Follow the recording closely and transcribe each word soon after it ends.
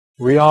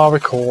We are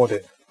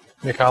recording.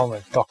 Nick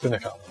Almond, Dr.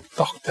 Nick Almond.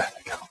 Dr.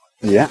 Nick Almond.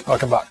 Yeah.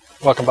 Welcome back.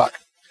 Welcome back.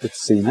 Good to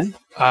see you, mate.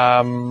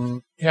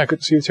 Yeah, good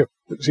to see you too.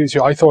 Good to see you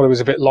too. I thought it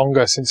was a bit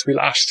longer since we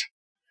last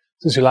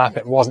met.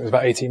 It wasn't. It was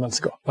about 18 months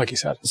ago, like you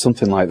said.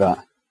 Something like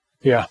that.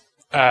 Yeah.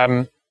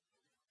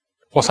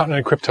 What's happening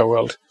in crypto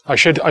world? I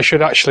should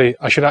actually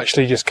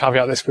just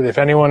caveat this with, if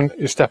anyone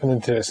is stepping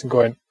into this and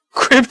going,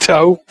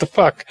 crypto, the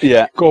fuck?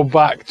 Yeah. Go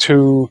back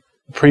to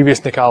the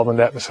previous Nick Almond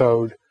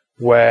episode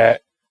where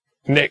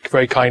Nick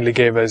very kindly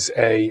gave us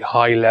a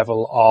high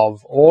level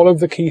of all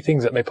of the key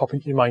things that may pop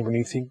into your mind when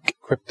you think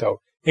crypto,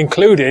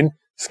 including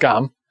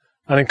scam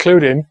and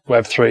including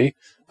Web3.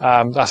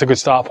 That's a good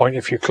start point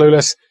if you're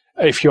clueless.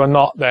 If you're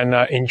not, then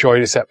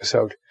enjoy this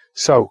episode.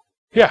 So,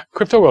 yeah,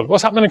 crypto world.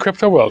 What's happening in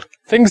crypto world?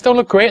 Things don't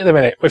look great at the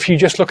minute. If you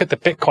just look at the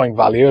Bitcoin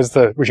value,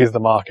 which is the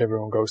mark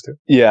everyone goes to.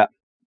 Yeah.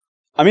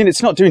 I mean,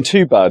 it's not doing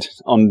too bad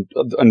on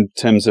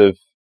terms of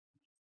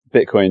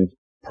Bitcoin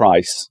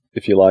price,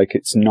 if you like.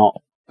 It's not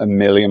a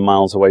million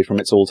miles away from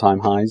its all-time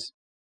highs.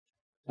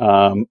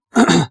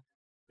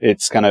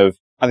 It's kind of,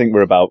 I think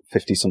we're about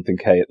 50-something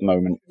K at the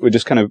moment.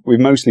 We've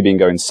mostly been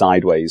going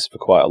sideways for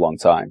quite a long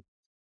time.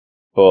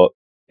 But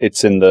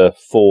it's in the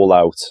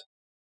fallout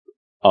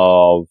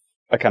of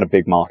a kind of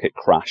big market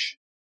crash.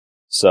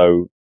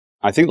 So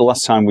I think the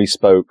last time we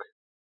spoke,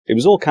 it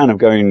was all kind of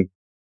going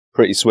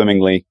pretty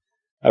swimmingly.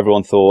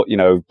 Everyone thought,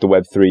 the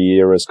Web3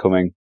 era is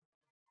coming.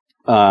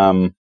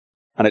 And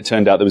it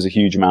turned out there was a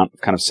huge amount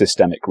of kind of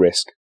systemic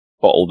risk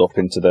bottled up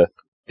into the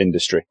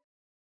industry.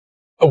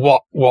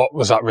 What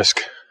was that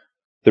risk?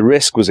 The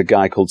risk was a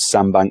guy called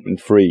Sam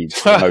Bankman-Fried,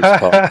 for the most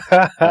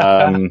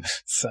part.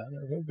 Son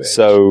of a bitch.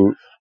 So,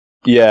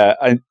 yeah,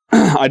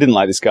 I didn't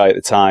like this guy at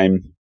the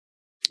time.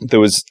 There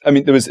was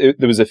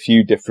a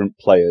few different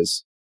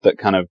players that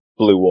kind of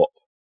blew up,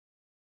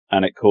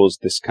 and it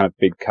caused this kind of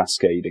big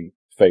cascading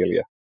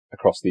failure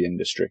across the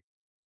industry.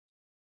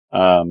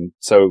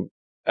 So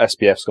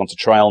SBF's gone to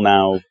trial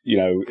now.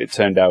 It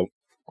turned out.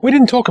 We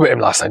didn't talk about him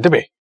last time, did we?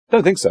 I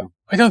don't think so.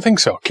 I don't think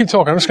so. Keep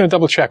talking. I'm just going to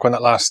double check when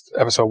that last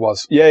episode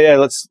was. Yeah.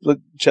 Let's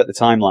check the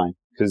timeline,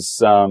 because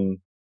I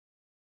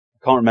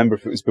can't remember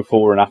if it was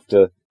before and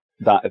after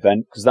that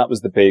event, because that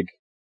was the big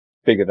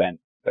event,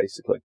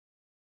 basically.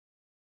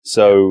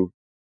 So,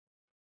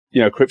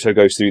 crypto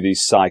goes through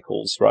these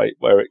cycles, right?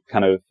 Where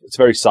it's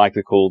very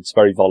cyclical. It's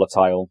very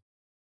volatile.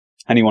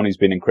 Anyone who's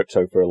been in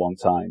crypto for a long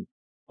time,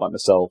 like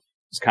myself,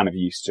 is kind of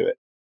used to it.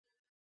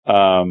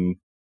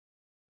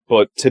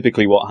 But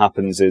typically what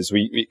happens is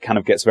it kind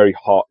of gets very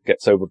hot,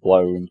 gets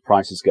overblown,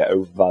 prices get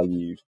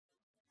overvalued,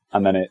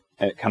 and then it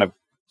kind of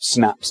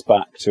snaps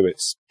back to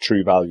its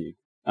true value.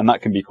 And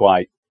that can be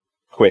quite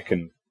quick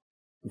and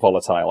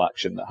volatile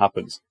action that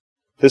happens.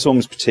 This one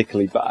was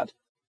particularly bad,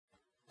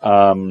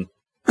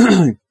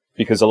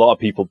 because a lot of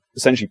people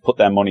essentially put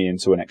their money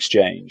into an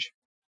exchange,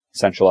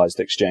 centralized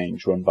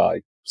exchange run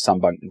by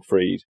Sam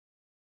Bankman-Fried,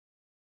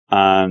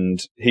 and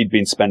he'd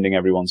been spending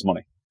everyone's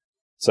money.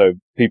 So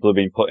people have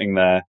been putting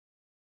their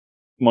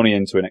money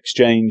into an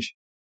exchange,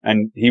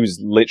 and he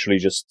was literally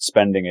just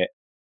spending it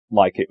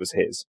like it was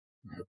his.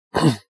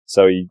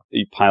 So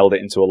he piled it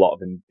into a lot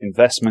of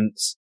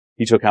investments.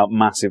 He took out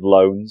massive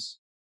loans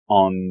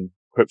on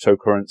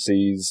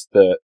cryptocurrencies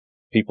that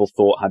people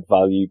thought had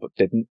value but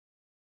didn't.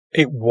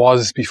 It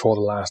was before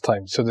the last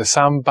time. So the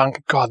Sam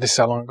Bank, God, this is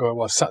how long ago it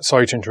was.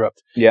 Sorry to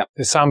interrupt. Yeah.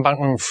 The Sam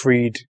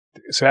Bankman-Fried,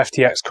 so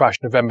FTX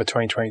crashed November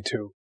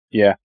 2022.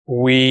 Yeah.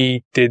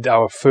 We did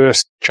our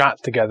first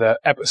chat together,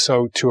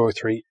 episode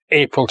 203,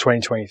 April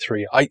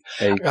 2023. I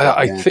seem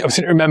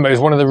to remember it was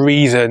one of the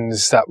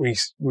reasons that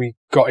we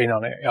got in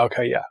on it.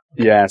 Okay, yeah.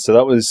 Okay. Yeah, so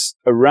that was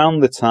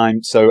around the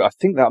time, so I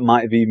think that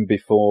might have even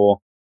before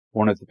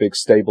one of the big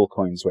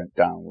stablecoins went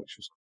down, which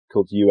was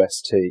called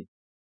UST,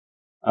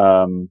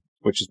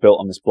 which is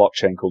built on this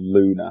blockchain called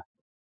Luna.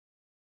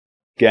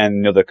 Again,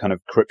 another kind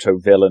of crypto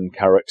villain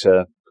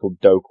character called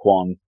Do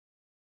Kwon.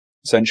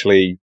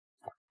 Essentially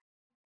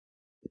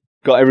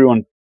got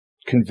everyone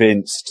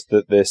convinced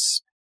that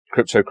this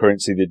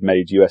cryptocurrency they'd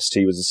made, UST,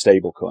 was a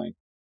stablecoin.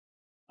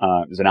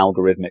 It was an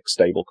algorithmic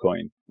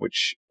stablecoin,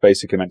 which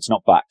basically meant it's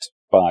not backed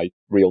by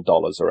real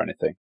dollars or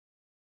anything,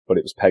 but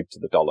it was pegged to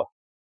the dollar.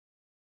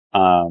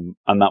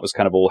 And that was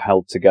kind of all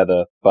held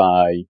together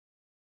by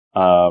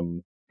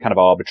kind of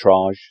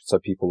arbitrage. So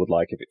people would,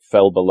 if it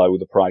fell below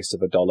the price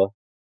of $1,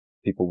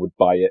 people would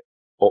buy it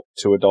up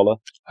to $1.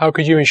 How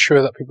could you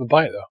ensure that people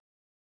buy it, though?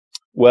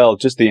 Well,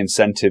 just the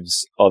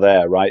incentives are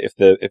there, right? If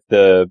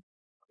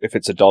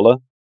it's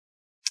 $1,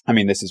 I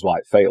mean, this is why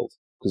it failed,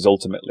 because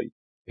ultimately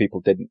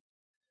people didn't.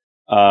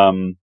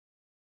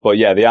 But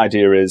yeah, the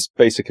idea is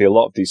basically a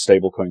lot of these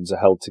stablecoins are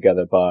held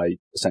together by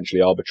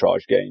essentially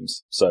arbitrage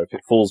games. So if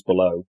it falls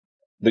below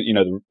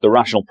the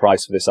rational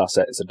price for this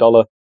asset is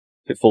 $1,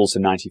 if it falls to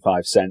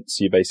 95 cents,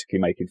 you're basically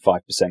making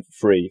 5% for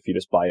free if you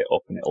just buy it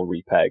up and it'll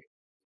repeg.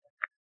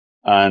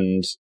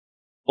 And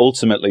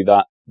ultimately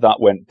that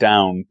went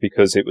down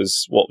because it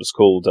was what was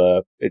called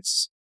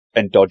its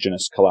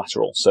endogenous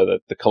collateral. So that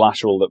the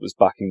collateral that was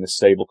backing the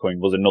stablecoin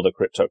was another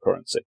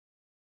cryptocurrency.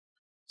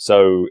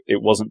 So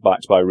it wasn't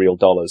backed by real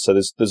dollars. So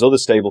there's other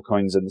stable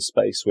coins in the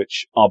space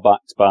which are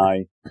backed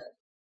by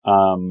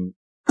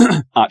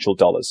actual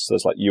dollars. So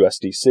there's like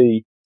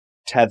USDC,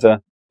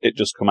 Tether. It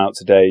just come out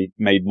today,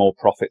 made more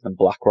profit than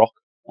BlackRock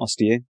last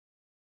year.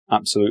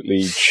 Absolutely.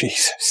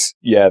 Jesus.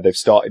 Yeah, they've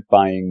started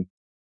buying,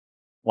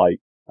 like,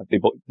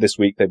 this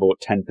week they bought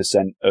 10%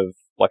 of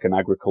like an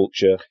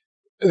agriculture.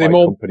 They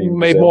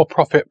made more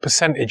profit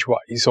percentage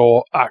wise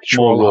or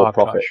actual more raw hard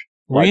profit. cash?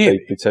 Like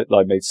Really?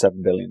 they made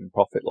 $7 billion in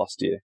profit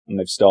last year, and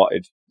they've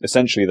started,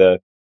 essentially they're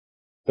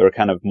a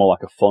kind of more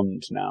like a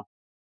fund now.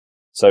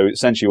 So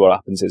essentially what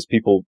happens is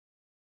people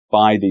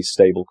buy these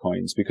stable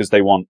coins because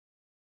they want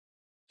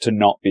to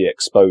not be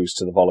exposed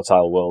to the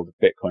volatile world of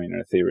Bitcoin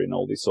and Ethereum and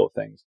all these sort of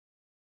things.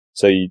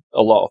 So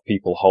a lot of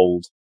people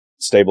hold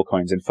stable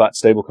coins. In fact,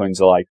 stable coins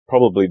are like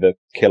probably the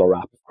killer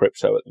app of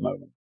crypto at the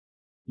moment,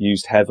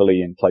 used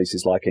heavily in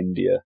places like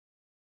India.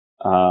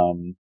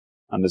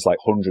 And there's like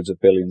hundreds of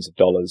billions of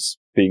dollars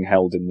being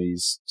held in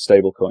these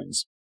stable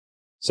coins.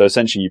 So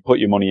essentially you put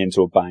your money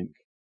into a bank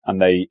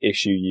and they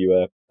issue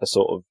you a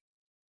sort of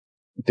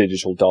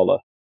digital dollar.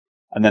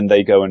 And then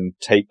they go and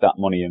take that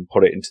money and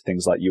put it into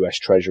things like US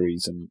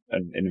treasuries and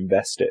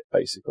invest it,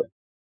 basically.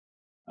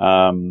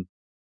 And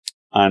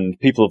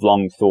people have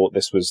long thought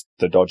this was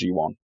the dodgy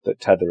one, that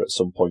Tether at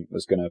some point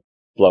was going to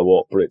blow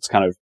up, but it's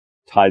kind of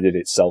tidied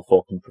itself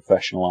up and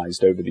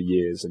professionalized over the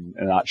years and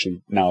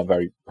actually now a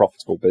very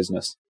profitable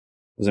business.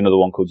 There's another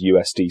one called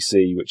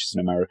USDC, which is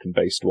an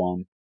American-based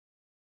one,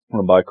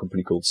 run by a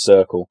company called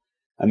Circle.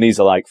 And these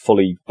are like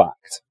fully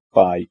backed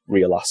by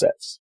real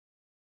assets.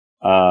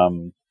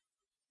 And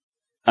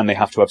they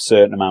have to have a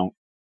certain amount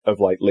of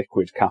like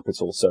liquid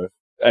capital. So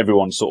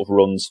everyone sort of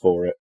runs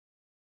for it.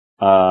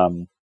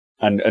 And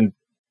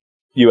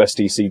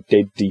USDC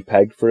did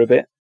depeg for a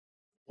bit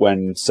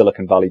when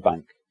Silicon Valley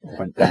Bank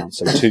went down.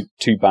 So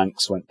two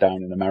banks went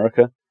down in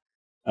America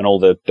and all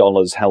the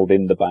dollars held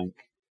in the bank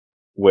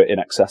were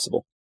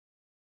inaccessible.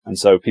 And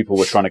so people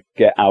were trying to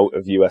get out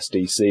of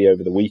USDC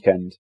over the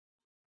weekend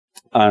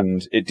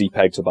and it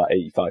depegged to about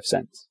 85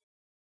 cents.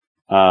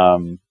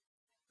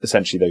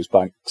 Essentially those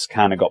banks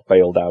kind of got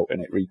bailed out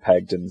and it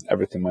repegged and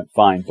everything went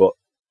fine. But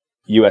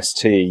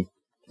UST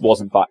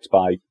wasn't backed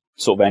by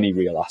sort of any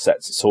real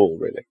assets at all,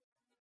 really.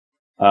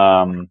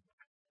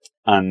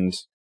 And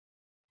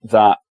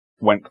that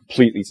went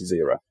completely to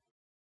zero.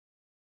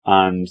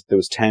 And there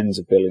was tens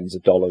of billions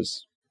of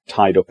dollars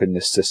tied up in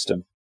this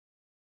system.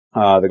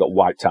 They got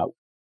wiped out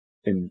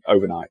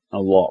overnight. And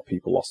a lot of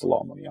people lost a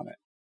lot of money on it.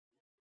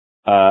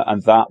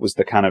 And that was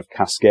the kind of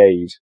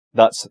cascade.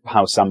 That's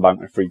how Sam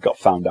Bankman-Fried got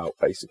found out,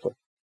 basically.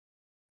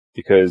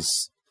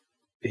 Because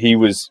he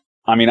was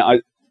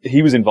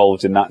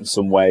involved in that in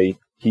some way.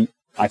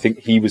 I think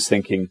he was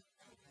thinking,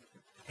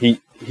 he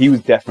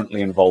was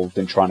definitely involved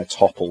in trying to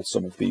topple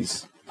some of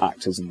these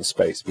actors in the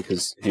space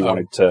because he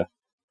wanted to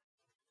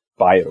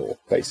buy it all,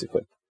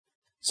 basically.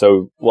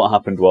 So what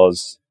happened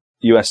was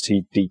UST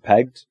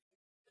depegged.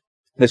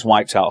 This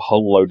wiped out a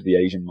whole load of the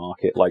Asian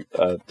market. Like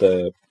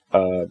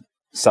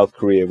South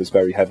Korea was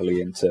very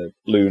heavily into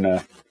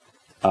Luna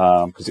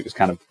because it was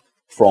kind of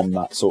from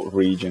that sort of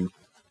region.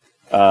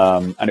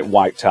 And it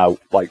wiped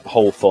out, like,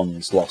 whole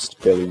funds lost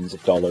billions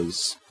of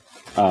dollars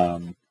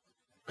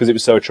because it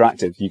was so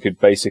attractive. You could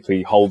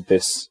basically hold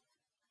this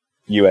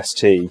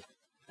UST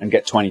and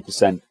get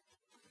 20%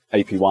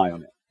 APY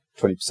on it,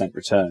 20%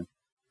 return.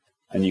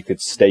 And you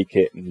could stake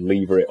it and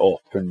lever it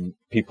up, and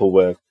people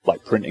were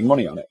like printing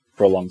money on it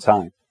for a long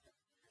time.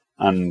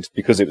 And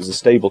because it was a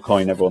stable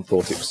coin, everyone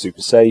thought it was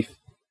super safe.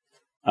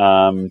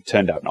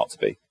 Turned out not to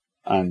be,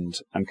 and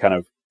kind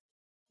of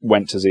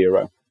went to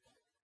zero.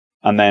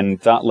 And then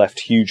that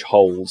left huge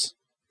holes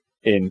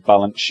in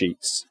balance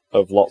sheets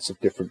of lots of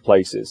different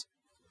places.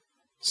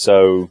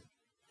 So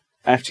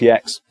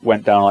FTX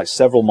went down like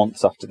several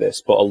months after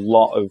this, but a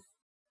lot of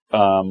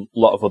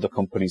other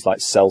companies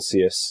like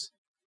Celsius,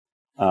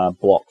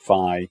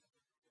 BlockFi,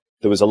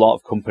 there was a lot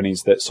of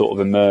companies that sort of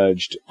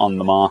emerged on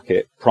the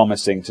market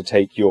promising to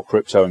take your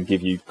crypto and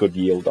give you good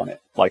yield on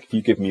it. Like, if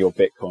you give me your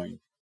Bitcoin,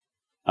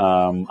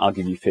 I'll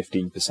give you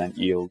 15%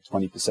 yield,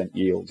 20%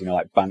 yield,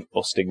 like bank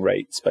busting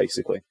rates,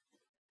 basically.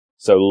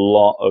 So a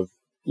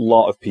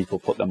lot of people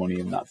put their money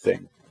in that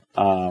thing.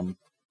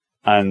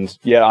 And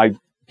yeah,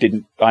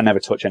 I never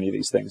touch any of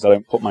these things. I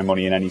don't put my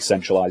money in any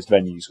centralized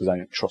venues because I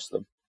don't trust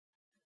them.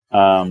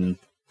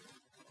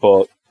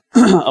 But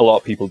a lot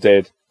of people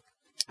did.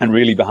 And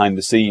really behind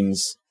the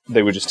scenes,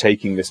 they were just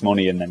taking this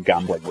money and then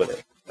gambling with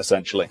it,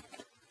 essentially.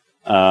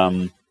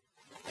 Playing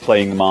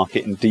the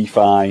market in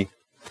DeFi,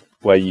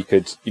 where you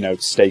could,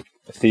 stake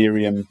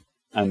Ethereum,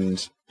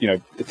 and,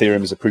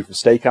 Ethereum is a proof of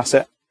stake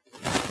asset.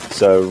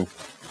 So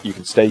you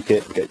can stake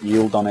it, get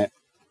yield on it,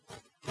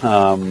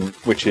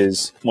 which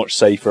is much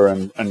safer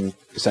and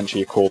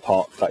essentially a core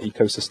part of that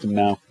ecosystem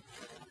now.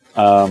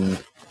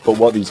 But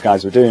what these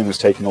guys were doing was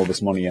taking all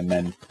this money and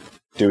then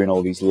doing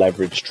all these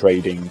leverage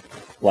trading,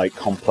 like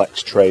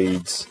complex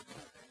trades.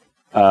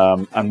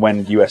 And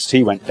when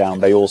UST went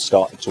down, they all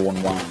started to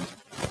unwind.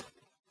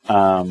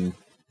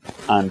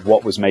 and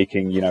what was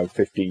making,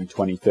 15,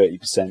 20,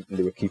 30%, and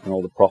they were keeping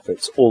all the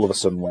profits, all of a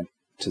sudden went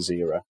to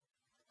zero.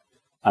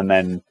 And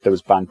then there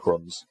was bank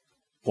runs,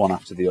 one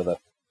after the other.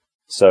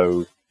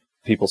 So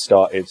people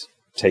started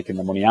taking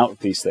the money out of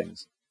these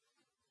things.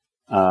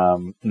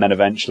 And then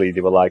eventually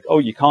they were like, oh,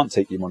 you can't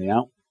take your money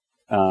out.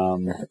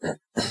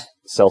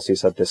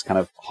 Celsius had this kind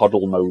of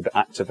hodl mode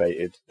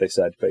activated, they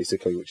said,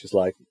 basically, which is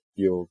like,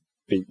 you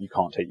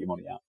can't take your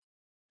money out.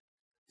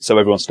 So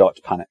everyone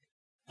started to panic.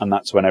 And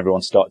that's when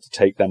everyone started to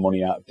take their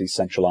money out of these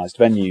centralized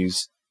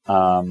venues.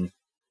 And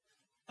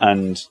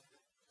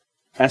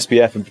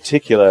SBF in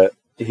particular,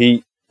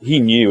 he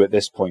knew at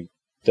this point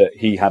that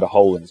he had a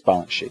hole in his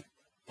balance sheet.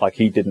 Like,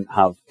 he didn't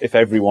have, if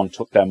everyone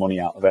took their money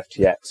out of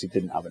FTX, he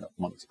didn't have enough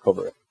money to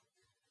cover it.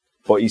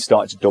 But he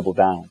started to double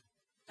down,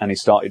 and he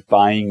started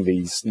buying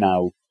these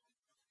now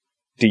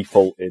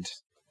defaulted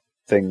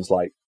things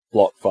like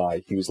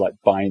BlockFi. He was like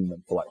buying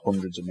them for like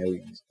hundreds of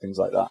millions, things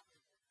like that.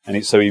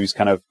 And so he was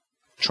kind of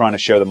trying to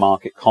show the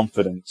market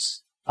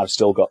confidence. I've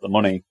still got the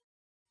money.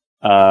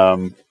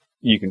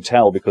 You can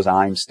tell because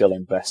I'm still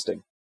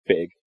investing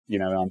big.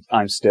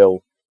 I'm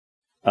still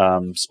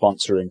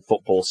sponsoring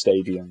football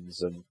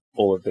stadiums and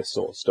all of this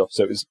sort of stuff.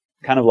 So it was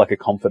kind of like a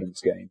confidence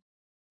game.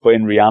 But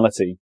in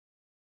reality,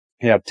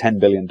 he had $10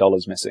 billion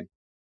missing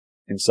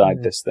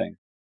inside this thing.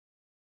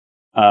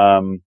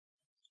 And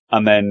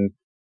then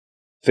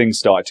things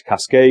started to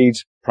cascade,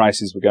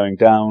 prices were going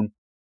down.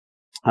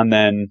 And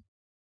then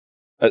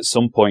at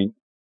some point,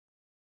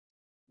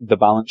 the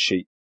balance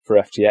sheet for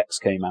FTX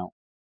came out.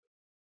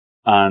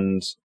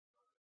 And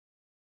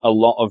a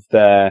lot of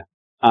their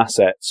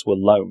assets were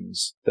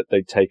loans that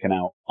they'd taken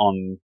out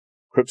on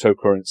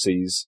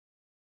cryptocurrencies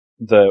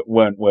that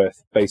weren't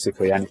worth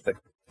basically anything.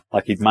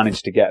 Like, he'd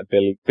managed to get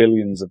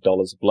billions of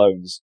dollars of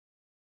loans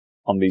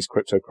on these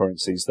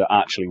cryptocurrencies that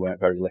actually weren't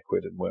very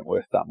liquid and weren't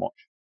worth that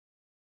much.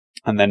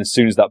 And then as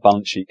soon as that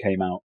balance sheet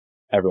came out,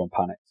 everyone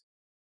panicked,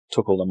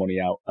 took all the money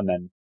out, and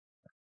then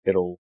it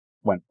all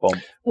went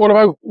bump. What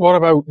about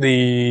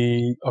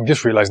I'm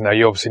just realizing now,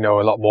 you obviously know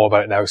a lot more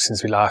about it now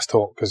since we last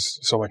talked, because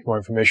so much more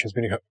information has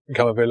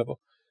become available.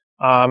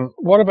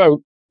 What about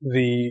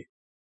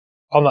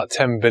on that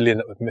 10 billion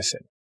that was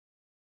missing,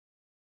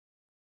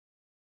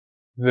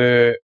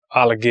 the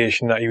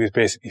allegation that he was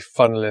basically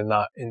funneling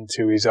that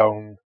into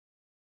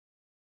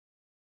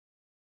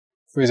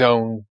for his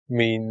own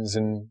means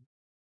and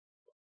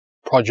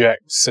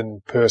projects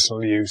and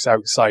personal use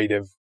outside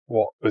of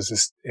what was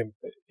this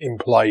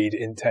implied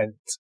intent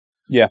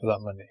for that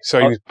money. So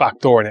he was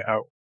backdooring it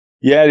out.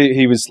 Yeah,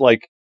 he was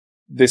like,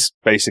 this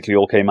basically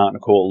all came out in a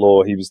court of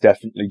law. He was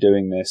definitely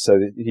doing this. So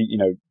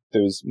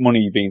there was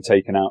money being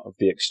taken out of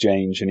the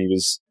exchange, and he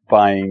was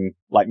buying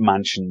like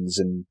mansions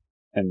in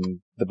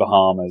the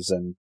Bahamas,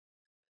 and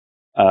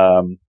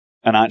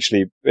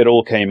actually it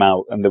all came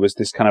out, and there was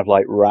this kind of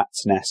like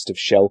rat's nest of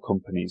shell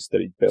companies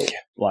that he built,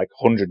 like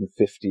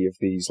 150 of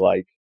these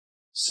like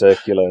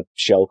circular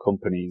shell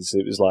companies.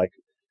 It was like,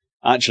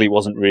 actually it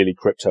wasn't really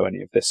crypto,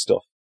 any of this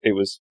stuff. It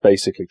was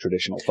basically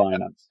traditional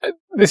finance.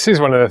 This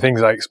is one of the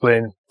things I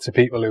explain to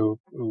people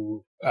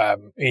who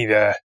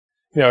either,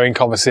 in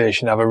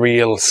conversation have a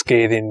real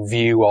scathing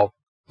view of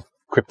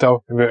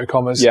crypto, inverted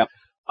commas. Yeah.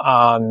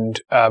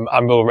 And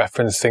will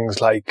reference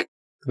things like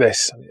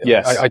this.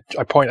 Yes.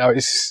 I point out,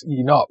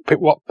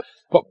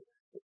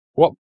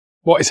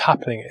 what is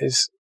happening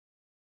is,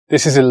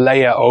 this is a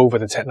layer over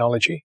the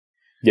technology.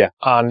 Yeah.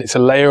 And it's a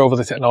layer over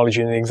the technology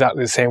in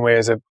exactly the same way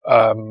as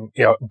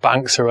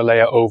banks are a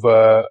layer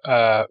over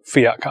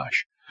fiat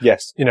cash.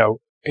 Yes.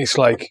 It's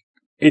like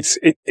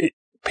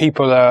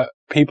people are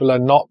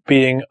not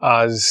being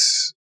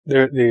as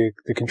the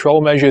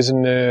control measures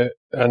and the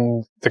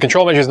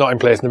control measures not in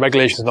place and the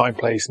regulations not in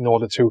place in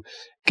order to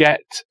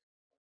get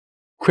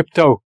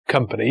crypto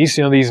companies,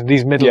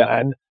 these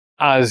middlemen,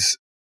 as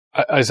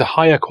a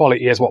higher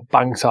quality as what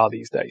banks are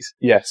these days.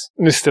 Yes.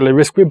 And there's still a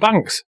risk with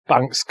banks.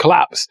 Banks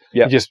collapse.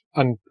 Yeah.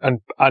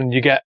 And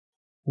you get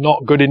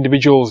not good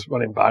individuals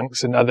running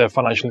banks and other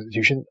financial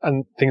institutions,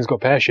 and things go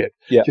pear-shaped.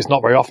 Yeah. Just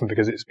not very often,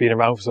 because it's been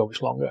around for so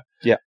much longer.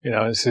 Yeah.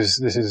 This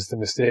is the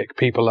mistake.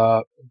 People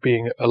are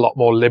being a lot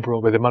more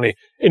liberal with their money.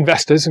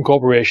 Investors and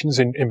corporations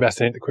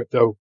investing into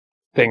crypto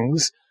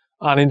things,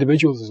 and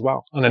individuals as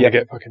well. And then they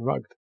get fucking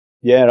rugged.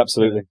 Yeah,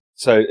 absolutely.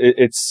 So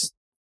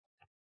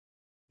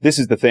this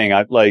is the thing.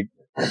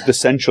 The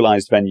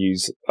centralized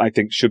venues, I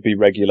think, should be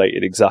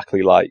regulated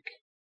exactly like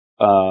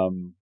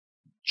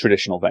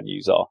traditional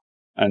venues are.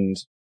 And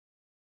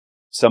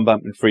Sam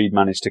Bankman-Fried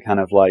managed to kind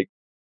of like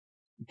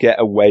get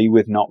away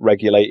with not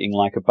regulating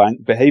like a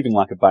bank, behaving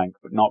like a bank,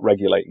 but not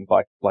regulating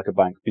like a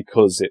bank,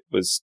 because it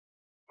was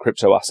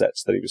crypto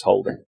assets that he was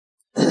holding.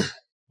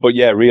 But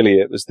yeah, really,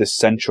 it was this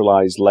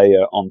centralized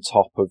layer on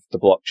top of the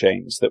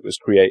blockchains that was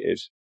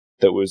created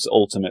that was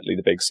ultimately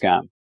the big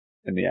scam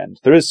in the end.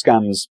 There is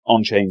scams,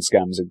 on-chain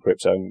scams in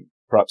crypto, and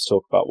perhaps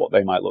talk about what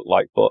they might look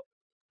like. But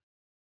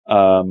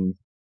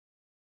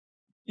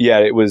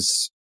it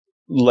was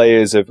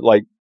layers of,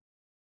 like,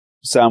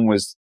 Sam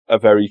was a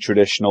very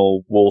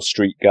traditional Wall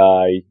Street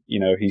guy. You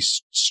know,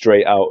 he's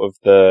straight out of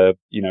the,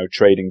 you know,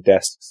 trading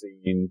desk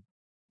scene,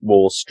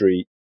 Wall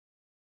Street.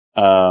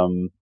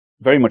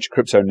 Very much a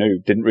crypto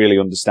noob, didn't really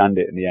understand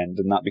it in the end,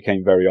 and that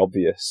became very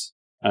obvious.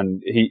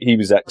 And he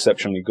was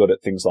exceptionally good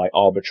at things like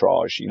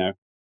arbitrage, you know,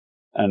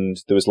 and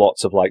there was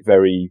lots of like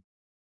very,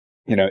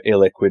 you know,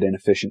 illiquid,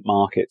 inefficient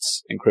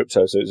markets in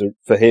crypto. So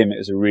for him, it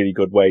was a really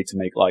good way to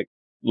make like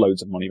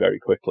loads of money very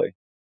quickly.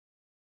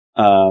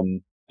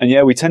 And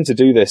yeah, we tend to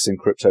do this in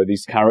crypto.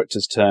 These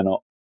characters turn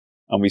up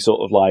and we sort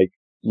of like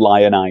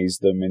lionize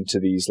them into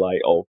these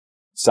like, oh,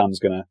 Sam's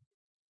going to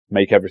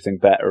make everything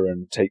better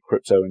and take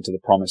crypto into the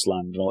promised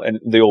land. And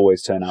they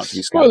always turn out to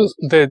be scams.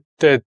 Well,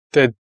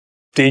 they're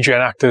DJ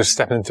and actors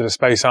stepping into the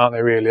space, aren't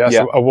they, really? That's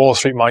a Wall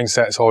Street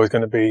mindset. It's always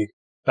going to be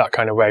that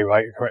kind of way,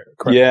 right?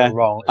 Correct yeah. Me if I'm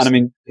wrong. And I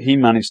mean, he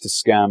managed to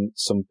scam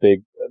some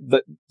big,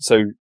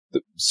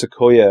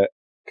 Sequoia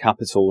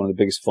Capital, one of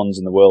the biggest funds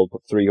in the world,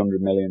 put $300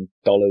 million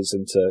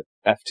into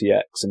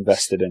FTX,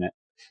 invested in it.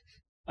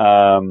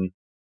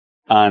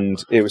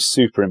 And it was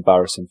super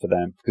embarrassing for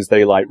them because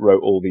they like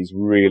wrote all these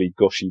really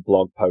gushy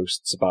blog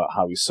posts about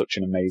how he's such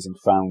an amazing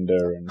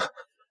founder.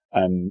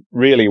 And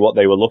really what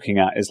they were looking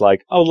at is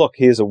like, oh, look,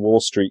 here's a Wall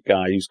Street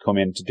guy who's come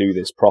in to do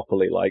this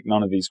properly. Like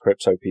none of these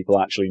crypto people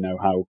actually know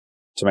how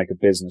to make a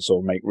business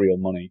or make real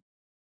money.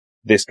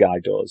 This guy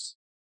does.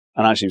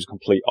 And actually it was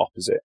complete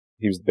opposite.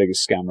 He was the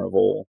biggest scammer of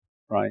all,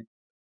 right?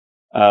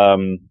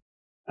 And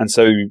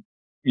so,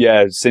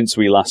 yeah, since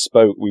we last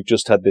spoke, we've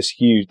just had this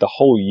the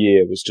whole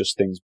year was just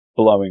things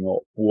blowing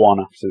up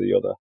one after the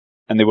other.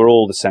 And they were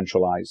all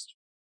decentralized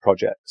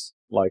projects.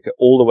 Like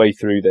all the way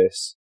through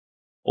this,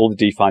 all the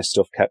DeFi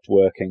stuff kept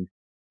working.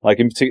 Like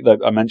in particular,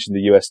 I mentioned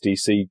the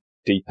USDC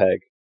DPEG.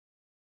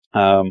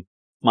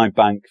 My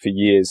bank for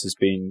years has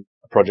been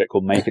a project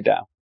called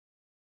MakerDAO,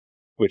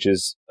 which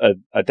is a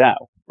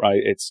DAO,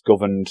 right? It's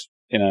governed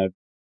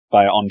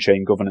by an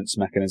on-chain governance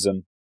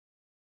mechanism.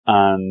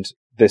 And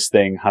this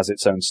thing has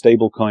its own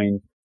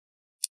stablecoin.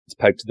 It's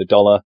pegged to the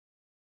dollar,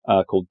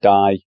 called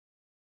DAI.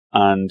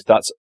 And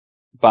that's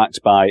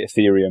backed by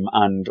Ethereum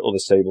and other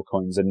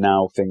stablecoins. And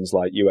now things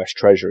like US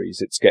treasuries,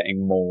 it's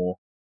getting more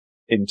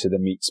into the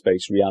meat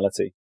space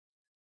reality.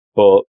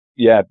 But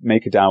yeah,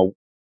 MakerDAO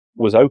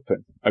was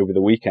open over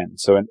the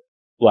weekend. So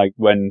like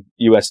when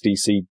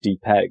USDC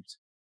depegged,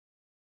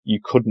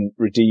 you couldn't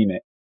redeem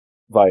it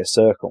via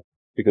Circle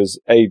because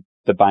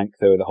the bank,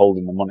 they were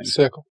holding the money.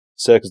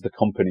 Circle's the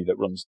company that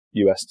runs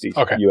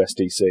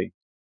USDC.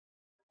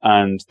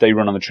 And they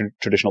run on the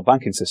traditional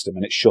banking system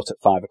and it's shut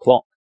at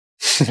 5:00.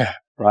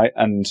 Right.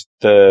 And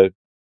the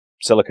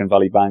Silicon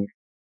Valley Bank,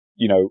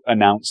 you know,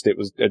 announced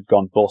had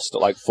gone bust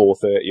at like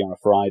 4:30 on a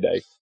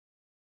Friday.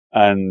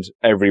 And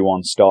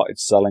everyone started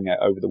selling it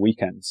over the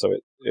weekend. So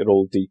it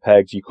all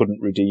depegged. You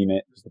couldn't redeem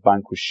it because the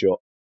bank was shut.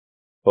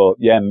 But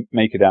yeah,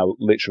 MakerDAO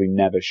literally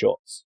never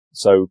shuts.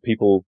 So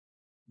people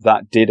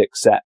that did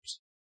accept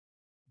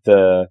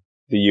the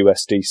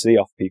USDC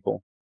off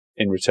people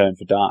in return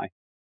for DAI.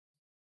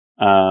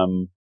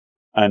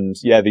 And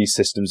yeah, these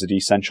systems are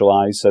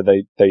decentralized. So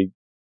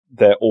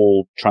they're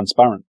all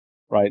transparent,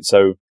 right?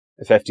 So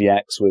if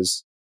FTX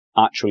was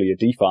actually a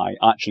DeFi,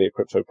 actually a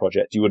crypto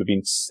project, you would have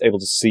been able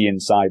to see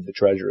inside the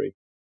treasury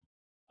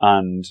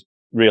and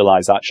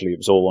realize actually it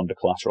was all under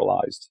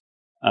collateralized.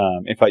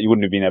 In fact, you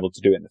wouldn't have been able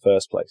to do it in the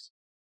first place.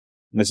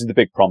 And this is the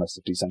big promise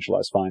of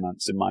decentralized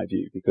finance, in my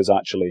view, because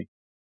actually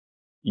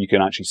you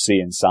can actually see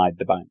inside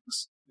the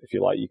banks, if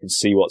you like. You can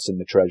see what's in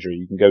the treasury.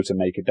 You can go to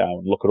MakerDAO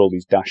and look at all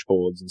these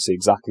dashboards and see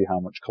exactly how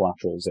much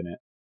collateral's in it,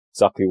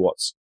 exactly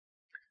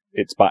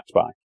it's backed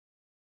by.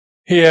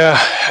 Yeah.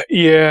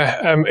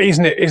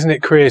 Isn't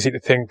it crazy to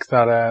think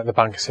that the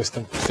banking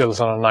system still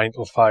is on a 9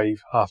 till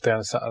 5 half day on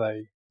a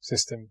Saturday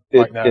system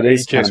right now? It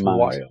is kind of mad.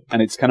 Wild.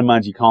 And it's kind of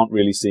mad. You can't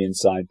really see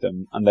inside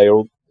them. And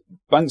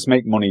banks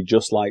make money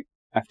just like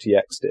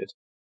FTX did,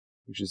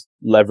 which is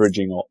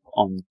leveraging up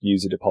on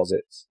user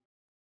deposits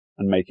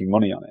and making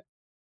money on it.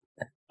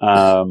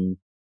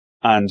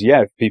 And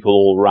yeah, if people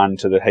all ran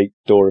to the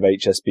door of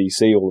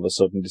HSBC all of a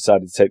sudden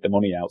decided to take the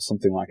money out,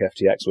 something like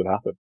FTX would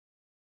happen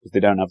because they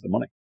don't have the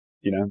money.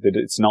 You know,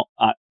 it's not,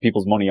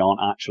 people's money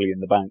aren't actually in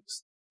the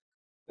banks.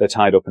 They're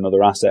tied up in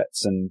other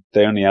assets and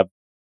they only have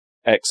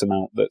X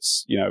amount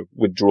that's, you know,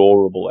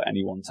 withdrawable at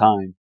any one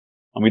time.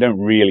 And we don't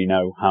really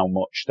know how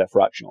much they're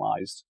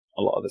fractionalized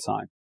a lot of the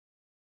time.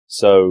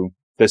 So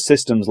there's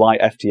systems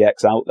like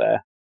FTX out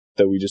there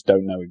that we just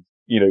don't know,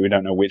 you know, we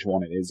don't know which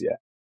one it is yet.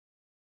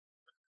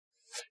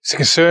 It's a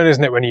concern,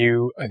 isn't it, when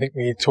you're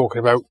talking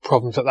about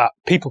problems like that,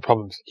 people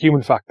problems,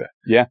 human factor.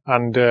 Yeah.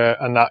 And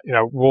that, you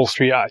know, Wall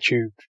Street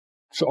attitude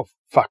sort of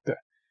factor.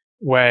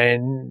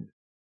 When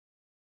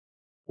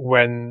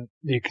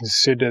you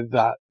consider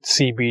that a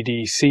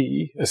CBDC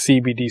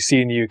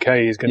in the UK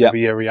is going to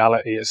be a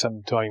reality at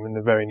some time in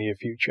the very near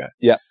future.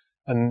 Yeah.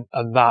 And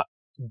that,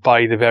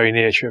 by the very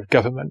nature of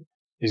government,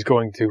 is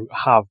going to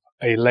have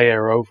a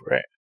layer over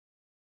it.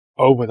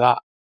 Over that,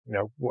 you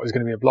know, what is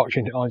going to be a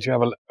blockchain technology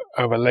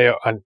have a layer,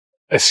 and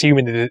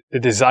assuming the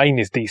design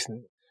is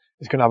decent,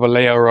 it's going to have a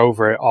layer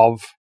over it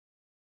of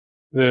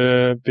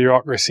the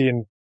bureaucracy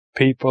and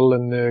people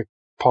and the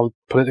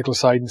political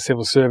side and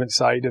civil servant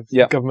side of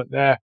government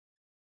there,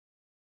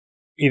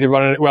 either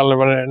running it well or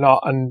running it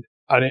not, and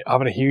it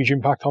having a huge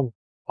impact on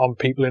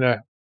people in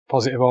a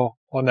positive or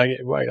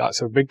negative way.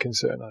 That's a big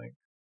concern, I think.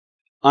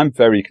 I'm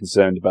very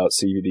concerned about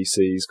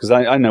CBDCs because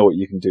I know what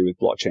you can do with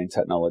blockchain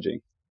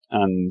technology,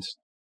 and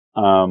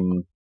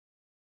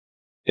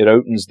it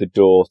opens the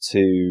door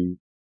to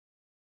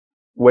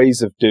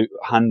ways of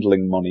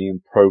handling money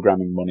and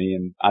programming money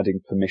and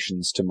adding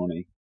permissions to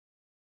money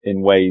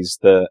in ways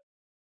that,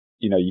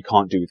 you know, you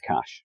can't do with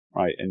cash,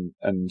 right?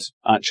 And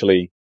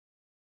actually,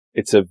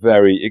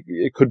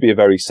 it could be a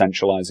very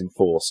centralizing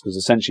force, because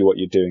essentially what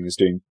you're doing is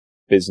doing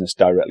business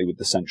directly with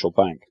the central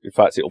bank. In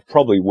fact,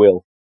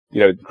 will. You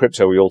know,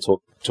 crypto, we all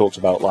talked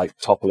about like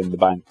toppling the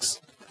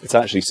banks. It's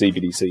actually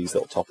CBDCs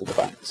that'll topple the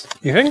banks.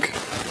 You think?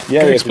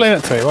 Yeah. Can you explain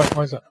it to me?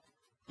 Why is that?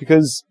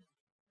 Because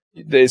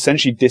it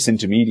essentially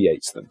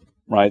disintermediates them,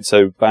 right?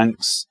 So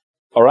banks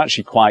are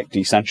actually quite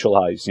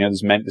decentralized. You know,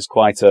 there's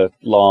quite a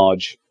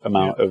large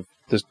amount of,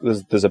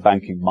 there's a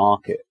banking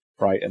market,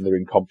 right? And they're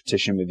in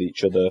competition with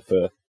each other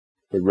for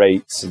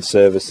rates and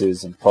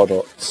services and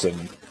products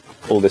and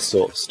all this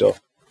sort of stuff.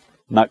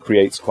 And that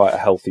creates quite a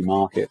healthy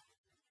market.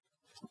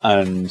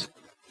 And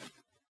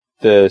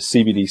the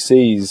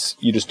CBDCs,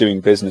 you're just doing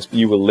business,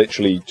 you will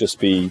literally just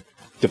be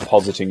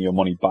depositing your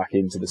money back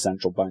into the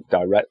central bank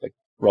directly,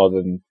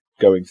 rather than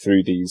going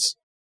through these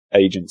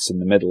agents in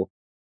the middle.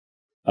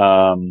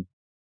 And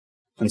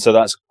so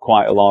that's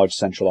quite a large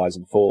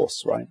centralizing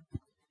force, right?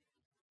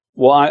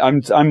 Well,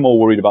 I'm more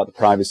worried about the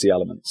privacy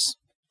elements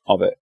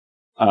of it.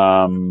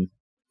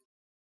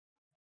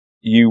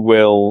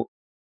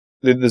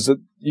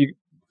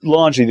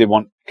 Largely they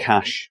want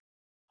cash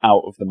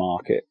out of the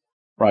market,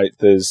 right?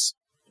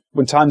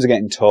 When times are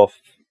getting tough,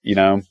 you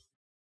know,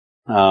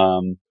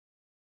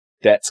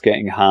 debt's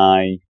getting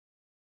high,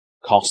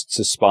 costs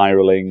are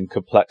spiraling,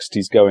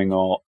 complexity's going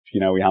up. You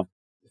know, we have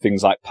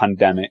things like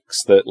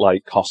pandemics that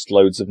like cost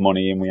loads of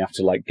money, and we have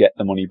to like get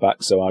the money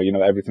back. So, you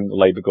know, everything the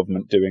Labour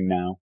government doing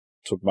now,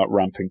 talking about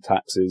ramping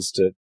taxes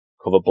to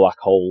cover black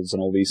holes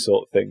and all these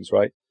sort of things,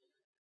 right?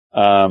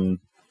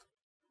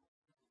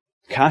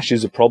 Cash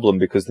is a problem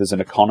because there's an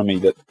economy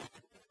that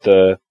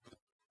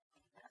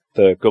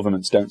the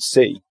governments don't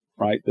see,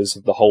 right? There's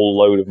the whole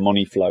load of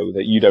money flow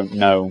that you don't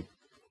know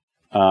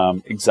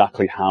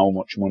exactly how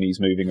much money is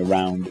moving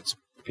around.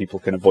 People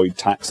can avoid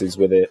taxes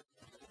with it,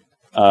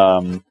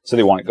 so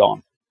they want it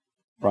gone,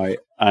 right?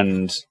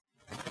 And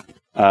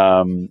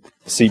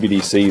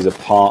CBDCs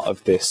are part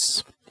of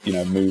this, you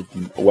know,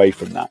 movement away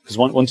from that, because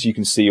once you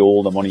can see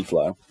all the money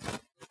flow,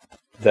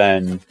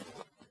 then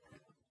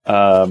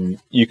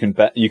you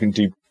can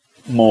do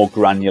more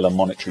granular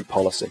monetary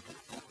policy.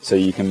 So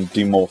you can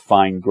do more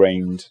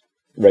fine-grained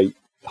rate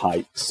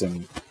hikes,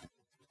 and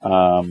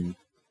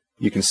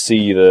you can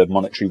see the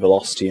monetary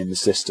velocity in the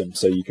system,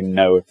 so you can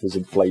know if there's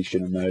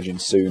inflation emerging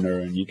sooner,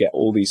 and you get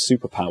all these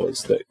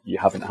superpowers that you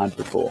haven't had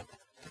before.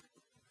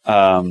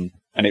 And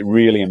it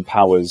really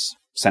empowers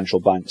central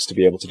banks to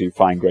be able to do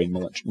fine-grained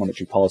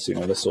monetary policy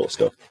and all this sort of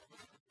stuff.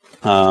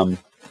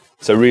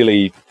 So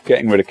really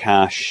getting rid of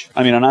cash.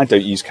 I mean, and I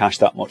don't use cash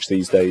that much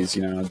these days.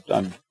 You know,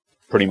 I'm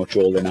pretty much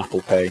all in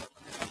Apple Pay.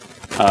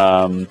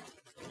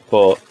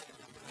 But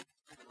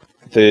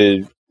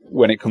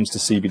when it comes to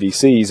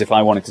CBDCs, if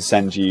I wanted to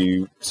send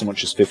you so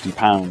much as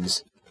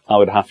 £50, I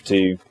would have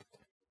to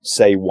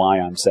say why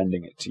I'm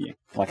sending it to you.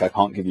 Like, I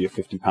can't give you a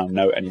 £50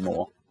 note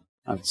anymore.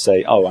 I would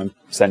say, oh, I'm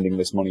sending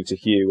this money to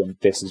Hugh, and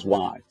this is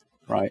why,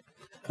 right?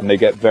 And they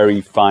get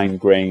very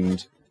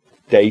fine-grained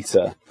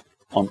data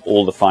on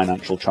all the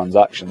financial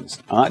transactions,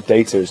 and that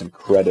data is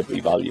incredibly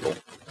valuable,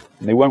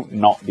 and they won't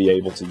not be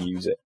able to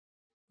use it,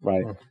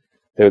 right?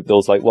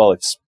 They'll say, well,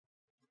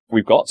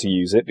 we've got to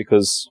use it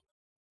because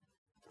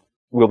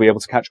we'll be able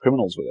to catch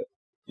criminals with it.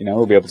 You know,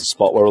 we'll be able to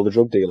spot where all the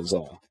drug dealers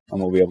are,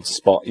 and we'll be able to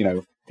spot, you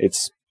know,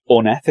 it's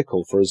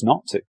unethical for us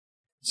not to.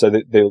 So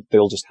that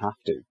they'll just have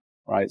to,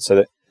 right? So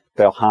that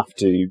they'll have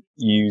to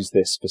use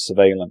this for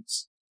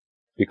surveillance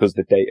because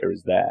the data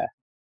is there.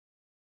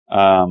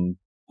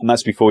 And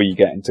that's before you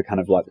get into kind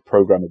of like the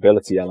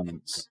programmability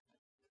elements,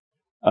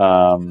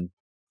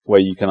 where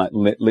you can like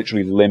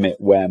literally limit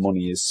where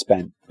money is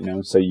spent, you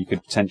know, so you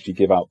could potentially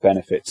give out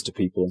benefits to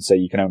people and say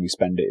you can only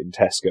spend it in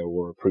Tesco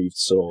or approved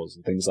stores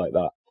and things like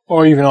that.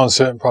 Or even on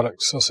certain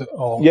products.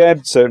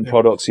 Certain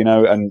products, you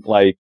know, and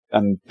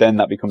then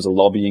that becomes a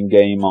lobbying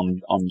game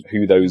on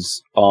who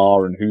those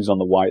are and who's on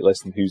the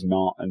whitelist and who's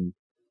not. And,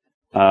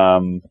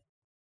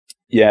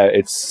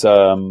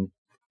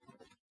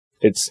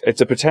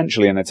 it's a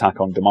potentially an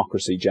attack on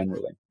democracy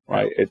generally,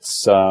 right?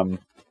 It's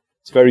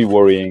very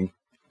worrying.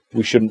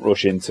 We shouldn't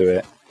rush into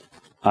it.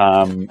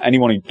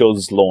 Anyone who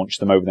does launch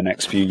them over the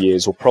next few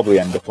years will probably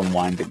end up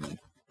unwinding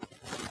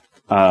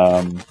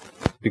them,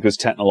 because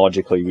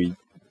technologically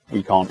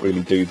we can't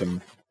really do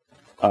them.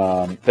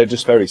 They're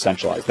just very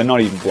centralized. They're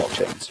not even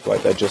blockchains, right?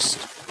 They're just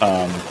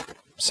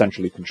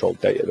centrally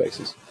controlled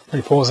databases. Can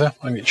you pause there?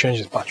 I need to change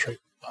this battery.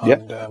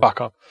 And back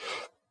on.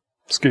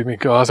 Excuse me,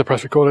 guys. I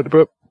press record at the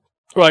book.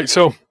 Right,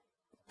 so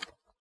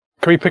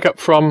can we pick up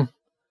from,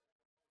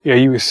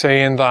 you were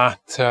saying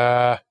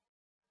that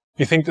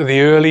you think that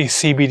the early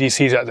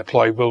CBDCs that are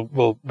deployed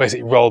will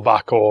basically roll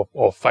back or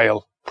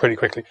fail pretty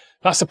quickly.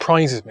 That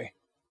surprises me.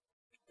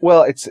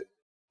 Well, it's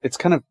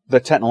kind of the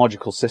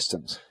technological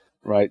systems,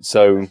 right?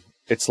 So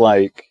it's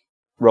like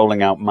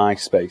rolling out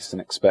MySpace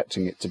and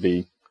expecting it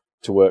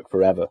to work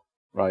forever,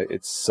 right?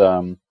 It's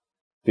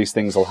these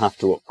things will have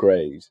to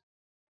upgrade,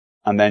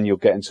 and then you'll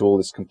get into all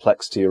this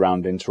complexity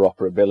around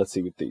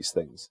interoperability with these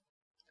things.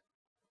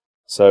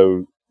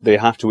 So they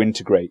have to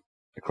integrate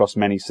across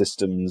many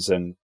systems,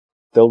 and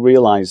they'll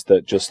realize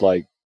that just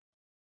like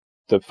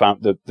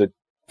the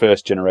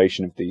first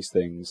generation of these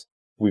things,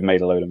 we've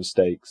made a load of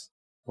mistakes.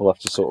 We'll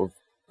have to sort of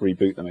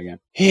reboot them again.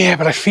 Yeah,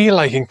 but I feel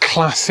like in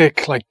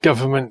classic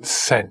government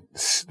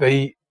sense,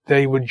 they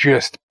would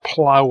just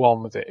plow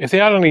on with it. If they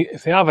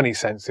have any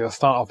sense, they'll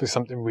start off with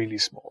something really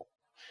small.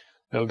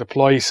 They'll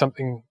deploy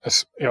something,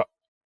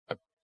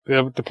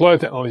 they'll deploy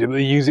the technology, but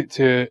they use it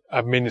to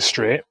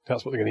administrate.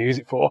 That's what they're going to use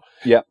it for.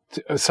 Yeah.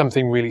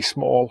 Something really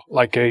small,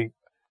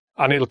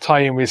 and it'll tie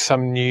in with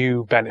some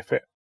new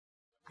benefit,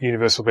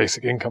 universal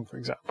basic income, for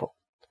example.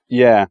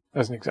 Yeah.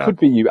 As an example.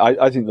 Could be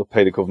I think they'll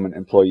pay the government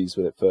employees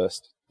with it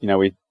first. I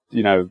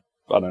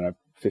don't know,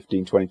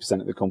 15,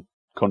 20% of the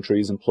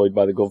country is employed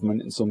by the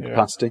government in some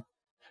capacity.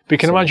 But you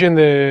can imagine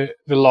the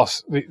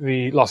loss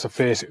of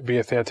face it would be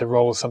if they had to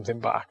roll something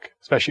back,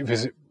 especially if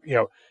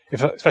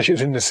especially if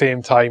it's in the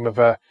same time of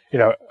a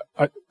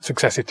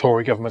successive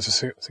Tory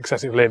governments or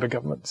successive Labour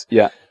governments.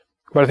 Yeah.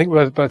 But I think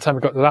by the time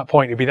we got to that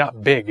point, it'd be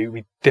that big, it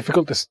would be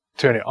difficult to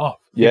turn it off.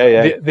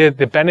 Yeah.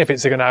 The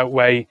benefits are going to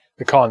outweigh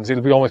the cons.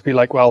 It'll almost be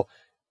like, well,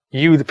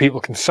 you, the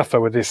people, can suffer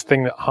with this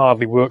thing that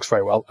hardly works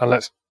very well. And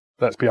let's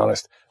be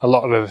honest, a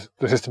lot of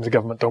the systems of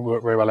government don't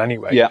work very well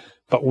anyway. Yeah.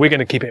 But we're going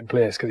to keep it in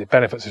place because it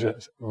benefits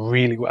us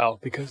really well,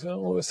 because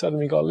all of a sudden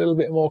we got a little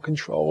bit more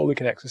control we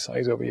can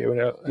exercise over you in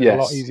a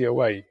lot easier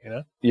way,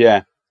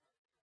 Yeah.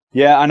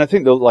 Yeah, and I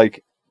think they'll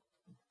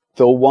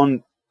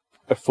want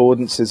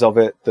affordances of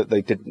it that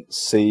they didn't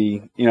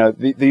see.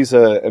 These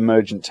are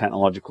emergent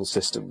technological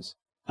systems,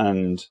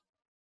 and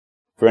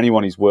for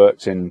anyone who's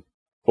worked in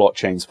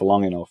blockchains for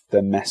long enough,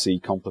 they're messy,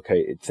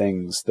 complicated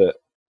things that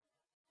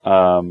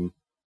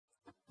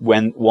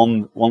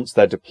once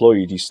they're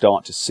deployed, you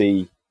start to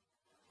see,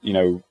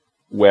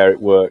 where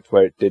it worked,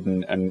 where it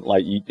didn't, and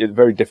it's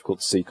very difficult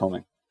to see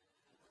coming.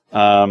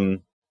 And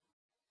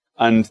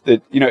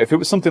if it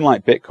was something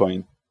like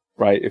Bitcoin,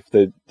 right? If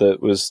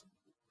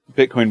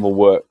Bitcoin will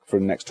work for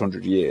the next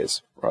 100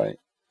 years, right?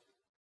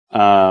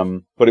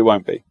 But it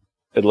won't be.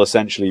 It'll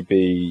essentially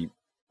be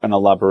an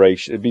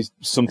elaboration. It'd be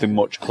something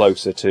much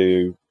closer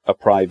to a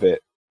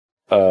private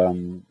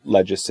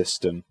ledger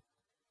system,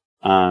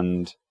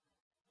 and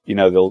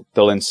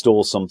they'll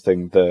install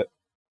something that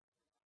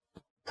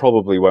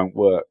probably won't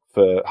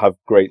have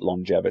great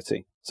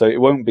longevity. So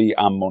it won't be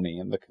money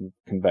in the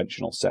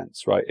conventional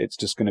sense, right? It's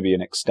just going to be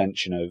an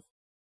extension of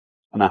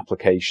an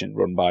application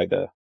run by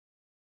the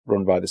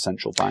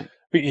central bank.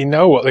 But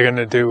what they're going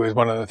to do is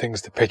one of the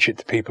things to pitch it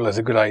to people as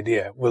a good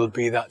idea will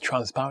be that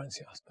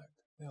transparency aspect.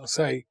 They'll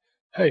say,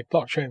 hey,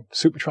 blockchain,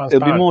 super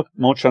transparent. It'll be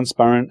more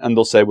transparent, and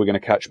they'll say we're going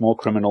to catch more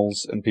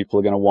criminals and people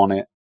are going to want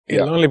it.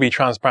 It'll only be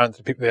transparent to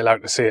the people they're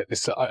allowed to see it.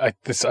 I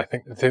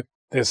think that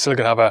they're still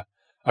going to have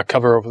a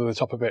cover over the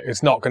top of it.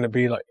 It's not going to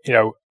be like,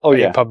 a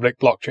public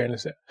blockchain,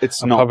 is it?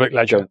 It's not. Public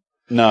ledger.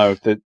 No,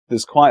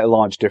 there's quite a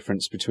large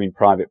difference between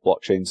private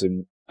blockchains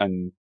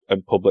and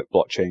public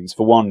blockchains.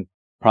 For one,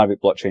 private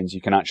blockchains,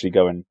 you can actually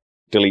go and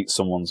delete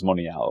someone's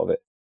money out of it.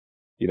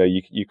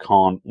 You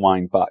can't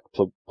wind back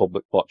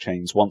public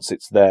blockchains once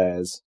it's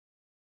theirs,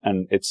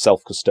 and it's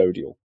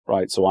self-custodial,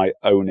 right? So I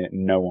own it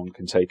and no one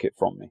can take it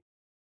from me.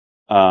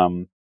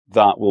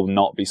 That will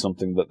not be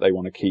something that they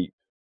want to keep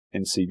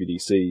in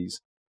CBDCs,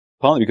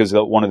 partly because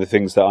one of the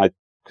things that I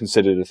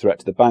considered a threat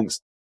to the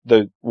banks,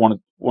 one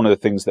of the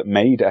things that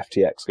made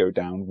FTX go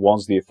down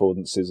was the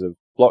affordances of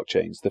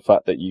blockchains, the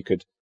fact that you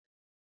could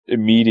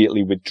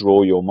immediately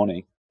withdraw your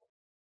money.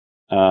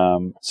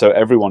 So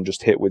everyone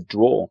just hit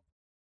withdraw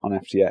on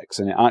FTX,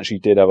 and it actually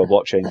did have a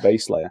blockchain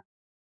base layer.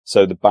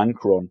 So the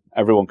bank run,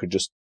 everyone could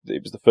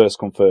it was the first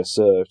come, first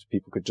served.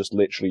 People could just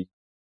literally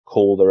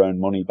call their own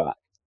money back.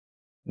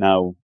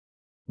 Now,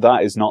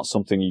 that is not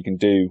something you can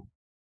do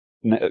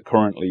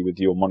currently with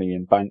your money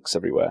in banks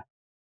everywhere.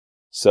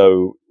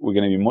 So we're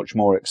going to be much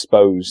more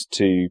exposed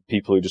to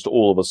people who just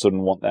all of a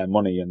sudden want their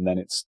money, and then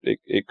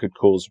it could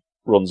cause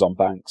runs on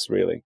banks,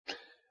 really.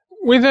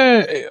 With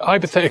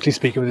hypothetically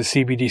speaking, with a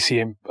CBDC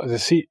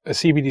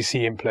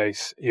in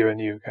place here in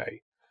the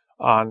UK,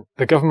 and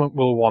the government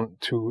will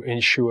want to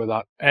ensure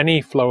that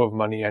any flow of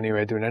money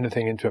anywhere doing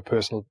anything into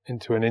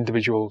an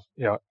individual,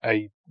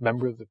 a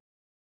member of the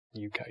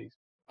UK's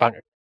bank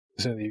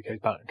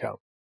account,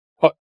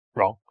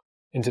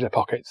 into their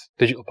pockets,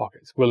 digital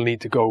pockets, will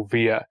need to go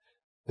via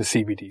the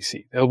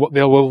CBDC. They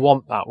will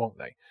want that, won't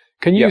they?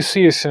 Can you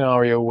see a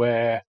scenario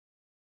where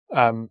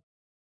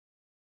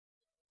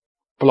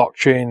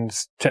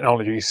blockchains,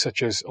 technologies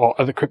or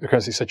other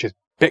cryptocurrencies such as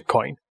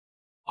Bitcoin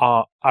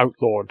are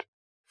outlawed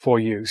for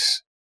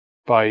use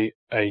by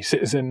a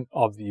citizen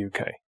of the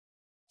UK?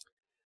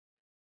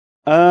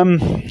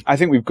 I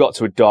think we've got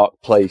to a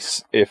dark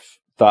place if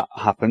that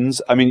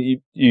happens. I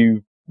mean,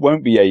 you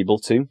won't be able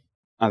to.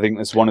 I think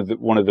that's one of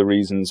the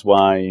reasons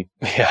why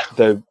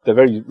they're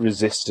very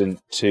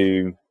resistant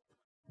to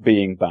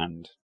being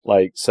banned.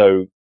 Like,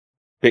 so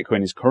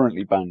Bitcoin is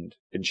currently banned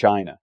in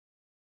China,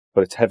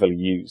 but it's heavily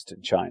used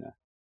in China.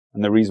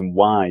 And the reason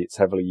why it's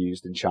heavily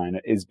used in China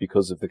is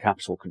because of the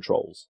capital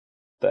controls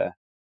there.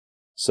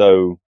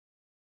 So,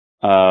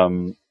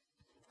 that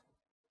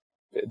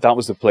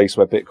was the place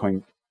where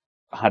Bitcoin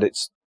had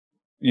its,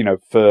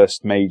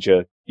 first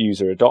major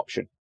user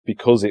adoption,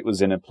 because it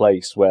was in a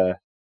place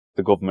where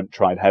the government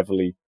tried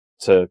heavily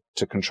to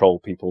control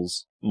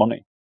people's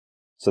money.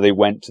 So they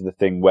went to the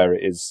thing where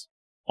it is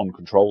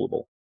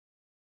uncontrollable.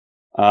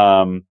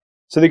 So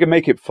they can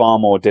make it far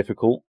more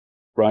difficult,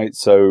 right?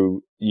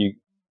 So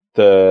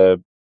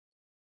the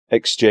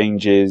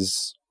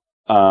exchanges,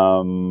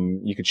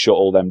 you could shut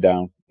all them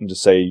down and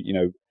just say,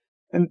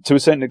 and to a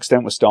certain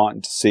extent, we're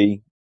starting to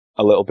see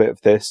a little bit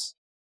of this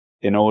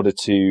in order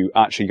to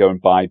actually go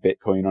and buy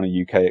Bitcoin on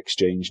a UK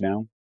exchange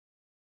now.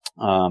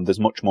 There's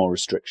much more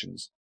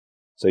restrictions.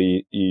 So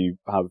you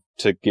have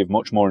to give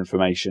much more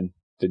information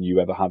than you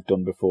ever have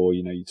done before.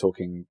 You're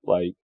talking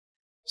like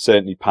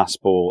certainly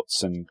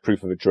passports and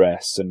proof of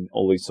address and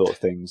all these sort of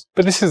things.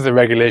 But this is the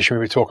regulation we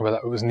were talking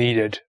about that was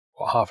needed,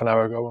 half an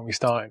hour ago when we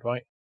started,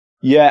 right?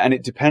 Yeah, and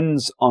it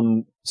depends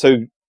on,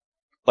 so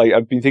like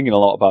I've been thinking a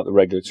lot about the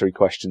regulatory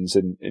questions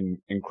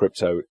in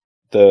crypto.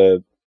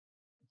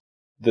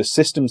 The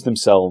systems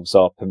themselves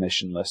are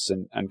permissionless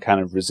and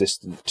kind of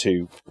resistant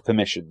to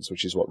permissions,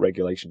 which is what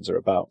regulations are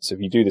about. So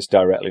if you do this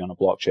directly on a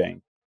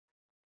blockchain,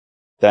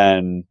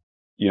 then,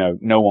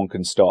 no one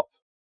can stop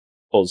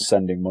us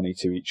sending money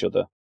to each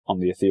other on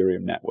the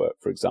Ethereum network,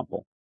 for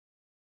example.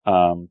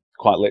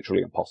 Quite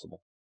literally impossible.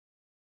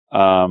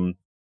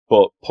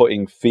 But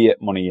putting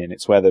fiat money in,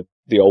 it's where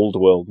the old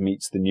world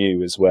meets the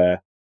new, is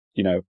where,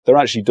 there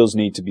actually does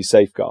need to be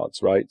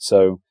safeguards, right?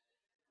 So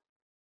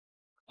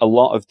a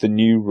lot of the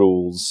new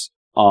rules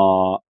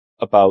are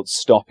about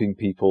stopping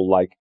people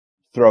like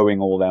throwing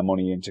all their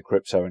money into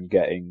crypto and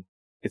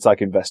it's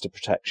like investor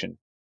protection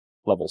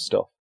level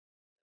stuff.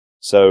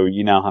 So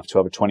you now have to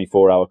have a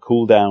 24-hour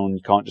cooldown.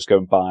 You can't just go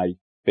and buy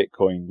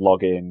Bitcoin,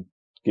 log in,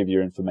 give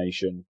your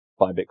information,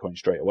 buy Bitcoin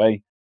straight away.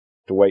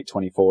 You have to wait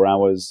 24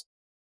 hours.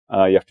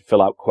 You have to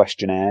fill out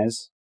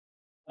questionnaires.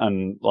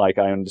 And I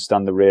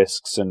understand the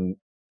risks, and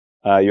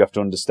you have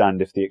to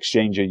understand if the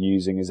exchange you're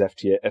using is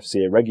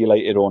FCA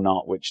regulated or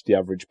not, which the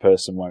average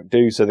person won't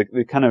do. So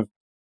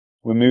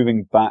we're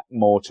moving back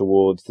more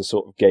towards the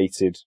sort of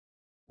gated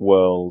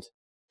world,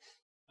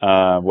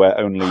 where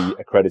only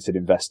accredited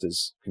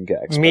investors can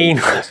get exposure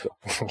to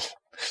stuff.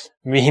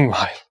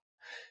 Meanwhile,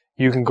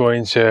 you can go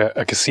into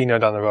a casino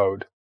down the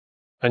road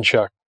and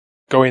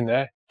go in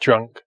there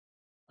drunk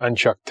and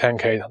chuck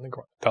 10k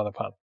down the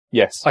pan.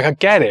 Yes. I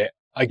get it.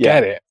 I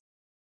get it.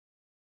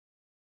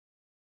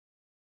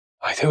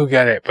 I do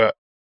get it, but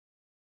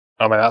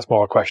I mean, that's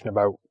more a question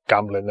about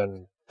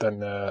gambling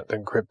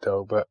than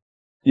crypto, but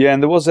yeah.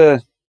 And there was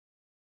a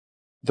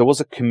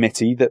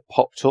committee that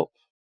popped up,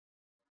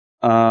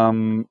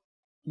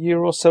 year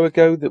or so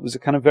ago that was a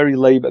kind of very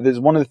Labour. There's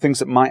one of the things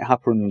that might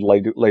happen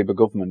in Labour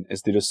government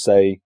is they just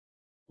say,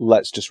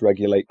 let's just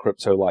regulate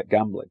crypto like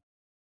gambling.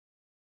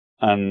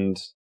 And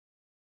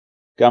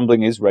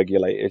gambling is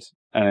regulated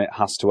and it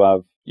has to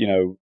have,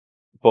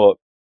 but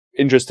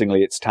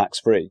interestingly, it's tax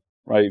free,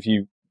 right? If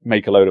you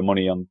make a load of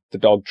money on the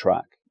dog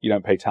track, you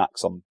don't pay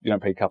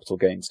capital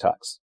gains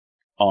tax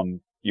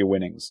on your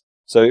winnings.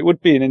 So it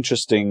would be an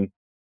interesting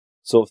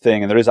sort of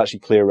thing. And there is actually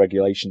clear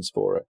regulations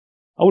for it.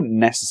 I wouldn't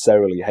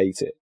necessarily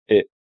hate it.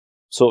 It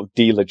sort of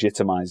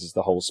delegitimizes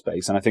the whole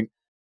space. And I think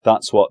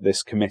that's what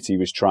this committee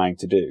was trying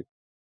to do.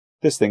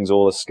 This thing's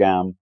all a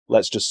scam.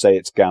 Let's just say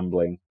it's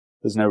gambling.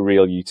 There's no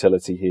real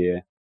utility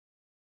here.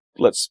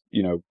 Let's,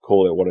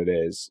 call it what it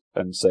is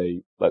and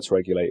say, let's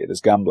regulate it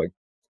as gambling.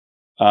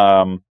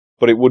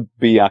 But it would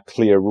be a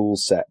clear rule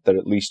set that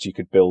at least you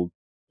could build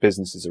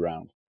businesses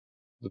around.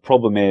 The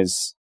problem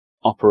is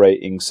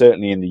operating,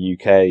 certainly in the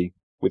UK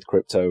with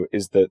crypto,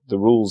 is that the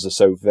rules are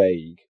so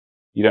vague.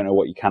 You don't know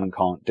what you can and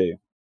can't do.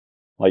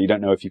 Like, you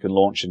don't know if you can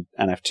launch an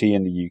NFT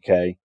in the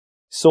UK.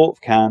 Sort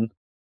of can.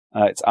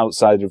 It's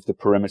outside of the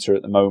perimeter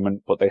at the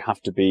moment, but they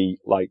have to be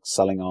like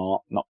selling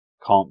art,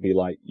 can't be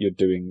like you're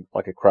doing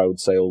like a crowd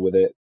sale with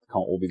it.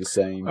 Can't all be the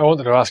same. I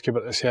wanted to ask you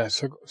about this, yeah.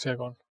 So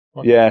go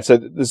on. Yeah, so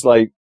there's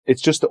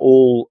it's just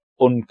all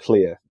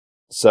unclear.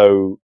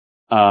 So,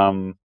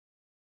 someone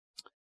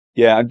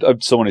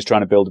is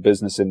trying to build a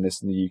business in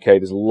this in the UK.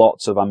 There's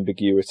lots of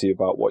ambiguity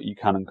about what you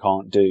can and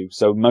can't do.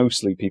 So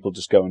mostly people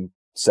just go and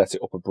set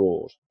it up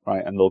abroad,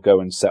 right? And they'll go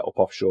and set up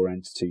offshore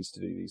entities to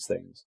do these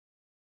things,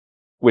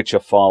 which are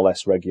far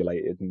less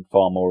regulated and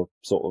far more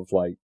sort of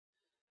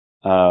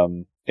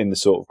in the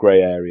sort of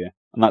grey area.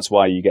 And that's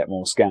why you get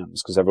more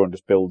scams, because everyone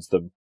just builds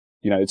them.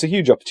 It's a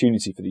huge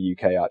opportunity for the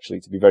UK actually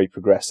to be very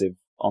progressive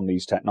on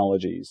these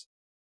technologies.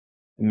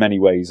 in many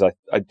ways,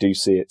 I do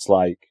see it's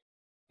like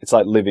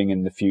living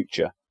in the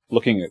future.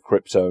 Looking at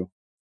crypto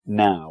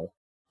now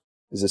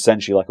is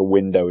essentially like a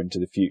window into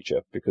the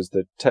future because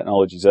the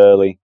technology's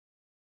early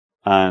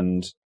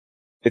and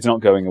it's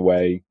not going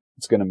away.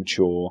 It's going to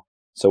mature.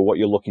 So what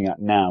you're looking at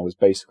now is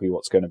basically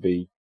what's going to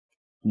be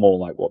more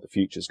like what the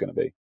future's going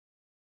to be.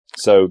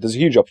 So there's a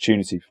huge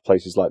opportunity for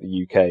places like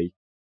the UK,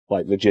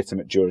 like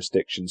legitimate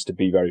jurisdictions, to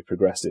be very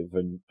progressive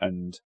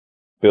and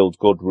build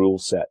good rule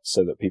sets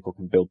so that people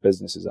can build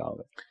businesses out of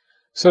it.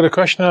 So the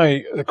question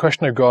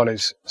I've got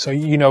is,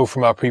 so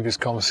from our previous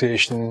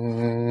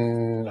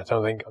conversation, I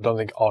don't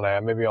think on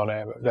air, maybe on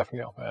air, but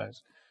definitely off air.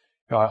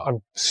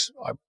 I'm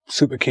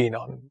super keen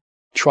on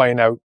trying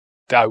out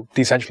DAO,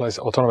 decentralized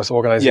autonomous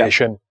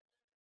organization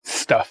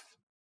stuff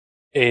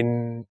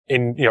in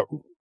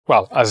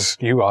well, as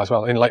you are as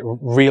well, in like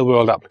real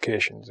world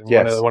applications. And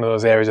one of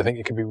those areas I think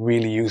it could be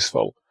really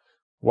useful.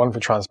 One, for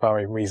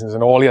transparent reasons,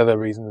 and all the other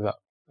reasons that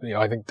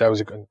I think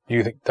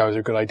you think DAOs are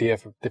a good idea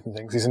for different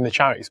things is in the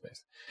charity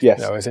space.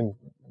 Yes. As in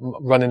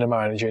running and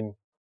managing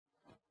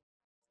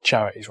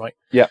charities, right?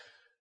 Yeah.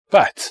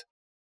 But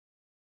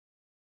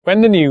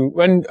when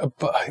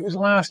it was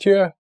last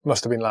year,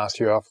 must have been last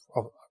year,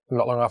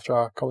 not long after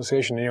our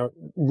conversation,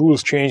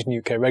 rules changed in the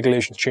UK,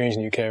 regulations changed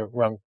in the UK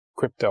around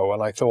crypto,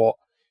 and I thought,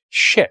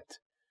 shit,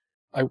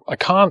 I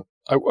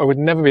would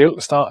never be able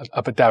to start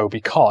up a DAO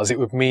because it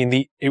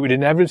would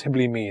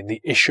inevitably mean the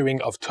issuing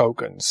of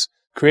tokens,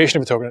 creation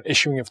of a token, and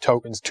issuing of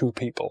tokens to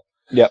people.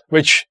 Yeah.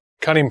 Which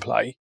can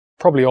imply,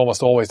 probably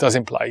almost always does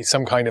imply,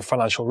 some kind of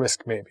financial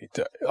risk maybe,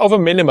 of a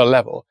minimal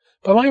level.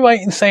 But am I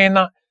right in saying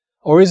that?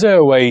 Or is there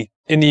a way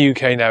in the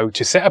UK now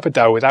to set up a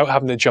DAO without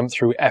having to jump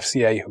through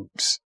FCA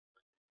hoops?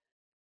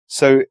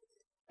 So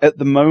at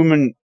the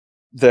moment,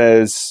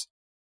 there's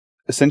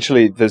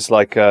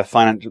like a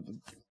financial,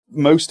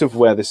 most of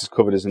where this is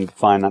covered is in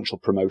financial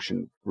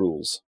promotion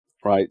rules,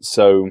 right?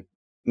 So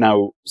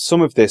now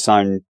some of this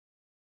I'm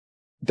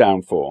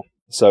down for.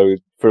 So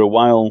for a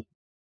while,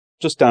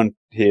 just down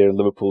here,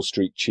 Liverpool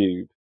Street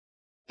Tube,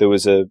 there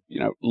was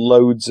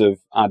loads of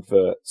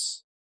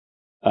adverts,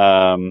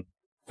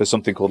 for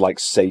something called like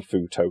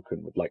Seifu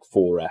token with like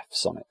 4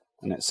 Fs on it.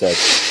 And it said,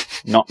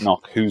 knock,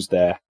 knock, who's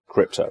there?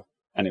 Crypto.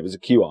 And it was a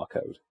QR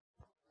code.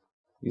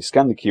 You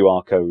scan the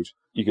QR code,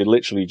 you could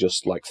literally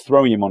just like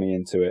throw your money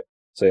into it,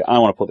 say, I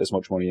want to put this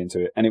much money into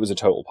it. And it was a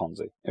total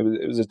Ponzi.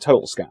 It was a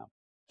total scam.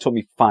 It took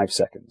me 5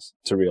 seconds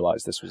to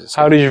realize this was a scam.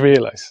 How did you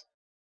realize?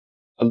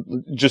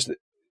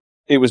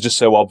 It was just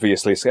so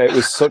obviously, it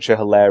was such a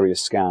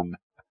hilarious scam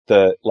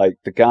that like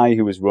the guy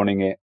who was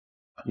running it,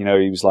 he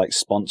was like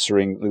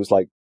sponsoring, there was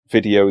like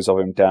videos of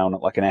him down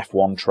at like an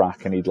F1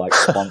 track and he'd like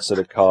sponsored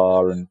a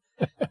car, and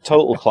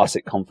total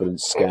classic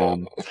confidence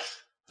scam.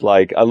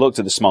 Like I looked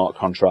at the smart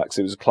contracts,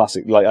 it was a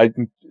classic, like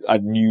I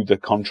knew the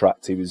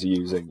contract he was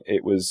using.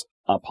 It was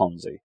a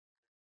Ponzi.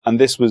 And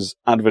this was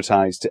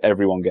advertised to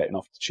everyone getting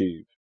off the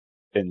tube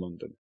in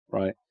London,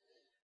 right?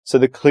 So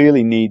there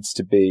clearly needs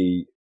to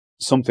be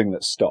something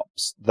that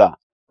stops that,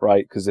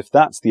 right? Because if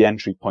that's the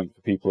entry point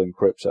for people in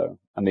crypto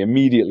and they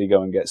immediately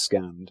go and get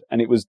scammed,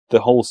 and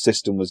the whole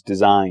system was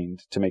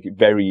designed to make it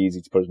very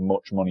easy to put as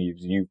much money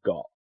as you've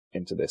got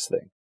into this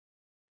thing.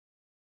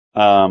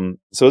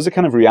 So as a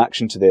kind of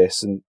reaction to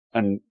this, and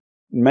in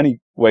many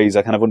ways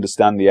I kind of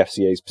understand the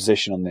FCA's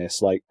position on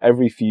this, like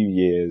every few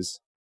years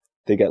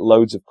they get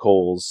loads of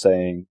calls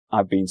saying,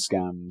 I've been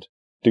scammed,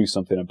 do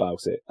something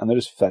about it. And they're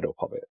just fed up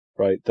of it,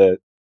 right? They're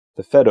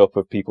fed up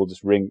of people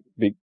just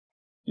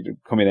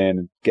coming in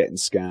and getting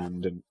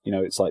scammed. And,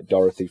 it's like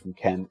Dorothy from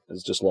Kent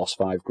has just lost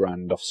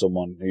 $5,000 off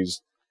someone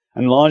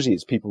and largely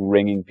it's people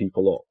ringing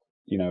people up,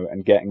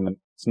 and getting them.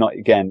 It's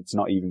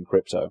not even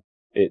crypto.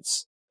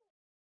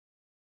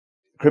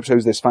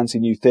 Crypto's this fancy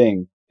new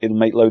thing. It'll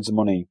make loads of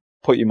money.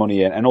 Put your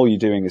money in, and all you're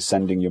doing is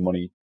sending your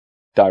money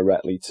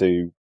directly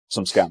to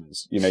some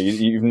scammers.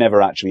 You've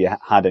never actually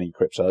had any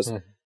cryptos.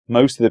 Mm.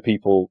 Most of the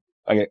people,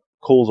 I get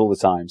calls all the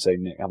time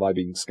saying, Nick, have I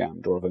been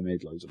scammed or have I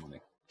made loads of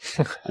money?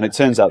 And it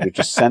turns out they've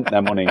just sent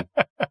their money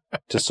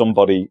to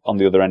somebody on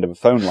the other end of a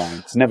phone line.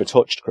 It's never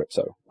touched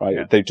crypto, right?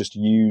 Yeah. They've just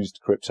used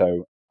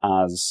crypto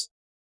as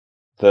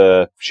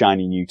the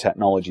shiny new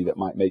technology that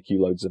might make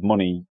you loads of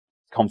money,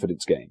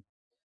 confidence game.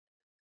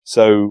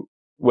 So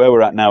where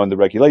we're at now in the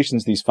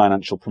regulations, these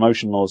financial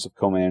promotion laws have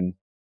come in,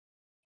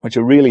 which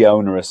are really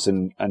onerous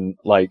and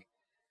like,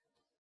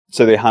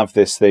 so they have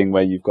this thing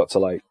where you've got to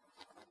like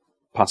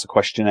pass a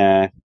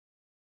questionnaire,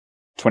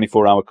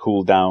 24-hour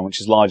cool down, which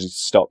is largely to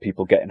stop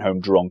people getting home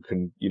drunk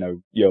and,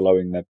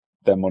 YOLOing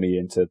their money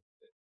into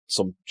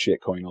some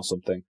shitcoin or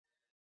something.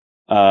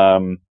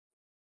 And,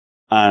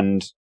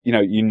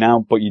 you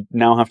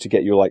now have to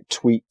get your like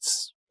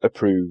tweets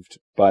approved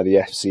by the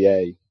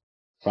FCA,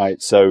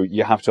 right? So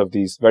you have to have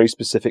these very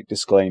specific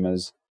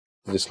disclaimers.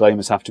 The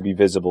disclaimers have to be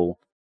visible.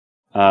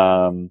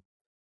 And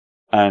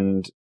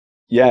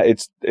yeah,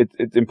 it's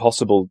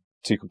impossible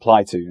to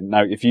comply to.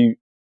 Now, if you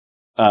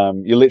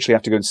literally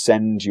have to go and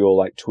send your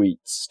like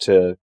tweets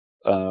to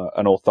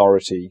an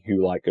authority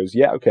who like goes,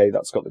 yeah, okay,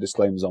 that's got the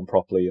disclaimers on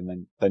properly,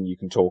 and then you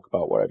can talk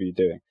about whatever you're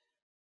doing.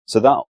 So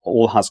that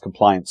all has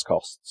compliance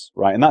costs,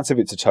 right? And that's if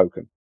it's a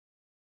token.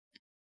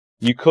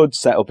 You could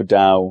set up a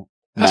DAO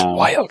That's now.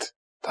 wild.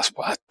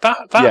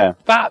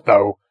 That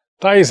though,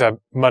 that is a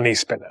money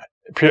spinner.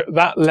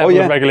 That level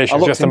of regulation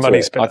is just a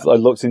money spinner. I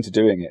looked into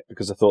doing it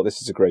because I thought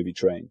this is a gravy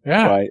train,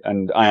 right?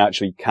 And I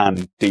actually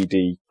can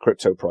DD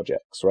crypto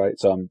projects, right?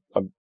 So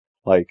I'm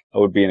like, I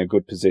would be in a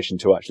good position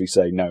to actually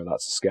say, no,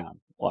 that's a scam.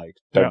 Like,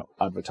 don't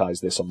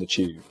advertise this on the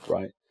tube,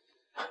 right?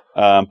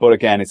 But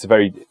again,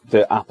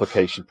 the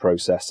application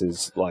process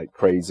is like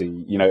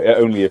crazy. You know,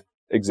 only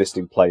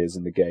existing players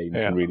in the game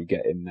can really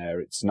get in there.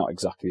 It's not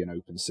exactly an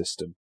open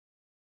system.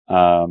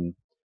 But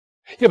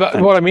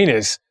what I mean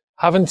is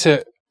having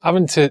to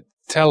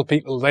tell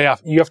people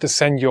you have to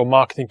send your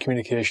marketing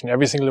communication,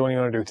 every single one you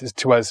want to do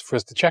to us for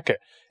us to check it.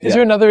 Is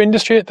there another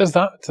industry that does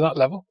that to that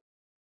level?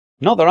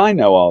 Not that I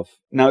know of.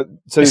 Now,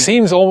 so it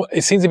seems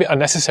a bit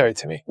unnecessary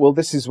to me. Well,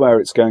 this is where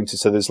it's going to.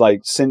 So there's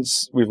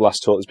since we've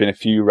last talked, there's been a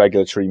few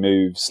regulatory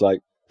moves, like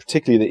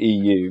particularly the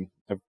EU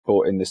have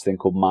brought in this thing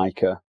called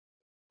MiCA,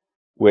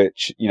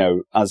 which, you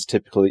know, as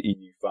typical of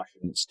EU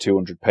fashion, it's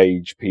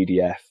 200-page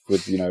PDF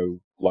with, you know,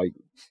 like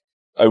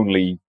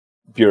only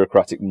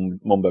bureaucratic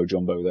mumbo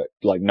jumbo that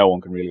like no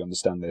one can really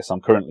understand this.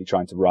 I'm currently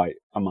trying to write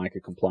a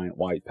MiCA compliant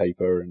white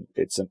paper, and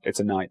it's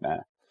a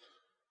nightmare.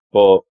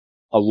 But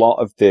a lot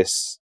of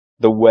this,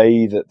 the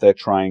way that they're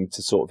trying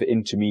to sort of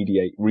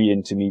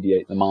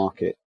re-intermediate the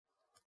market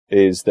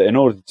is that in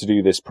order to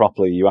do this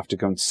properly, you have to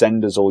go and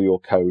send us all your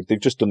code. They've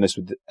just done this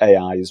with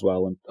AI as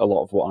well, and a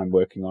lot of what I'm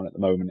working on at the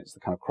moment is the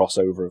kind of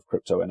crossover of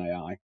crypto and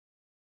AI.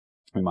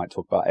 We might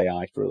talk about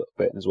AI for a little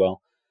bit as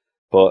well.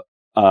 But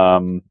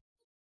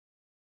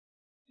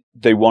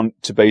they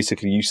want to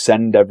basically, you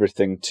send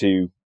everything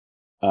to,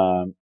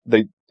 in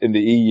the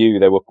EU,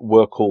 they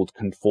were called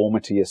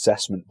conformity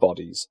assessment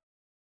bodies.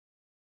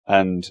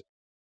 And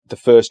the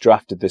first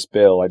draft of this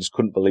bill, I just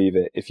couldn't believe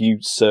it. If you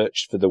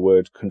searched for the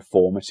word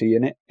conformity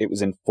in it, it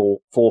was in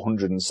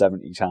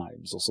 470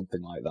 times or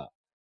something like that.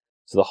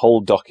 So the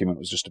whole document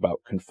was just about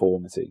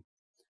conformity,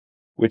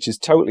 which is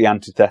totally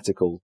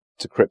antithetical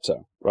to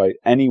crypto, right?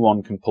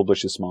 Anyone can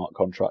publish a smart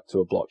contract to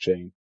a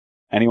blockchain.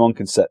 Anyone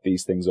can set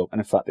these things up.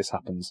 And in fact, this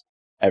happens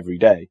every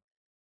day.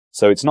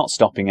 So it's not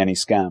stopping any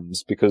scams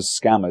because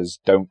scammers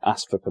don't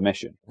ask for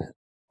permission,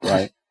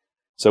 right?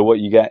 So what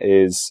you get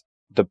is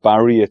the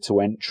barrier to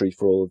entry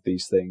for all of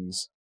these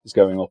things is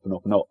going up and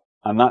up and up.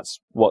 And that's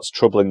what's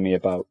troubling me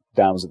about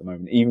DAOs at the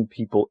moment. Even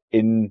people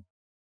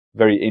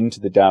very into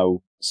the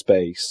DAO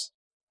space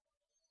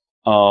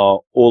are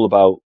all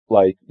about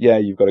like, yeah,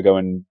 you've got to go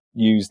and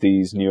use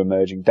these new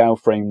emerging DAO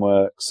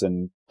frameworks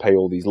and pay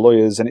all these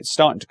lawyers. And it's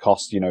starting to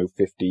cost, you know,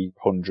 50,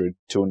 100,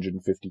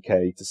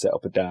 250K to set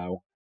up a DAO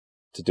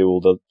to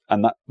do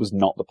and that was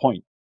not the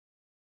point.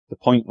 The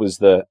point was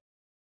that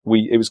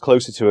it was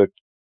closer to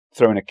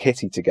throwing a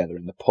kitty together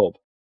in the pub,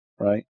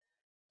 right?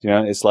 You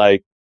know, it's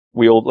like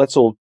let's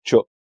all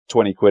chuck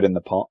 20 quid in the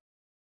pot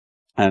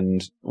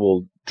and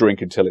we'll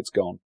drink until it's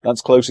gone.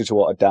 That's closer to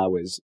what a DAO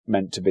is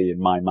meant to be in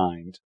my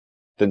mind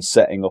than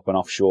setting up an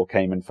offshore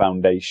Cayman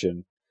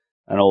foundation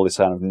and all this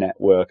kind of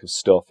network of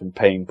stuff and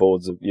paying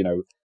boards of, you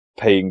know,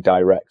 paying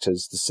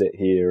directors to sit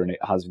here, and it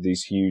has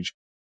these huge,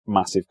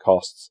 massive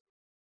costs.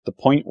 The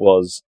point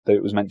was that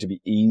it was meant to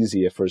be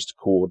easier for us to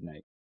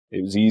coordinate.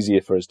 It was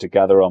easier for us to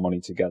gather our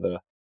money together,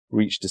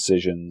 reach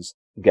decisions,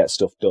 get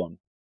stuff done.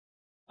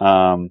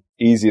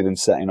 Easier than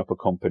setting up a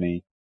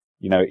company,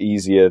 you know,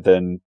 easier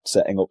than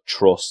setting up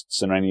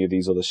trusts and any of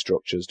these other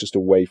structures, just a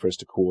way for us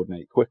to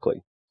coordinate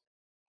quickly.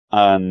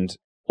 And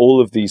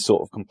all of these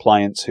sort of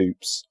compliance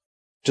hoops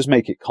just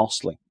make it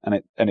costly, and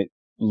it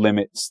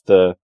limits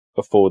the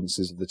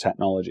affordances of the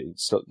technology.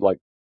 So like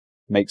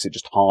makes it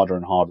just harder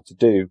and harder to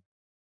do.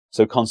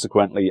 So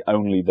consequently,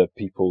 only the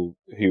people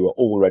who are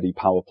already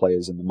power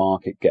players in the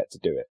market get to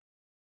do it.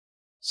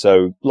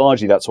 So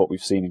largely that's what we've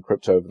seen in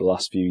crypto over the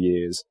last few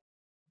years.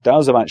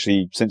 DAOs have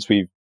actually, since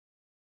we've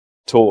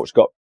talked,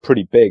 got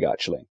pretty big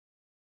actually.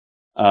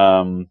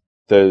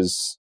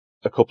 There's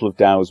a couple of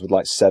DAOs with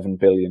like $7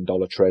 billion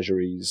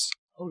treasuries.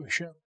 Holy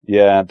shit.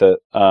 Yeah, that,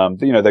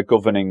 you know, they're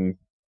governing,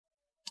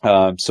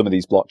 some of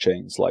these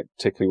blockchains, like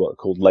particularly what are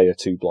called layer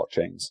 2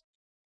 blockchains.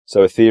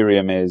 So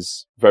Ethereum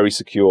is very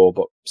secure,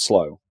 but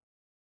slow.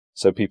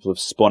 So people have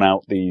spun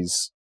out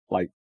these,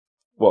 like,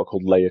 what are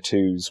called layer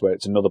 2s, where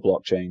it's another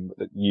blockchain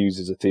that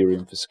uses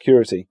Ethereum for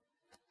security.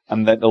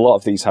 And then a lot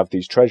of these have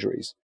these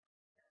treasuries.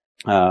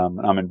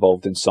 I'm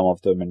involved in some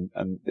of them,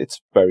 and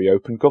it's very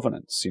open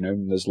governance, you know,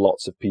 and there's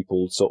lots of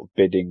people sort of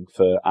bidding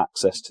for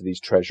access to these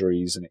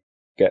treasuries, and it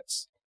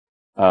gets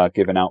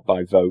given out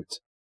by vote.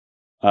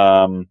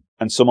 And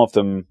some of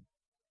them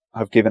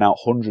have given out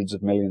hundreds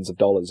of millions of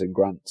dollars in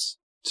grants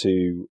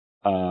to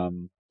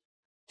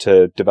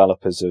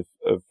developers of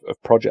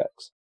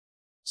projects.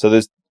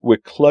 So we're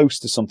close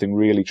to something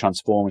really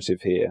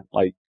transformative here.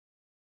 Like,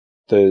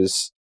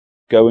 there's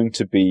going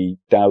to be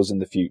DAOs in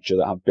the future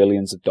that have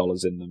billions of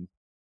dollars in them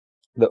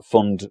that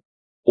fund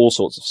all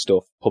sorts of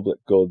stuff,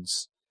 public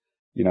goods,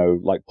 you know,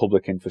 like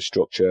public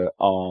infrastructure,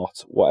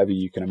 art, whatever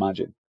you can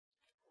imagine.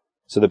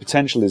 So the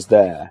potential is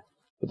there,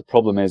 but the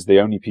problem is the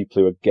only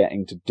people who are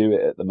getting to do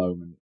it at the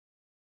moment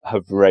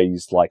have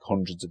raised like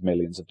hundreds of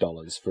millions of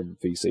dollars from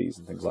VCs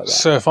and things like that.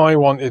 So if I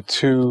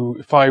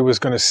was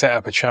going to set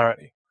up a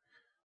charity,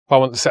 if I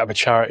wanted to set up a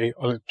charity,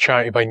 or a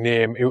charity by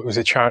name, it was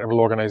a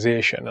charitable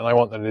organization, and I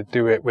wanted to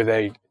do it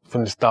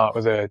from the start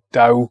with a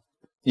DAO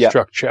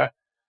structure,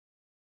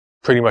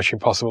 pretty much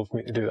impossible for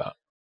me to do that.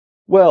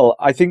 Well,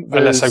 I think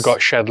unless I've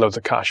got shed loads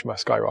of cash, my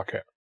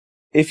skyrocket.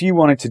 If you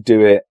wanted to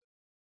do it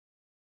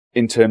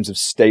in terms of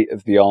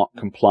state-of-the-art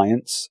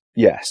compliance,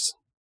 yes.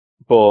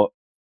 But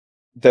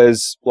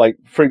there's I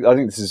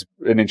think this is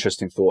an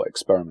interesting thought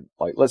experiment.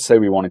 Like, let's say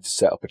we wanted to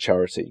set up a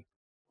charity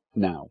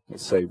now.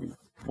 Let's say we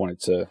wanted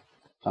to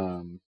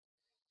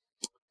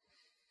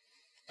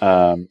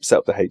set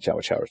up the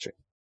H-Hour charity.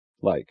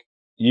 Like,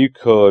 you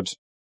could,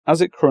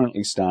 as it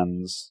currently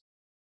stands,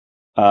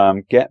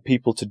 get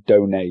people to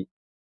donate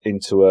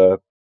into a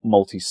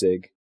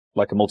multi-sig,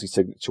 like a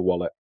multi-signature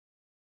wallet.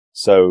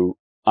 So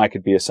I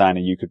could be a signer,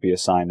 you could be a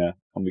signer,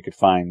 and we could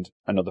find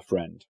another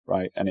friend,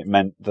 right? And it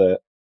meant that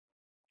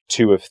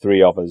 2 of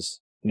 3 of us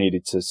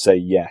needed to say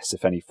yes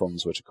if any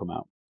funds were to come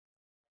out.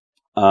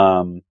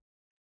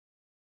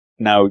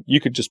 Now, you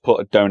could just put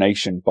a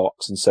donation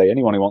box and say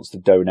anyone who wants to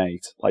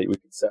donate, like we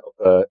could set up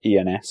a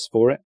ENS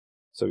for it.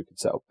 So we could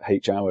set up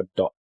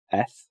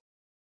hhour.eth.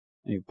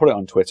 And you can put it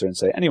on Twitter and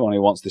say anyone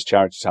who wants this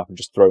charity to happen,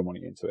 just throw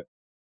money into it.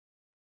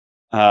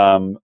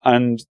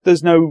 And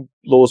there's no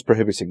laws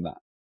prohibiting that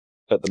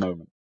at the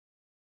moment.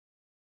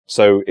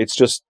 So it's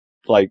just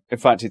in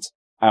fact, it's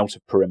out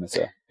of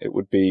perimeter. It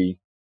would be,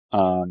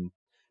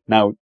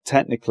 now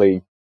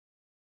technically,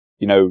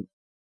 it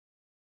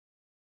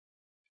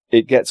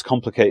gets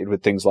complicated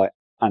with things like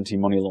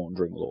anti-money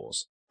laundering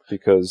laws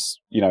because,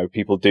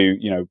 people do,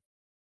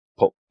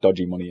 put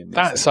dodgy money in.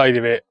 That side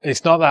of it,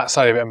 it's not that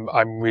side of it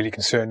I'm really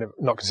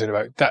not concerned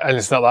about. That, and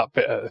it's not that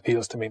bit that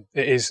appeals to me.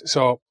 It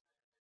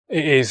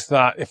is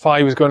that if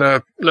I was going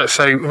to, let's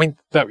say,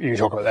 that you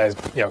talk about there's,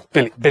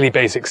 Billy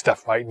Basic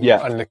stuff, right?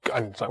 Yeah. And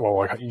it's like, well,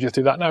 why can't you just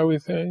do that now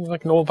with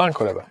like an old bank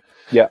or whatever?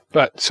 Yeah.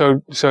 But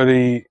so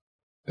the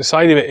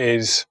side of it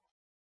is,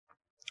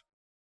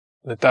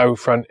 the DAO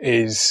front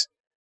is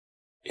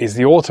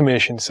the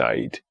automation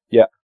side.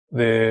 Yeah.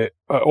 The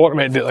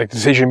automated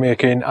decision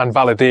making and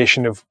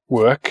validation of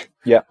work.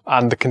 Yeah.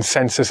 And the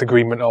consensus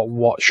agreement on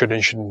what should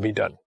and shouldn't be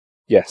done.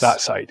 Yes. That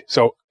side.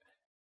 So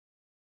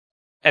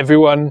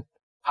everyone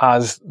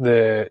has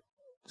the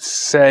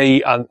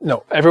say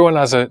everyone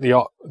has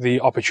the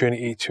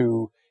opportunity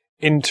to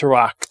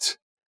interact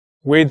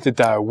with the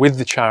DAO, with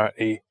the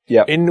charity,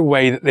 in the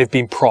way that they've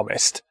been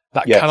promised.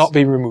 That cannot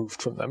be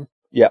removed from them.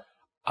 Yeah.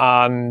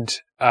 And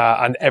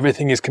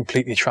everything is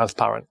completely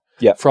transparent.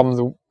 Yeah.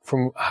 From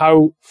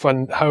how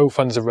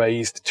funds are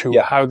raised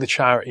to how the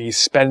charity is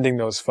spending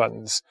those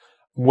funds,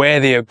 where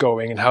they are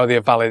going, and how they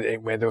are validating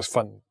where those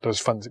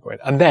funds are going,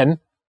 and then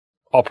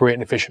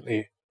operating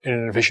efficiently in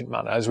an efficient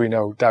manner. As we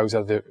know, DAOs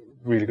have the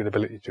really good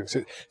ability to do.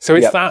 So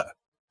it's that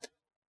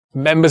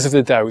members of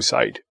the DAO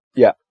side,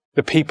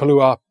 the people who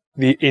are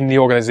in the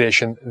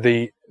organization,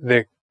 the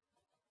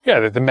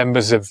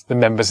members of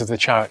the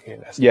charity,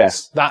 in essence.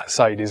 Yes. That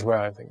side is where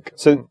I think.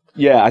 So,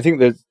 I think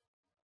that,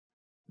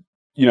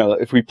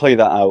 if we play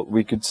that out,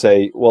 we could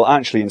say, well,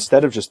 actually,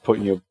 instead of just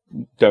putting your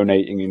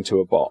donating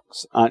into a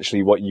box,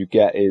 actually what you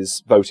get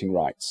is voting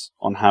rights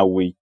on how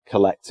we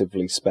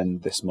collectively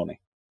spend this money.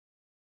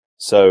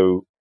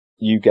 So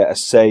you get a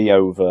say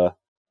over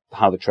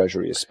how the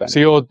treasury is spent.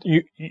 So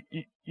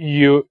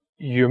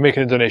you're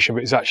making a donation,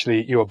 but it's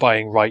actually you're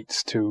buying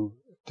rights to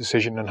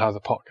decision and how the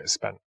pot gets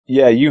spent.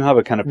 Yeah, you have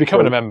a kind of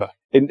becoming a member.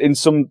 In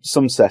some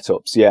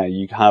setups,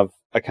 you have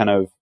a kind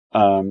of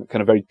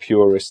very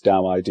purist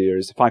DAO idea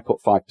is if I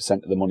put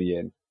 5% of the money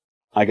in,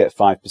 I get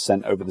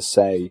 5% over the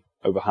say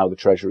over how the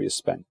treasury is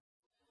spent.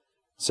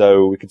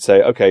 So we could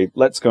say, okay,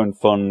 let's go and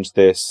fund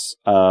this,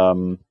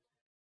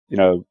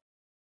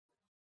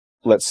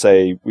 let's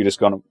say we just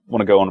want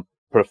to go on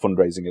put a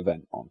fundraising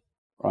event on,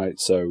 right?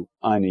 So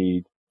I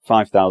need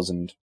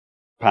 £5,000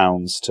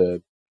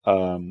 to,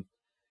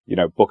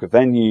 book a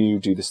venue,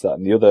 do this, that,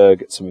 and the other,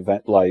 get some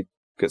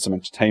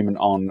entertainment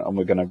on, and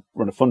we're going to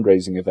run a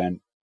fundraising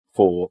event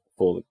for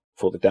the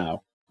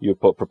DAO. You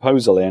put a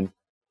proposal in.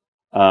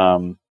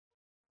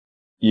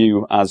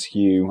 You as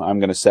Hugh, I'm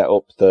going to set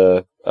up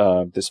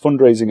this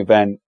fundraising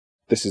event.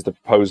 This is the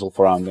proposal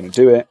for how I'm going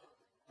to do it.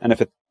 And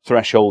if a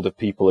threshold of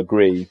people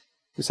agree,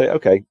 we say,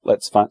 okay,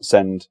 let's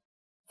send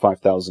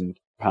 £5,000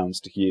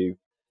 to Hugh.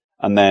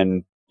 And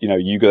then,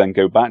 you then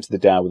go back to the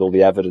DAO with all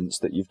the evidence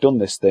that you've done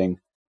this thing.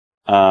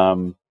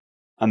 And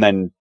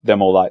then they're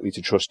more likely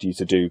to trust you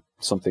to do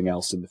something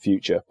else in the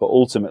future. But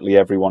ultimately,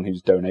 everyone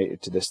who's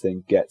donated to this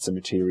thing gets a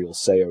material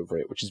say over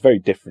it, which is very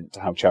different to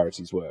how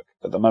charities work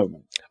at the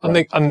moment.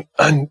 Right?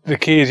 And the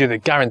key is they're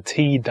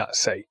guaranteed that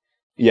say.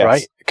 Yes.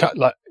 Right?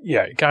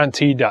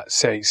 Guaranteed that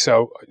say.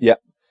 So,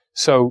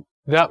 so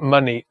that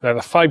money, now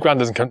the £5,000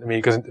 doesn't come to me,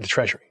 it goes into the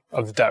treasury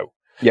of the DAO.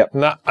 Yeah.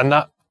 And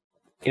that,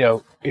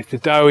 if the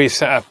DAO is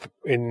set up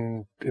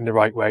in the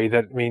right way,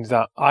 that means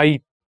that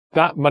I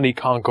that money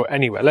can't go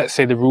anywhere. Let's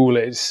say the rule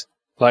is,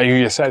 like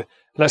you just said,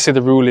 let's say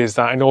the rule is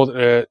that in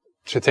order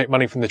to take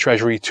money from the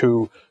treasury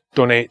to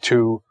donate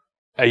to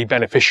a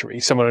beneficiary,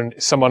 someone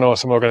or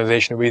some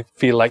organization who we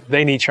feel like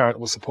they need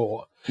charitable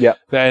support. Yeah.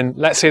 Then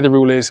let's say the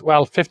rule is,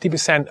 well,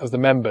 50% of the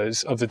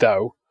members of the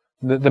DAO,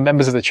 the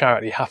members of the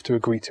charity have to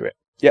agree to it.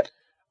 Yeah.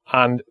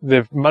 And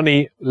the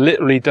money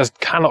literally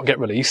cannot get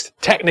released,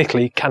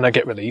 technically cannot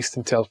get released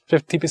until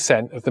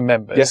 50% of the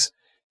members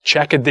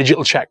check a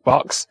digital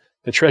checkbox.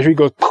 The treasury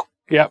goes,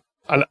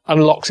 and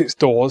unlocks its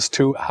doors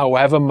to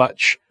however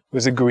much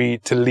was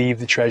agreed to leave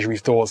the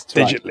treasury's doors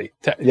digitally.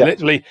 Right.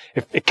 Literally,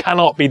 if it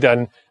cannot be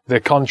done, the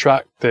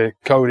contract, the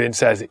coding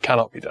says it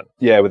cannot be done.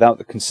 Yeah, without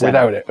the consent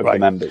of the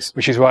members.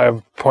 Which is why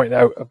I'm pointing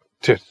out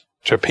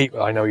to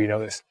people, I know you know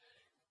this,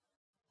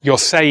 your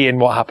say in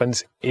what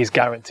happens is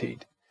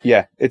guaranteed.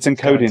 Yeah, it's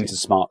encoded into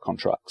smart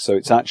contracts, so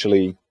it's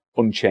actually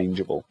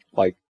unchangeable.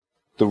 Like,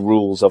 the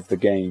rules of the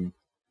game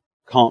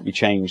can't be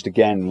changed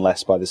again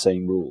unless by the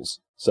same rules.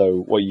 So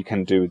what you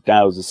can do with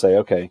DAOs is say,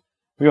 okay,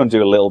 we want to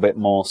do a little bit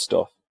more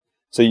stuff.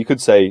 So you could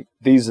say,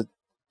 these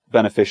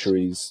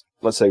beneficiaries,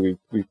 let's say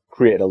we've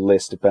created a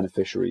list of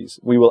beneficiaries.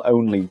 We will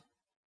only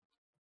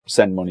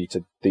send money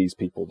to these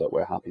people that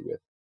we're happy with.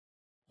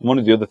 And one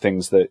of the other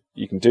things that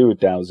you can do with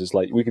DAOs is,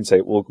 like, we can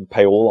say, well, we can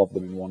pay all of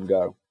them in one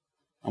go.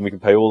 And we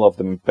can pay all of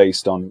them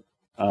based on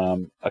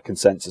a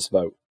consensus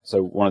vote.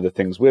 So one of the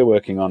things we're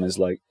working on is,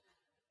 like,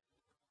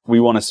 we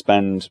want to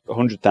spend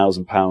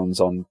 £100,000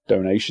 on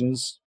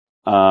donations.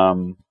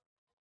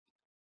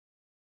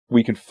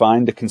 We can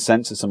find a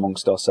consensus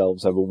amongst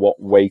ourselves over what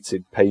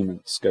weighted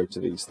payments go to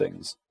these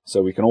things.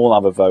 So we can all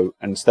have a vote,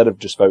 and instead of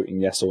just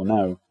voting yes or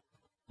no,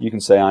 you can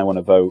say, I want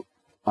to vote,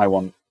 I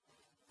want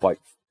like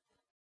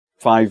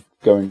 5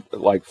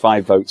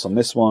 votes on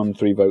this one,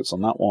 3 votes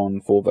on that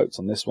one, 4 votes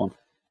on this one.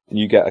 And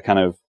you get a kind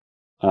of,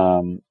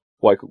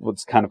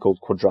 what's kind of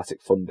called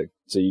quadratic funding.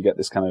 So you get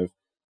this kind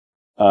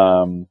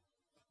of,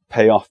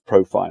 payoff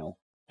profile,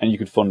 and you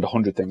could fund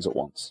 100 things at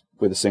once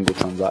with a single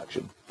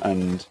transaction.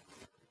 And,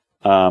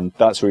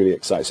 that's really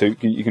exciting. So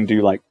you can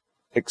do, like,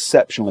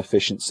 exceptional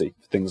efficiency.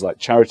 Things like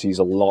charities,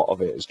 a lot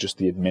of it is just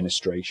the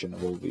administration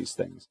of all these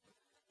things.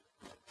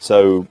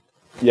 So,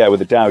 yeah,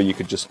 with a DAO, you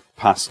could just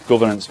pass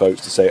governance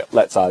votes to say,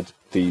 let's add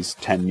these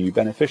 10 new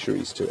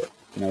beneficiaries to it.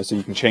 You know, so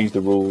you can change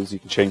the rules, you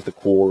can change the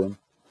quorum.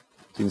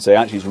 So you can say,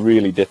 actually, it's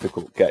really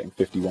difficult getting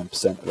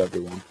 51% of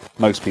everyone.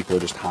 Most people are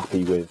just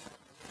happy with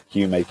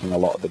you making a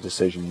lot of the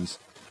decisions.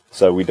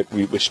 So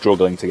we're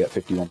struggling to get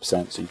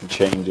 51%, so you can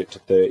change it to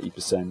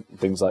 30% and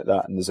things like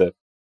that. And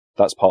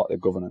that's part of the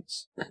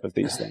governance of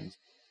these things.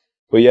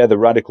 But yeah, the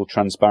radical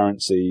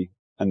transparency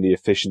and the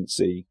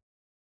efficiency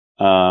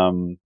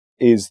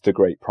is the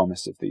great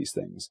promise of these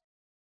things.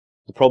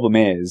 The problem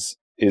is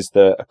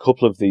that a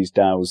couple of these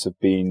DAOs have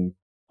been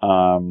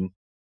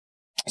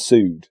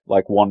sued.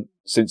 Like,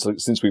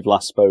 since we've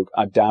last spoke,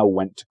 a DAO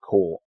went to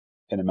court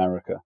in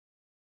America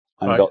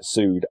and got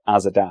sued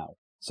as a DAO.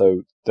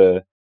 So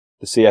the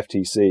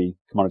CFTC,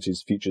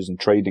 Commodities Futures and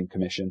Trading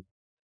Commission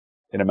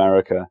in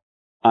America,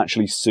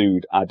 actually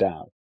sued a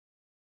DAO.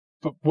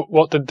 But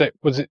what did they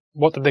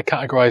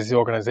categorize the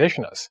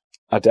organization as?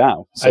 A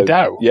DAO. So, a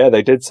DAO? Yeah,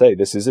 they did say,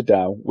 this is a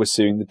DAO, we're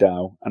suing the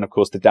DAO. And of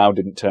course the DAO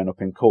didn't turn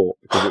up in court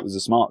because it was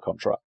a smart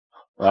contract,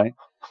 right?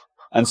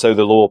 And so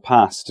the law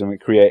passed, and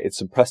it created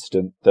some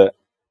precedent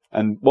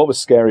and what was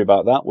scary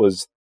about that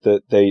was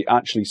that they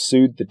actually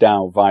sued the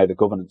DAO via the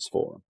governance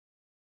forum.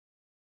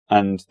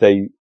 And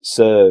they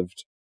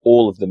served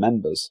all of the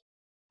members,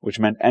 which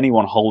meant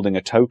anyone holding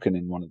a token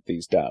in one of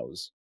these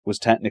DAOs was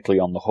technically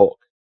on the hook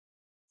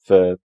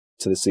to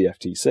the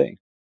CFTC.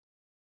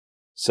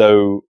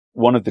 So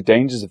one of the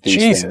dangers of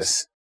these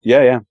things,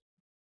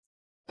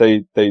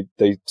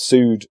 they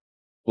sued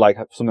like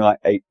something like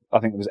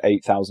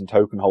 8,000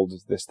 token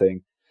holders of this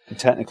thing, and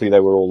technically they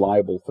were all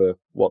liable for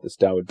what this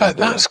DAO had done. But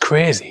that's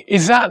crazy.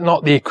 Is that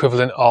not the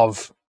equivalent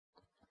of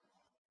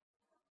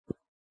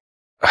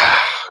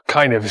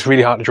kind of, it's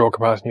really hard to draw a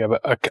comparison here,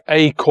 but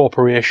a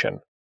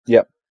corporation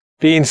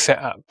being set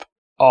up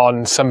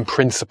on some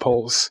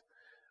principles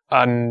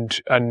and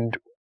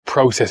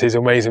processes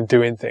and ways of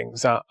doing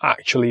things that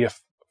actually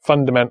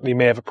fundamentally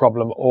may have a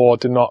problem or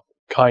do not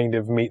kind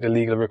of meet the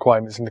legal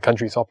requirements in the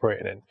country it's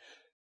operating in.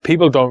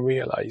 People don't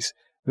realize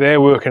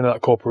they're working in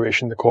that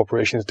corporation. The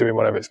corporation is doing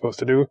whatever it's supposed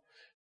to do,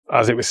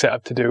 as it was set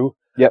up to do.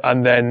 Yep.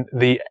 And then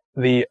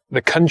the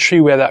country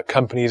where that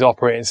company is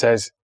operating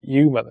says,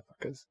 you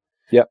motherfuckers.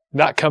 Yep.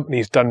 That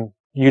company's done,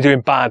 you're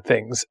doing bad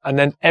things. And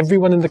then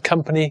everyone in the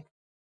company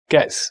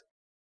gets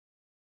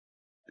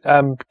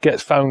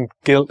found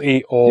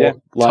guilty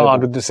or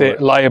tarred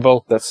with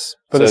liable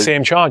for the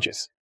same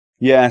charges.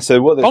 Yeah. So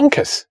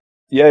bonkers.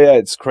 Yeah,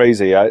 it's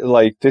crazy.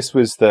 This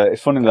was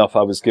funny enough,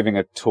 I was giving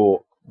a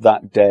talk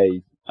that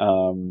day,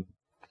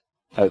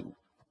 at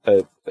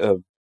a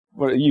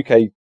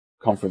UK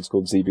conference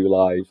called Zebu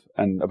Live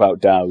and about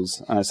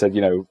DAOs. And I said,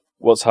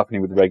 what's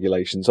happening with the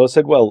regulations? So I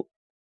said, well,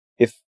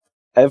 if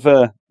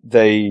ever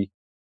they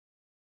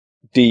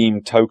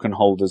deem token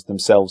holders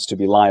themselves to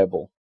be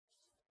liable,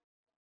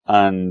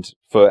 and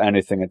for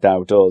anything a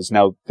DAO does.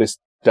 Now, this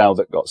DAO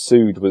that got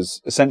sued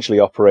was essentially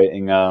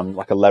operating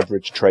like a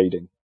leverage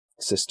trading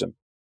system,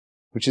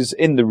 which is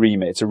in the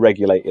remit. It's a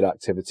regulated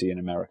activity in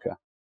America.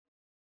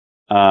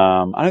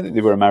 I don't think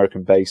they were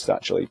American based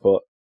actually,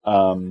 but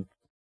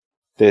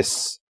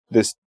this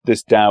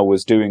DAO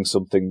was doing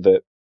something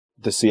that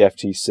the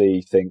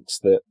CFTC thinks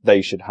that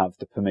they should have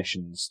the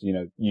permissions. You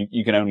know,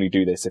 you can only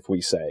do this if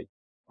we say,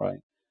 right?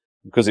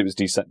 Because it was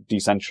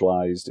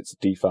decentralized, it's a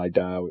DeFi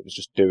DAO, it was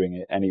just doing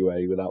it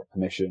anyway without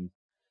permission.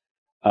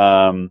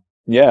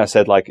 I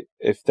said, like,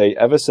 if they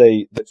ever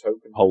say the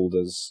token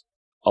holders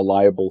are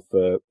liable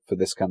for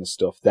this kind of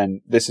stuff,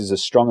 then this is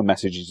as strong a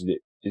message as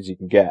you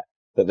can get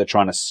that they're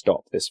trying to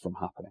stop this from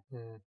happening.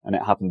 And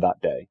it happened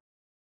that day.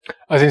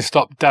 As in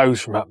stop DAOs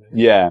from happening?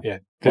 Yeah.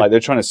 Like, they're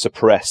trying to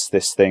suppress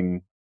this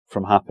thing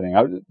from happening.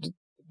 I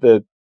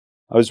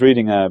was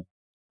reading a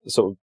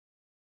sort of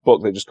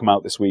book that just come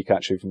out this week,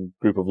 actually, from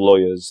a group of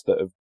lawyers that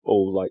have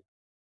all, like,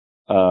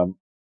 done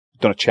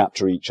a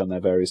chapter each on their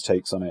various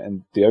takes on it.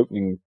 And the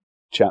opening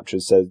chapter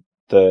said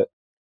that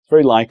it's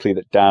very likely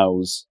that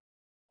DAOs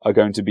are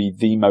going to be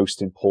the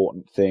most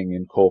important thing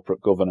in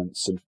corporate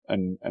governance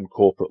and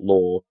corporate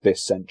law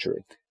this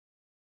century.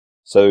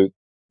 So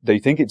they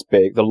think it's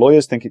big. The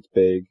lawyers think it's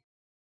big.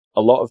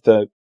 A lot of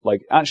the,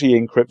 like, actually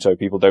in crypto,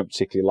 people don't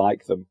particularly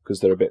like them because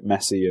they're a bit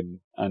messy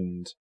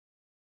and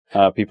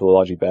people are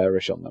largely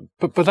bearish on them.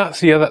 But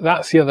that's the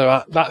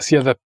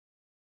other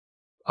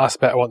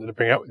aspect I wanted to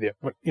bring up with you.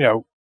 But, you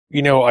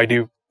know what I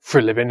do for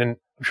a living, and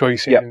I'm sure you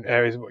see it in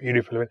areas of what you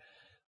do for a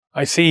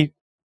living.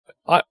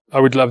 I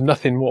would love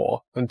nothing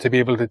more than to be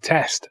able to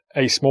test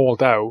a small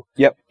DAO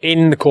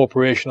in the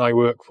corporation I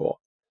work for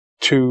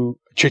to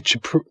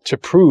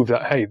prove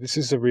that, hey, this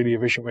is a really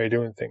efficient way of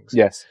doing things.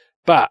 Yes.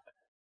 But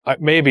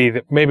maybe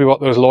what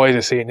those lawyers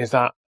are saying is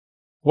that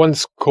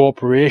once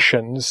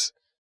corporations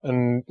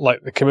and,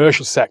 like, the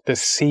commercial sector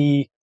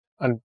see,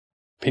 and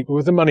people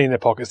with the money in their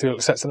pockets, they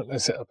set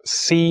up,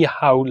 see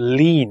how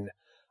lean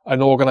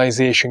an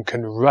organization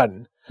can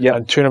run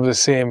and turn over the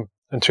same,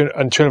 and turn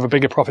over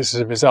bigger profits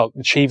as a result,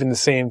 achieving the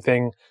same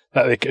thing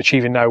that they're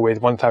achieving now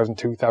with 1,000,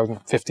 2,000,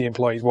 50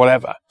 employees,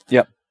 whatever.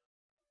 Yep.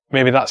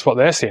 Maybe that's what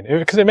they're seeing,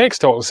 because it makes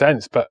total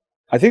sense. But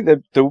I think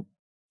they're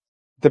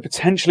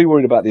potentially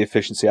worried about the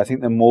efficiency. I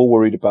think they're more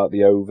worried about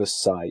the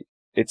oversight.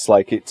 It's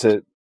like it's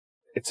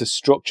a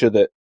structure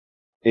that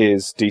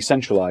is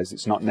decentralized.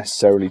 It's not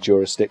necessarily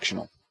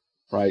jurisdictional,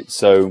 right?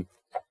 So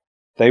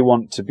they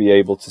want to be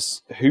able to,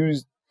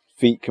 whose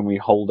feet can we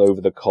hold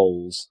over the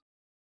coals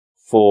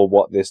for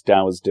what this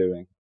DAO is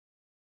doing?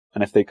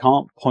 And if they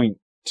can't point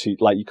to,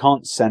 like, you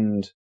can't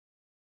send,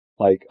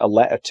 like, a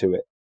letter to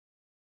it,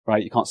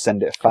 right? You can't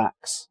send it a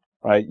fax,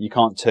 right? You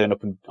can't turn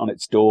up on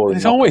its door.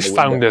 There's always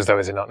founders, though,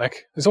 is it not,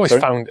 Nick? There's always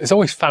founders,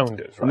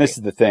 right? And this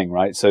is the thing,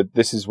 right? So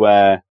this is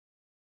where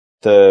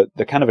the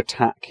kind of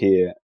attack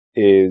here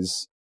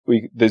is,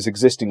 there's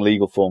existing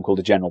legal form called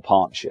a general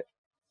partnership.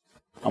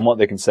 And what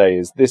they can say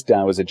is this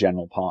DAO is a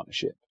general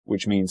partnership,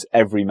 which means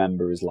every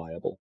member is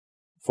liable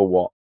for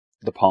what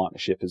the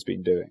partnership has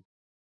been doing.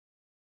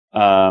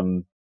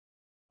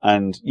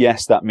 And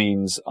yes, that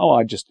means,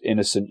 I just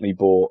innocently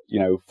bought,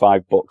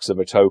 $5 of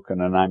a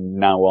token and I'm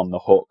now on the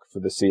hook for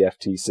the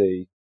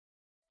CFTC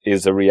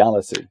is a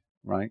reality,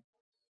 right?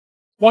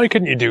 Why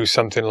couldn't you do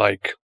something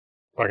like,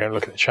 again,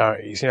 look at the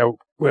charities,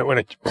 when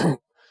a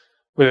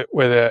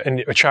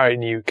charity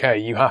in the UK,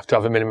 you have to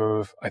have a minimum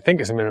of, I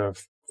think it's a minimum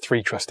of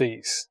 3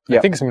 trustees. I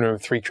think it's a minimum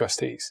of 3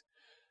 trustees.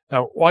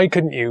 Now, why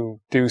couldn't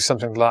you do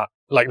something like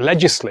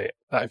legislate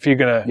that if you're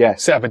going to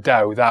set up a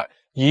DAO, that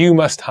you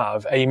must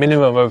have a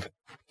minimum of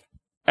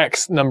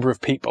X number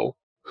of people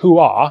who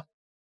are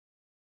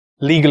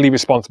legally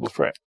responsible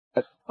for it,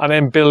 and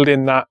then build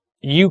in that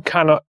you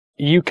cannot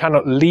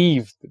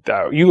leave the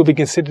DAO. You will be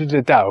considered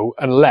a DAO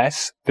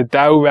unless the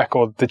DAO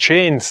record, the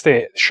chain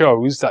state,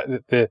 shows that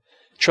the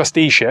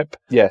trusteeship,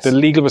 the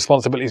legal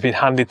responsibility has been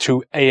handed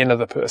to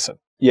another person.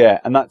 Yeah,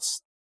 and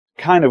that's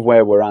kind of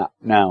where we're at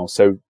now.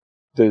 So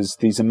there's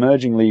these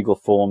emerging legal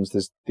forms.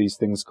 There's these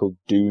things called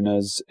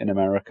DUNAs in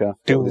America.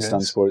 What this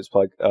stands for, it's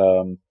like,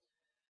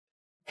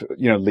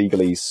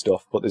 legalese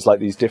stuff. But there's like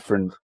these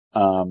different,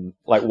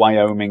 like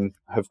Wyoming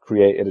have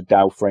created a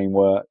DAO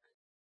framework.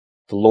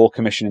 The Law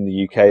Commission in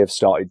the UK have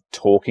started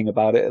talking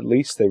about it, at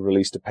least. They've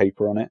released a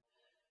paper on it.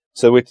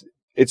 So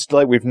it's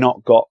like we've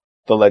not got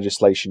the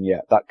legislation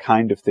yet. That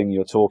kind of thing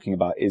you're talking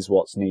about is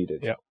what's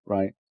needed,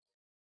 right?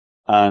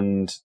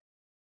 And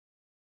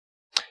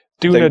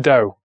DUNA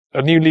DAO,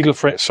 a new legal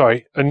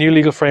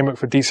framework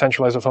for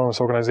decentralized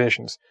autonomous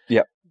organizations.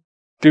 Yeah.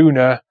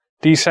 DUNA,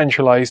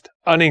 decentralized,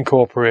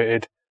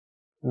 unincorporated,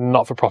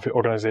 not-for-profit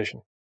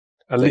organization.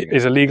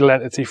 Is a legal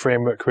entity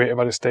framework created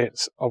by the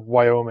states of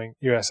Wyoming,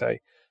 USA,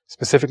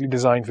 specifically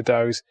designed for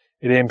DAOs.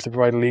 It aims to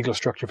provide a legal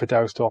structure for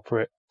DAOs to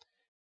operate.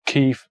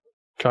 Can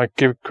I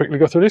quickly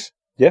go through this?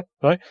 Yeah.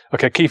 Right.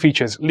 Okay. Key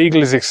features: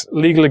 legal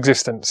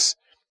existence.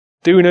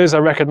 DUNAs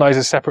are recognized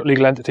as separate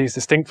legal entities,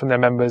 distinct from their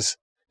members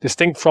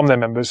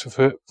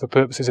for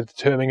purposes of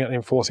determining and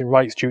enforcing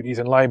rights, duties,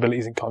 and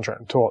liabilities in contract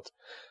and tort.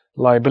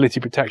 liability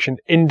protection.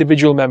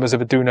 Individual members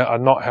of a DUNA are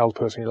not held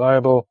personally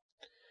liable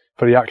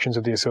for the actions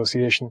of the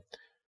association.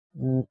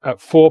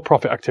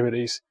 For-profit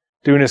activities.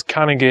 DUNAs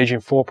can engage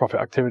in for-profit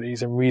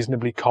activities and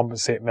reasonably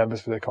compensate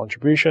members for their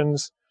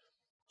contributions.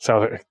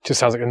 Just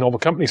sounds like a normal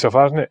company so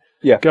far, doesn't it?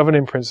 Yeah.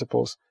 Governing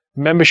principles.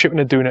 Membership in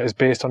a DUNA is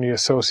based on the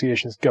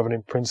association's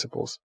governing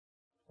principles.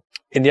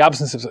 In the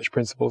absence of such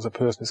principles, a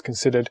person is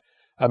considered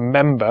a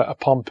member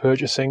upon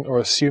purchasing or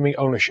assuming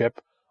ownership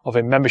of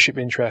a membership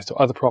interest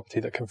or other property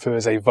that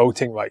confers a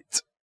voting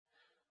right.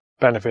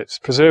 Benefits.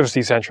 Preserves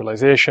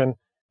decentralization,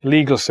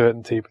 legal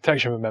certainty,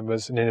 protection of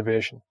members, and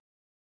innovation.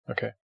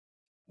 Okay.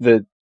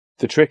 The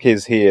trick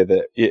is here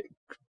that it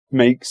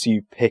makes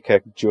you pick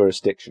a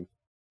jurisdiction.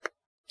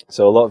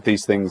 So a lot of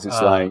these things,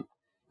 it's like,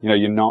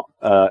 you're not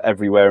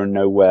everywhere and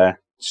nowhere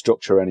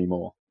structure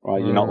anymore,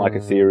 right? You're not like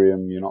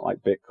Ethereum, you're not like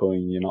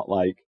Bitcoin, you're not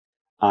like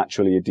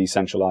actually a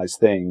decentralized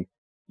thing.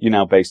 You're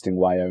now based in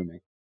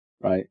Wyoming,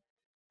 right?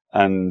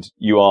 And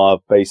you are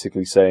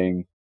basically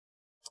saying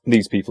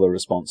these people are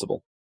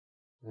responsible.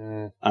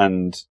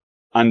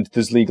 And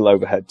there's legal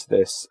overhead to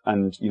this,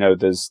 and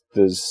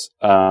there's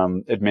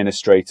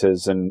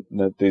administrators, and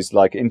there's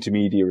like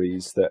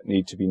intermediaries that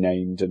need to be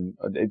named, and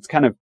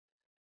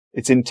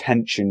it's in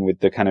tension with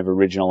the kind of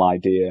original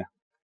idea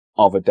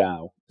of a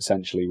DAO,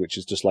 essentially, which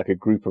is just like a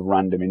group of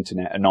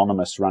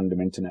anonymous random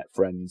internet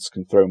friends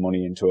can throw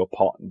money into a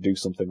pot and do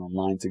something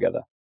online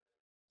together.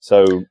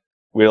 So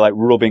we're like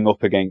rubbing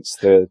up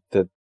against the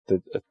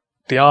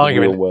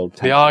argument. real world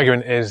tension. The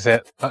argument is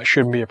that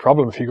shouldn't be a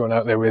problem if you're going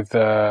out there with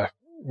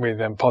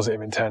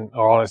positive intent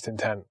or honest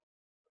intent.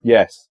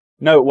 Yes.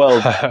 No, well,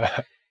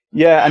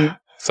 yeah, and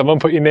someone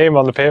put your name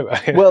on the paper.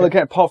 Well,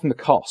 again, apart from the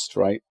cost,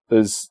 right?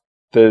 There's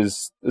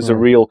a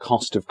real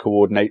cost of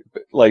coordinate.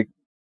 Like,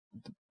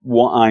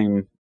 what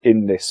I'm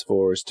in this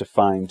for is to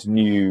find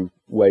new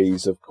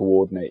ways of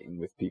coordinating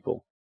with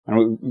people. And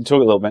we'll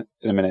talk a little bit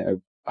in a minute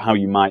of how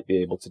you might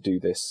be able to do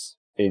this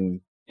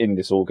in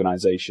this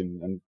organization.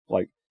 And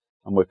like,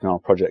 I'm working on a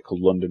project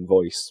called London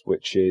Voice,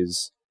 which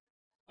is,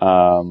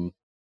 as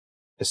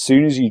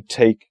soon as you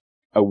take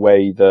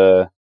away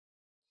the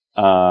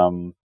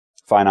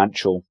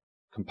financial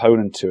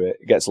component to it,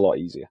 it gets a lot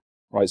easier,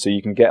 right? So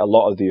you can get a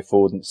lot of the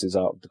affordances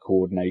out of the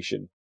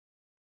coordination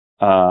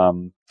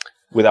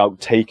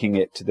without taking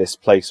it to this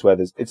place where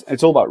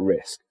it's all about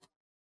risk.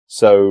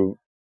 So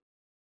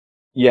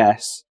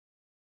yes,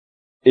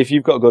 if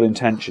you've got good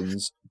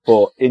intentions,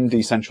 but in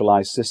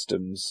decentralized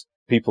systems,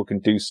 people can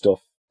do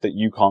stuff that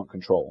you can't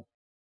control,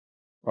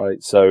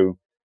 right? So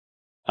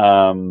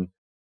there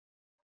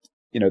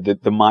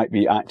might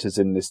be actors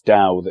in this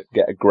DAO that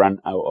get a grant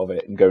out of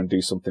it and go and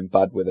do something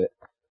bad with it.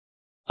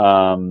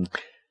 In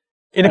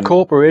a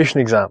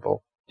corporation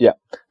example, yeah,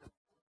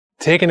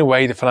 taking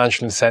away the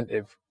financial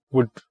incentive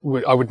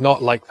I would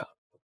not like that.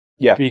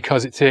 Yeah,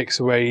 because it takes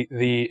away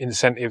the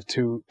incentive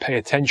to pay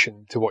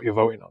attention to what you're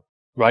voting on.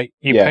 Right?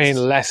 You're paying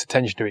less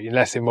attention to it. You're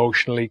less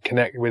emotionally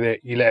connected with it.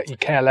 You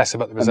care less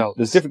about the results.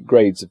 There's different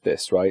grades of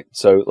this, right?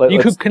 So you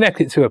could connect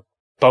it to a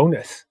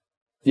bonus.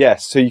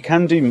 Yes, so you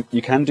can do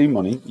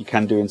money, you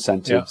can do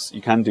incentives,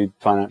 you can do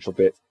financial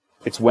bit.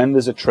 It's when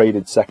there's a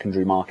traded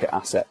secondary market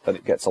asset that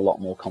it gets a lot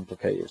more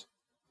complicated.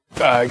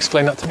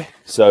 Explain that to me.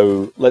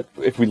 So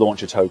if we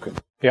launch a token.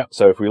 Yeah.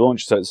 So if we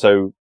launch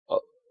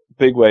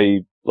big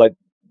way, like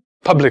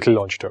publicly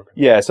launch a token.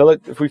 Yeah. So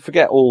if we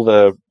forget all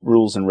the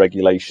rules and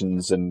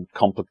regulations and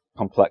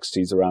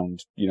complexities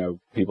around,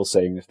 people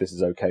saying if this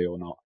is okay or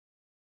not,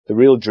 the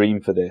real dream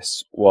for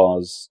this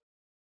was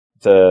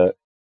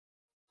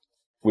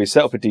we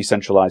set up a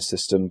decentralized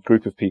system.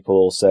 Group of people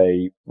all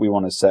say we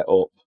want to set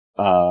up,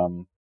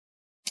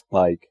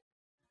 let's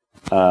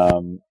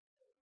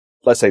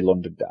say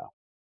London DAO,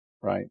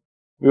 right?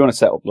 We want to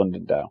set up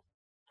London DAO.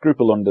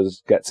 Group of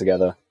Londoners get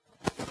together,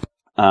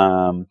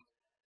 and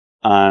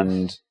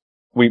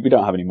we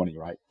don't have any money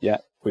right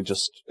yet. We're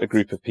just a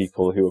group of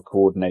people who are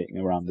coordinating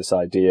around this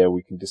idea.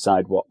 We can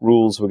decide what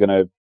rules we're going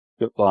to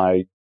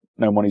apply.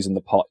 No money's in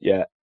the pot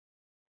yet.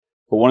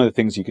 But one of the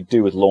things you could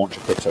do is launch a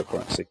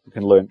cryptocurrency. You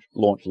can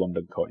launch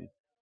London Coin,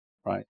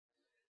 right?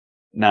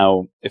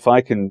 Now, if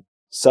I can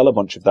sell a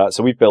bunch of that,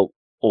 so we've built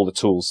all the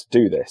tools to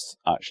do this,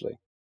 actually,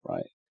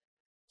 right?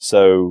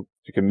 So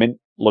you can mint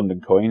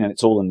London Coin, and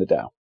it's all in the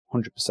DAO,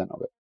 100%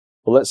 of it.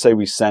 Well, let's say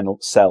we sell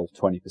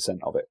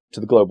 20% of it to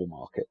the global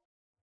market.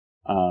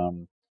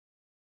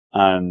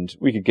 And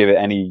we could give it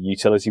any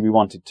utility we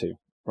wanted to,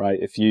 right?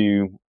 If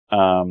you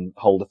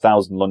hold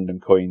 1,000 London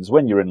Coins,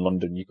 when you're in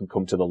London, you can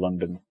come to the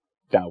London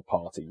DAO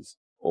parties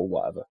or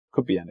whatever.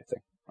 Could be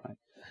anything, right?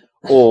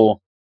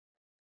 Or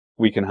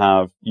we can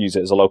use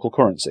it as a local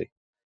currency.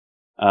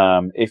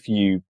 If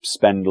you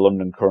spend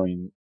London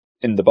Coin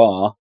in the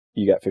bar,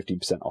 you get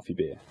 15% off your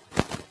beer.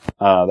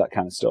 That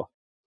kind of stuff.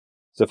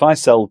 So if I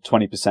sell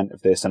 20%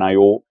 of this and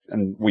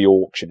we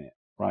auction it,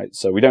 right?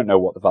 So we don't know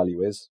what the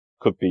value is.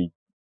 Could be,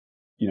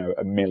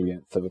 a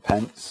millionth of a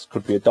pence.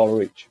 Could be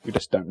 $1 each. We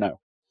just don't know.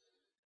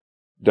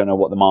 Don't know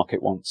what the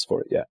market wants for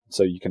it yet.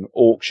 So you can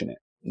auction it.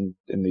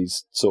 in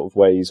these sort of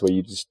ways where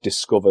you just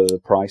discover the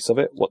price of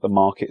it, what the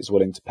market is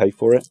willing to pay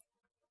for it.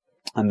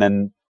 And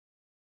then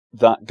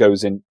that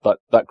goes in,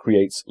 that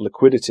creates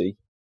liquidity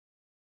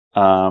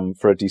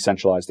for a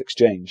decentralized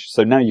exchange.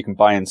 So now you can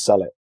buy and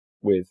sell it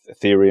with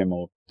Ethereum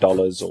or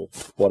dollars or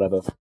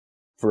whatever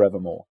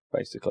forevermore,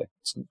 basically.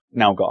 It's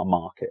now got a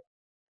market.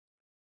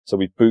 So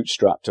we've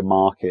bootstrapped a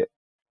market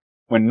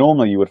when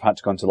normally you would have had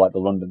to go into like the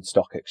London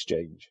Stock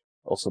Exchange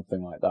or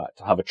something like that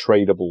to have a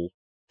tradable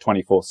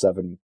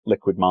 24/7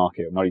 liquid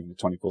market, or not even a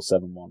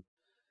 24/7 one.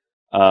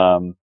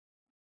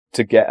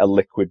 To get a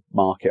liquid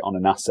market on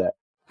an asset,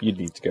 you'd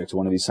need to go to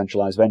one of these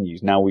centralized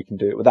venues. Now we can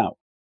do it without.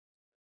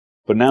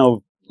 But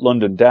now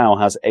London DAO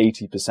has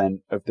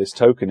 80% of this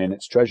token in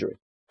its treasury,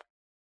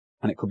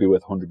 and it could be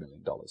worth $100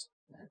 million,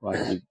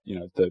 right? You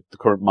know, the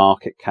current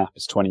market cap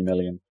is 20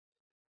 million.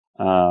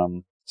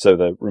 So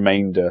the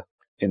remainder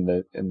in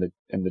the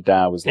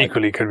DAO is like,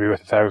 equally could be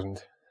worth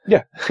 1,000.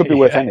 Yeah, could be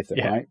worth anything,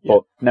 yeah, right? Yeah.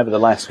 But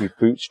nevertheless, we've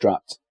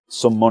bootstrapped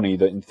some money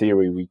that in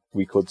theory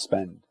we could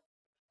spend.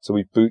 So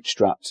we've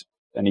bootstrapped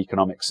an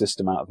economic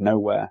system out of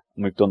nowhere,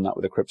 and we've done that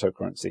with a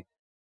cryptocurrency.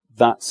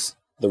 That's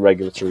the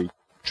regulatory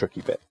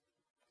tricky bit.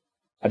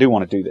 I do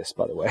want to do this,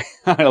 by the way.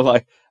 I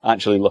like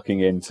actually looking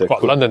into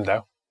London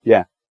DAO.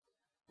 Yeah,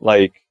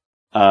 like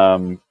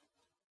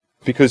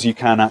because you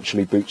can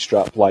actually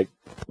bootstrap like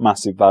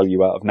massive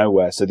value out of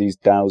nowhere. So these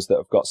DAOs that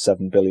have got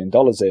 $7 billion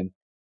in,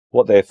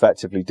 what they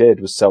effectively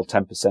did was sell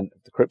 10%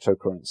 of the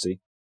cryptocurrency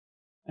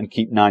and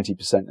keep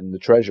 90% in the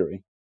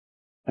treasury.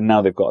 And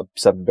now they've got a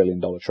 $7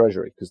 billion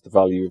treasury because the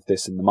value of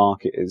this in the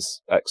market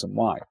is X and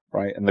Y,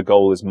 right? And the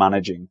goal is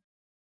managing,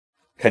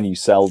 can you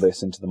sell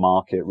this into the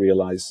market,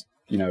 realize,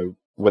 you know,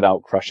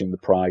 without crashing the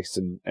price,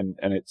 and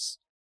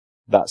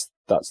that's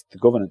the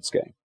governance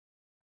game.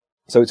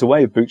 So it's a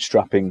way of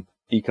bootstrapping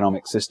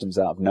economic systems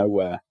out of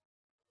nowhere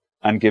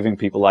and giving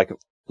people, like,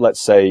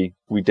 let's say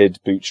we did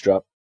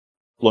bootstrap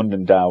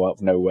London DAO out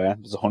of nowhere.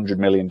 There's $100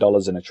 million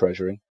in a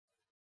treasury,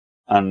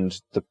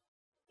 and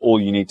all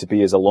you need to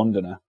be is a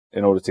Londoner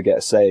in order to get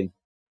a say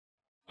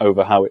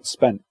over how it's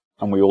spent,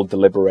 and we all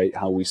deliberate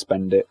how we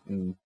spend it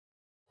and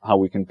how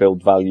we can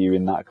build value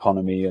in that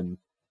economy. And,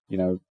 you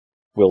know,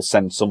 we'll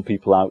send some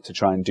people out to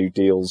try and do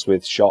deals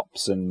with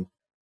shops and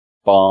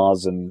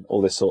bars and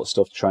all this sort of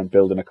stuff to try and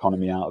build an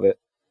economy out of it.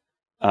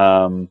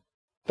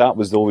 That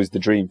was always the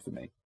dream for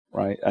me,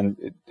 right?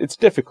 And it's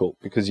difficult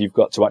because you've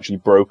got to actually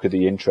broker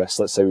the interest.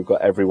 Let's say we've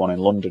got everyone in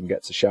London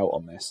gets a shout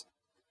on this.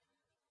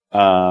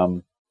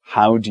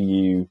 How do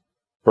you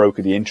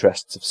broker the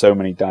interests of so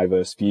many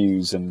diverse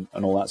views and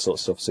all that sort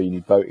of stuff? So you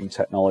need voting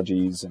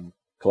technologies and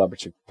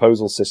collaborative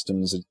proposal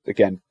systems.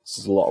 Again, this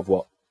is a lot of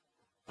what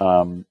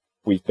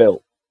we've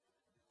built.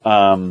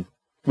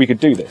 We could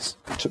do this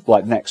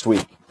like next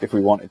week if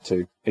we wanted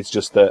to. It's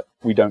just that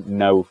we don't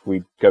know if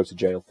we'd go to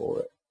jail for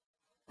it,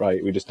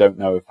 right? We just don't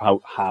know if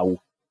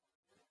how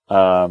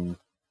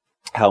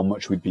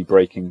much we'd be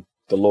breaking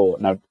the law.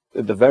 Now,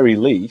 at the very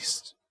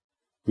least,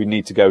 we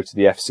need to go to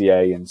the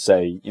FCA and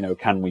say, you know,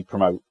 can we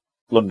promote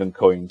London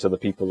Coin to the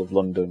people of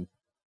London?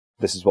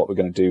 This is what we're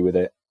going to do with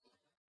it.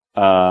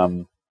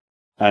 And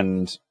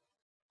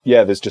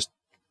yeah, there's just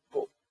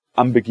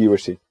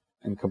ambiguity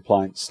and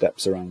compliance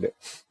steps around it.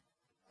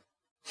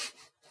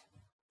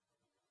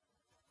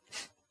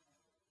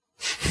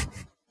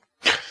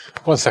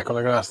 One second,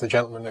 I'm going to ask the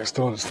gentleman next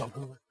door to stop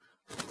moving.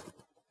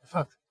 In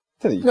fact,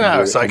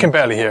 No, so I can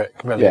barely hear it.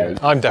 Hear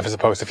it. I'm deaf as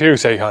opposed. If you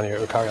say you can't hear it,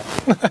 we'll carry on.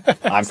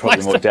 I'm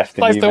probably more deaf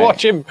than you. Nice to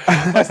watch him.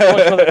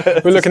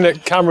 We're looking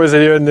at cameras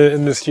here in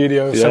the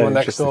studio. Yeah, someone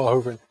next door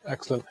hovering.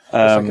 Excellent.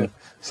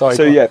 Sorry.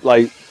 So yeah,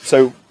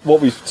 so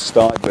what we've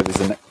started with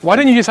is why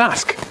didn't you just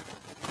ask?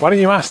 Why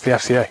didn't you ask the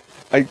FCA?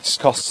 It just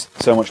costs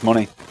so much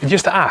money.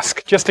 Just to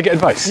ask, just to get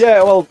advice.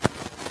 Yeah, well,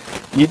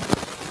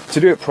 to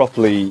do it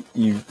properly,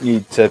 you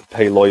need to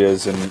pay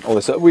lawyers and all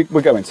this.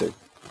 We're going to,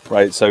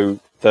 right? So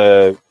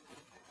for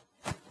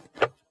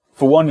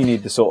one, you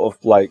need the sort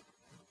of like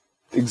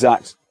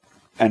exact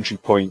entry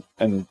point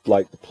and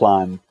like the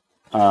plan.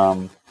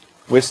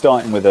 We're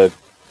starting with a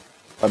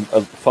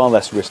far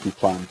less risky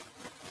plan.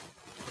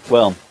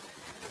 Well,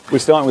 we're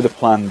starting with a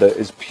plan that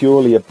is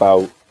purely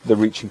about the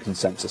reaching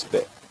consensus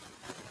bit.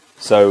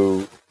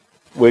 So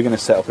we're going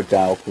to set up a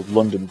DAO called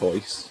London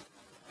Voice.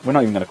 We're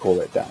not even going to call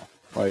it a DAO,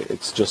 right?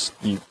 It's just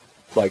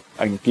I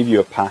can give you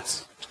a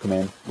pass to come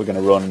in. We're going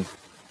to run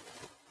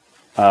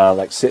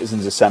like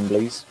citizens'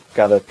 assemblies,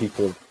 gather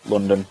people of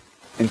London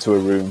into a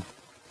room,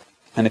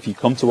 and if you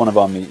come to one of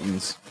our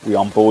meetings, we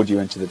onboard you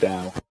into the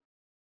DAO,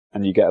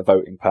 and you get a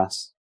voting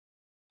pass,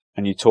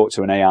 and you talk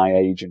to an AI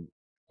agent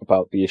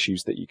about the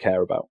issues that you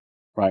care about,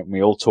 right? And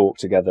we all talk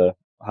together,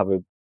 have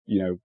a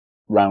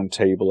round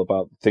table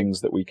about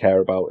things that we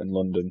care about in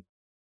London.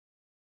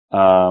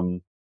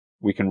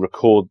 We can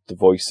record the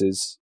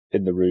voices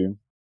in the room,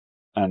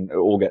 and it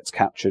all gets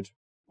captured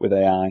with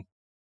AI,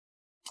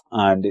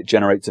 and it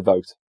generates a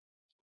vote.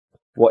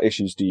 What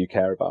issues do you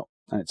care about?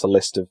 And it's a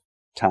list of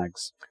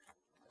tags,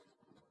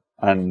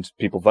 and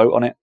people vote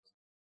on it.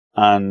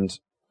 And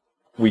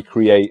we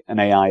create an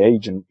AI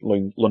agent,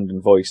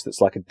 London Voice,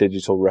 that's like a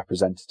digital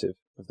representative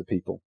of the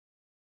people.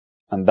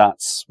 And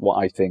that's what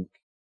I think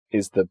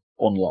is the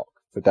unlock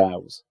for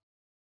DAOs,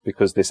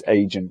 because this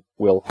agent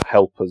will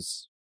help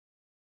us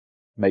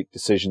make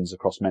decisions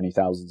across many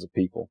thousands of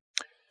people.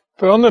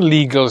 But on the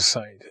legal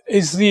side,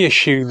 is the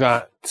issue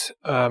that,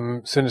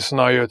 so in the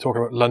scenario you're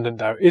talking about London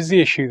DAO, is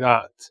the issue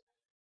that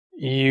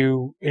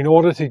you, in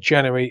order to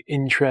generate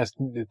interest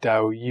in the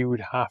DAO, you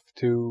would have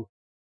to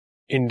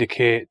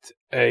indicate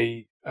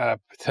a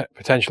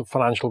potential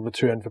financial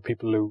return for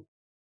people who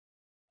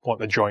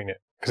want to join it?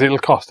 Because it'll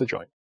cost to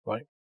join,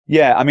 right?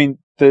 Yeah, I mean,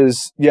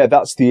 that's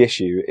the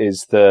issue,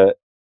 is that,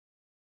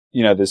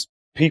 there's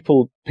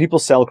people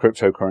sell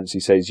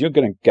cryptocurrency, says you're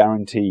going to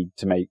guarantee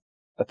to make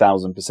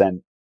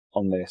 1,000%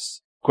 on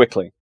this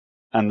quickly.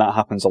 And that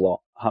happens a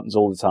lot, happens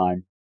all the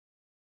time.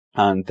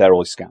 And they're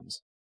all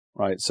scams,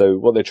 right? So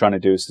what they're trying to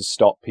do is to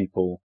stop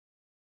people,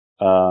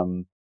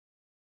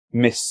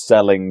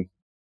 mis-selling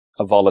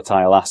a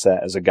volatile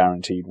asset as a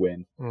guaranteed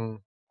win,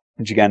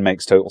 which again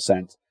makes total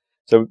sense.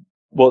 So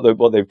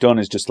what they've done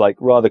is just like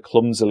rather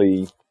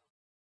clumsily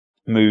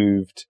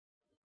moved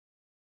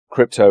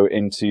crypto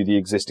into the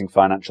existing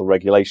financial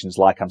regulations,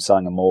 like I'm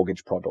selling a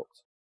mortgage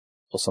product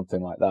or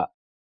something like that.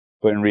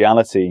 But in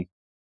reality,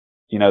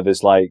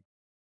 there's like,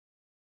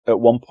 at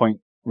one point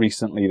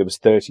recently, there was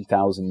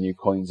 30,000 new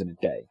coins in a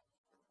day.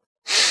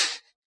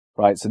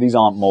 Right? So these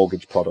aren't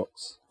mortgage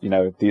products.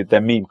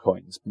 They're meme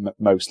coins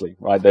mostly,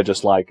 right? They're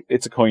just like,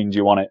 it's a coin, do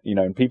you want it?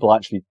 And people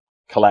actually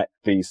collect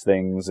these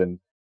things and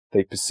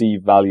they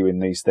perceive value in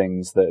these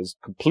things that is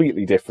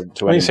completely different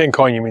to When you're saying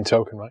coin, you mean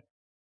token, right?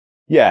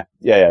 Yeah.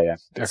 Okay.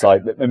 It's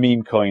like a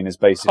meme coin is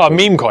basically... Oh, a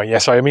meme coin. Yeah,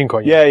 sorry, a meme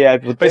coin. Yeah.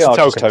 But they are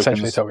token,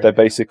 just tokens. They're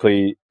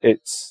basically,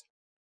 it's...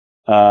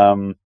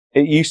 it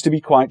used to be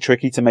quite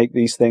tricky to make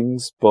these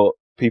things, but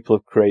people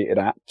have created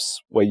apps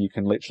where you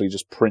can literally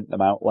just print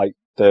them out. Like,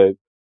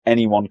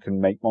 anyone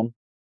can make one.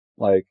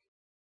 Like,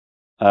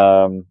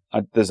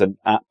 there's an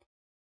app.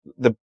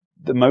 The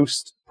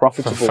most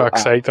profitable For fuck's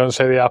app... sake, don't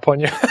say the app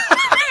on you.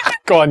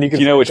 Go on, you can...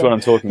 Do you know which one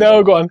I'm talking about?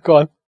 No, go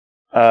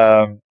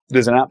on.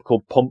 There's an app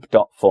called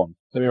Pump.fun.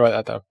 Let me write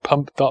that down.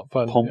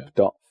 Pump.fun.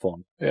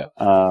 Pump.fun. Yeah.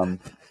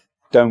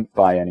 Don't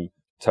buy any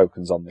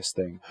tokens on this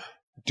thing.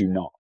 Do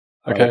not.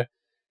 Okay. Right?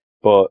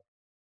 But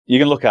you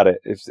can look at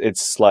it.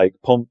 It's like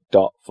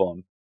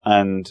Pump.fun.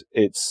 And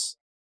it's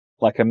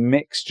like a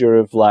mixture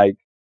of like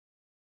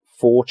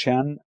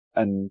 4chan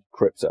and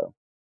crypto.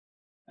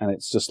 And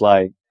it's just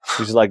like,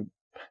 the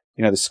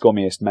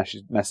scummiest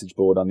message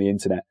board on the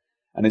internet.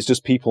 And it's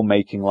just people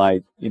making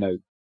like,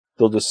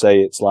 they'll just say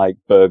it's like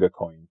Burger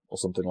Coin or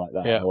something like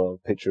that. Yeah. Or a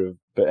picture of,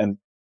 and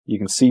you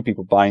can see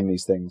people buying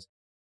these things.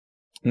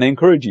 And they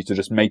encourage you to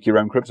just make your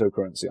own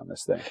cryptocurrency on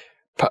this thing.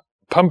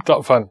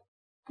 Pump.fun.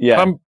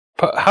 Yeah.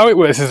 How it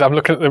works is I'm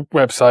looking at the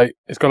website,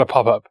 it's got a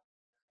pop-up.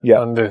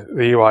 Yeah. And the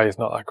UI is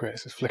not that great,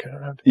 it's just flicking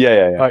around.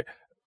 Yeah. Right.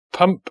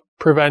 Pump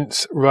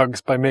prevents rugs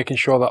by making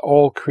sure that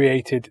all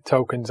created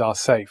tokens are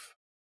safe.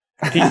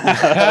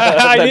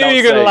 I knew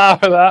you were going to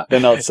laugh at that. They're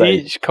not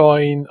safe. Each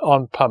coin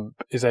on Pump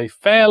is a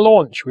fair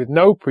launch with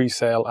no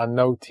pre-sale and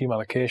no team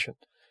allocation.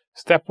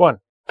 Step 1,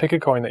 pick a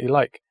coin that you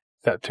like.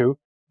 Step 2,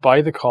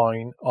 buy the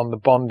coin on the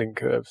bonding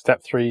curve.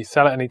 Step 3,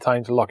 sell at any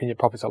time to lock in your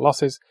profits or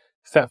losses.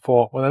 Step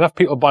 4, when enough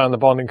people buy on the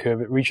bonding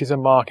curve, it reaches a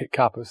market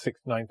cap of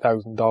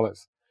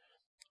 $69,000.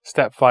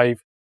 Step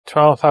 5,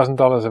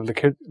 $12,000 of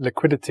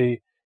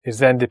liquidity is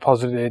then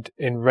deposited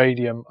in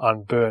radium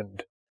and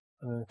burned.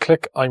 And then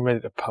click I'm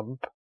ready to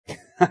pump.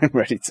 I'm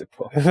ready to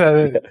pump.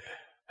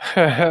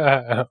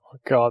 For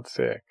God's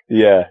sake.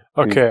 Yeah.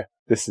 Okay.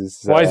 This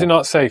is... Why is it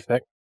not safe,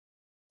 Nick?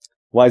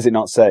 Why is it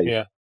not safe?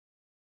 Yeah.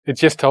 It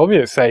just told me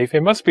it's safe.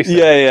 It must be safe.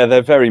 Yeah,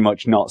 they're very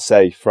much not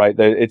safe, right?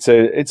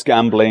 It's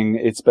gambling.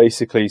 It's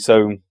basically,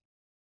 so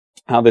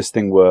how this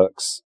thing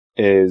works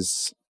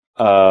is,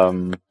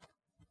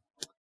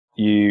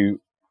 you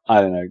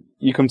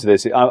come to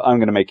this, I'm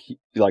going to make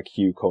like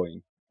Hugh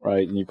coin,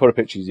 right? And you put a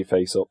picture of your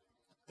face up.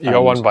 You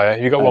got one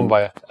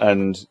buyer.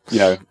 And,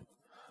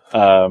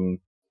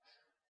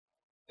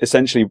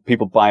 essentially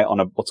people buy it on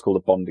what's called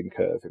a bonding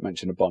curve. It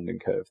mentioned a bonding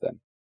curve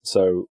then.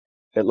 So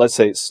let's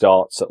say it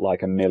starts at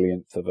like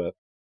 $1,000,000 of a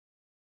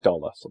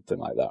dollar, something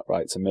like that,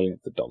 right? It's $1,000,000 of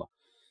a dollar.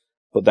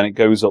 But then it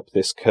goes up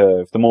this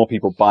curve. The more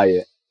people buy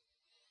it,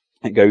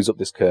 it goes up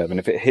this curve. And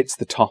if it hits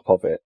the top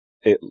of it,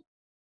 it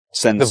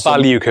sends... The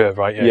value curve,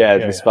 right?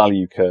 This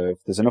value curve.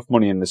 There's enough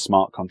money in the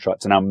smart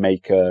contract to now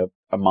make a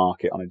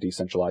market on a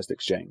decentralized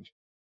exchange,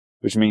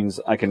 which means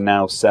I can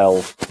now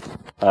sell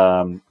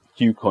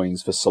Q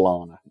coins for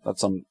Solana.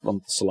 That's on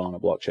the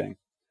Solana blockchain.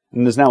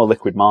 And there's now a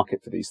liquid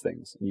market for these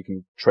things. You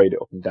can trade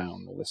it up and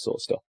down, all this sort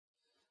of stuff.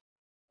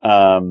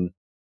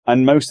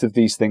 And most of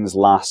these things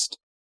last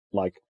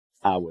like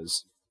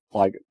hours.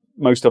 Like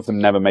most of them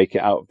never make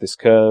it out of this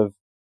curve.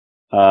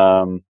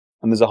 And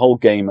there's a whole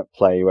game at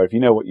play where if you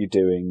know what you're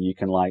doing, you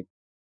can like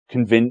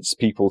convince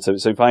people to,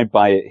 so if I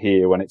buy it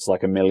here when it's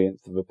like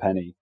 $0.01 of a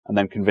penny and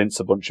then convince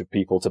a bunch of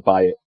people to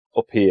buy it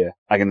up here,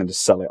 I can then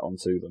just sell it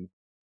onto them.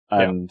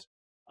 And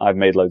I've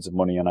made loads of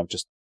money and I've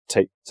just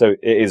so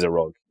it is a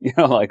rug,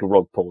 like a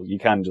rug pull. You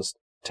can just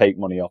take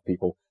money off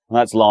people. And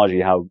that's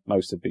largely how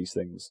most of these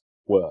things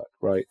work,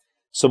 right?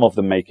 Some of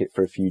them make it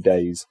for a few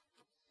days,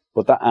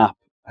 but that app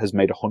has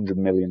made $100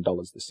 million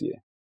this year.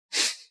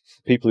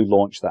 People who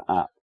launched that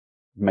app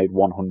made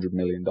 $100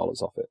 million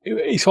off it.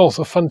 It's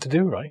also fun to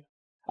do, right?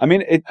 I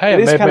mean, it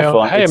is kind of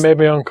fun. Hey, I made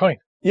my own coin.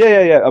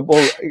 Yeah.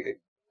 Well,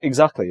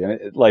 exactly.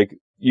 And like,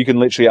 you can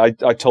literally,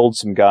 I told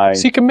some guy.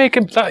 So you can make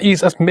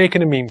that's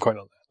making a meme coin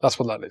on there. That's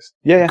what that is.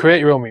 Yeah.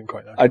 Create your own meme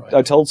coin.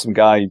 I told some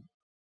guy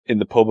in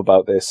the pub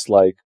about this,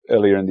 like,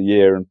 earlier in the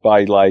year, and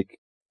by the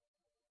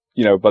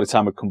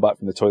time I'd come back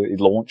from the toilet, he'd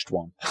launched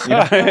one.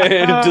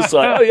 Just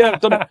like, oh yeah, I've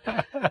done it.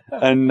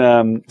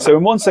 And so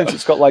in one sense,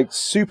 it's got like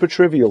super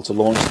trivial to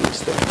launch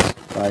these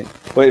things, right?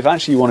 But if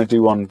actually you want to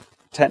do one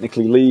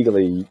technically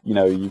legally,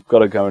 you've got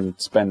to go and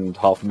spend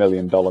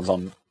 $500,000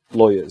 on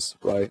lawyers,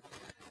 right?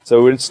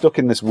 So we're stuck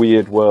in this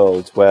weird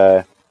world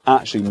where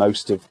actually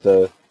most of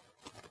the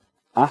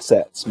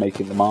assets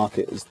making the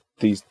market is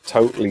these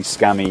totally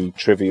scammy,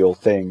 trivial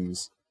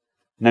things.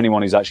 And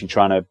anyone who's actually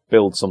trying to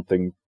build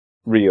something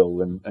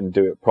real and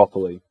do it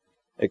properly,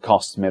 it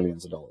costs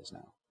millions of dollars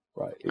now,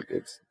 right?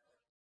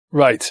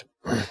 Right.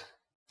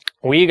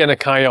 We're going to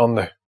carry on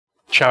the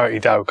charity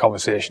DAO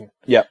conversation,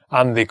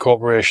 and the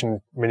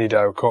corporation mini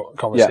DAO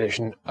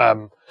conversation at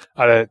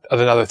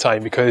another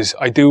time, because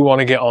I do want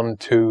to get on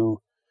to.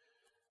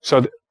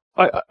 So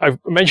I've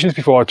mentioned this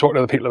before. I talked to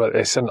other people about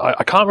this, and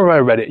I can't remember where I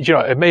read it.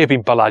 It may have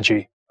been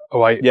Balaji,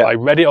 or I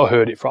read it or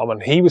heard it from,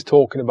 and he was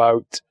talking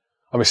about.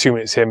 I'm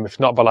assuming it's him. If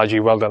not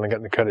Balaji, well done. I'm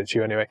getting the credit to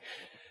you anyway.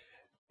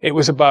 It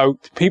was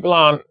about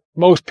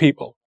most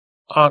people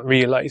aren't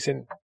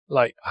realizing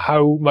like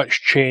how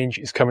much change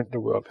is coming to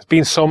the world. There's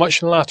been so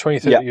much in the last 20,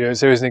 30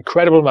 years. There is an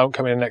incredible amount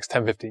coming in the next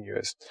 10, 15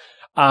 years.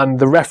 And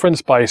the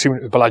reference by, assuming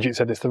it was Balaji that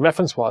said this, the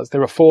reference was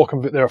there are four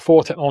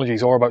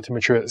technologies all about to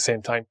mature at the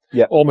same time.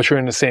 Yeah. All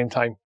maturing at the same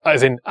time,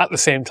 as in at the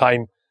same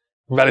time,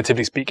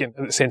 relatively speaking,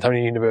 at the same time in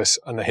the universe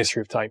and the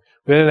history of time.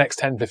 Within the next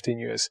 10, 15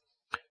 years.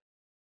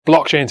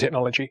 Blockchain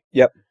technology.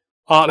 Yep.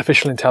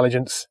 Artificial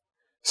intelligence.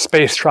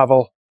 Space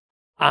travel.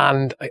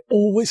 And I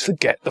always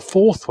forget the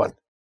fourth one.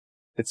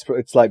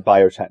 It's like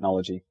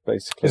biotechnology,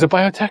 basically. Is it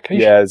biotech?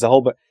 Yeah, there's a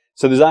whole bit.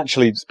 So there's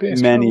actually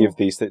Space many travel. of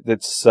these.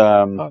 That's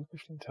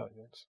artificial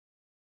intelligence.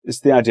 It's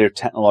the idea of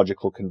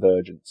technological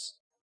convergence.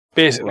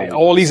 Basically,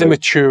 all these are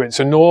maturing.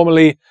 So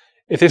normally,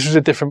 if this was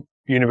a different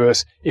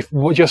universe, if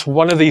just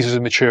one of these was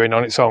maturing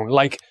on its own,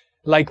 like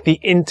the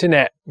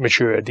internet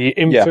matured,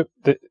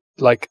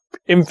 like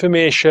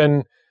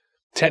information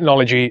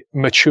technology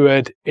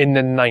matured in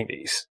the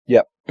 90s,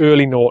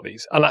 early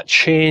noughties, and that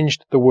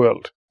changed the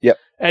world. Yep.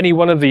 Any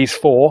one of these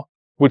four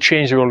would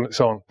change the world on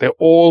its own. They're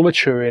all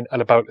maturing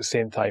at about the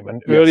same time.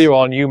 And earlier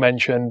on, you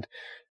mentioned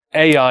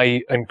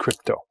AI and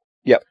crypto.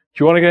 Yep.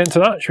 Do you want to get into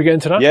that? Should we get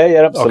into that?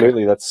 Yeah,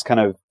 absolutely. Okay. That's kind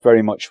of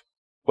very much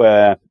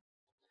where,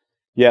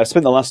 I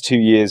spent the last 2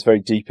 years very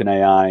deep in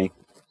AI.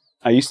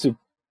 I used to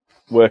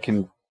work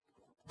in,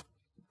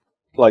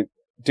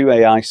 do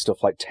AI stuff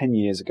 10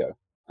 years ago.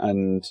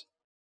 And,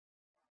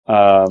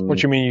 what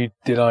do you mean you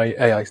did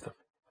AI stuff?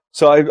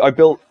 So I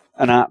built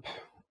an app,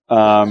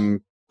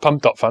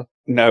 Pump.fun?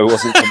 No, it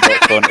wasn't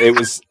Pump.fun. It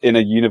was in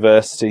a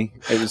university.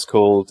 It was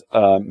called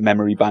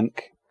Memory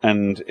Bank,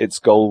 and its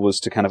goal was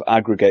to kind of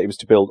aggregate. It was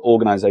to build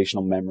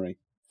organizational memory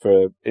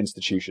for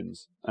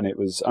institutions, and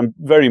I'm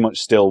very much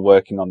still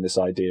working on this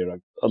idea.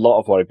 A lot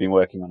of what I've been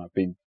working on, I've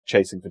been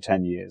chasing for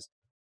 10 years.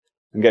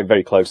 I'm getting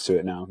very close to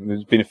it now.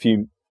 There's been a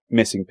few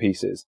missing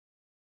pieces.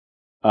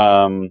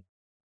 The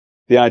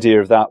idea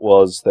of that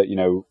was that,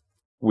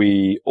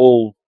 we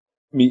all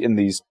meet in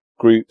these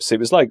groups. It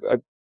was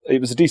it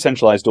was a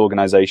decentralized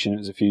organization. It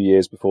was a few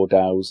years before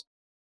DAOs.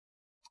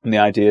 And the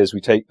idea is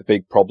we take the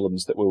big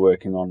problems that we're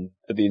working on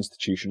at the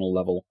institutional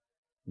level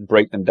and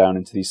break them down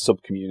into these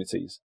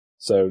sub-communities.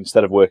 So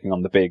instead of working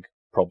on the big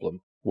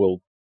problem,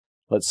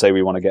 let's say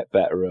we want to get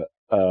better at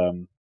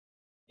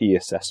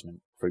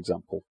e-assessment, for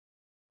example.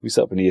 We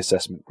set up an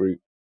e-assessment group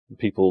and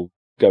people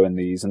go in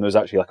these, and there's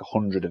actually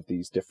 100 of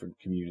these different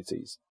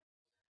communities.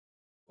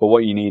 But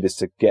what you need is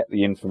to get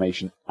the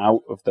information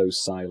out of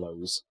those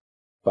silos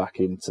back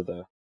into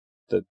the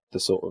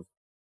sort of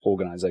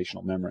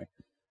organizational memory.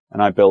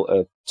 And I built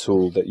a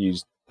tool that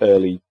used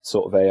early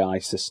sort of AI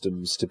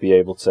systems to be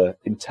able to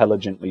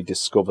intelligently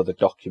discover the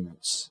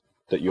documents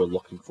that you're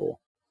looking for.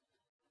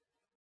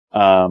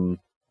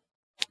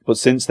 But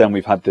since then,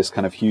 we've had this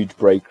kind of huge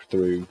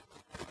breakthrough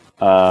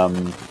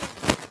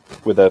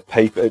with a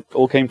paper. It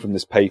all came from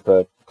this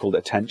paper called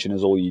Attention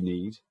is All You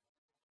Need,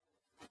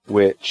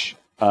 which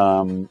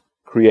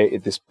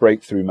created this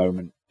breakthrough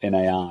moment in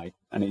AI.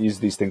 And it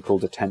used these things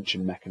called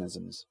attention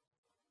mechanisms.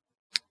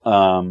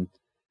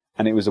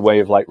 And it was a way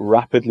of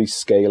rapidly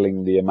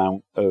scaling the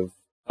amount of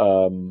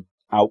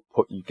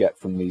output you get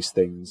from these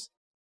things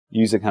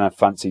using kind of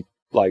fancy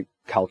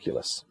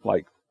calculus,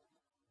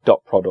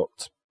 dot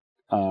product,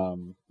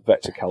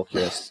 vector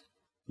calculus.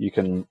 You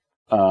can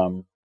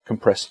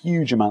compress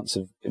huge amounts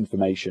of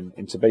information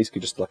into basically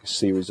just like a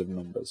series of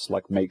numbers,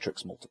 like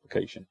matrix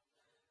multiplication.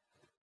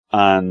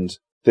 And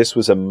this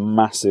was a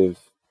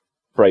massive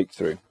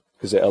breakthrough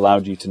because it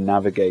allowed you to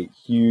navigate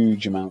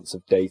huge amounts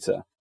of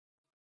data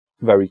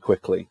very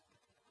quickly,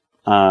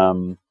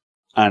 and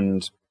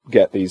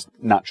get these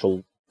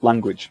natural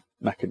language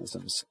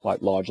mechanisms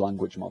like large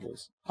language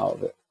models out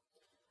of it.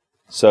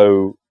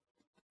 So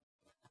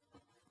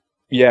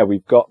yeah,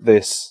 we've got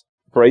this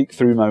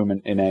breakthrough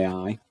moment in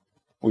AI.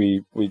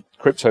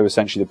 Crypto,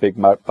 essentially the big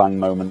bang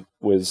moment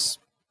was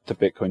the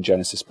Bitcoin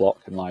Genesis block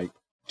in like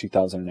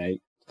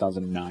 2008,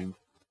 2009.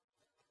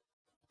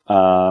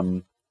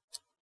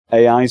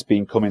 AI's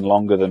been coming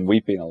longer than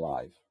we've been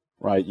alive,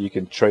 right? You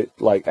can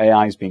like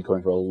AI's been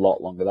coming for a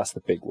lot longer. That's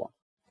the big one.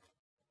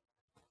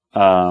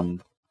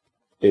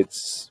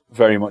 It's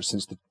very much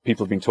since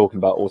people have been talking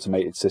about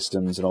automated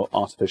systems and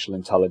artificial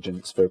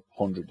intelligence for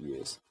 100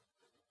 years.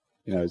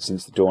 You know,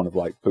 since the dawn of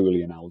like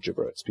Boolean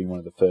algebra, it's been one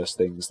of the first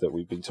things that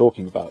we've been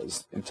talking about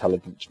as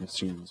intelligent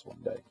machines one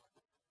day.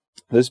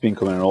 This has been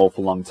coming an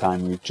awful long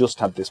time. We've just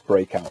had this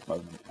breakout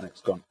moment and it's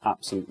gone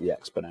absolutely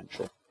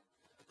exponential.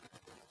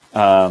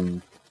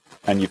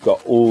 And you've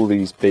got all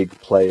these big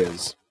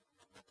players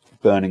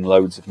burning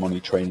loads of money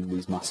training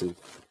these massive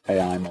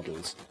AI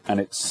models, and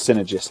it's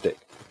synergistic.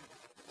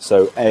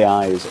 So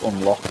AI is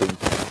unlocking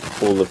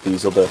all of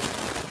these other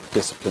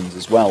disciplines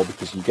as well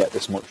because you get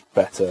this much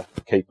better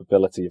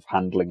capability of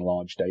handling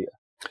large data.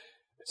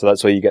 So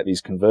that's where you get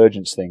these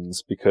convergence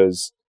things,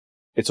 because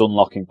it's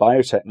unlocking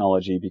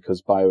biotechnology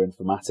because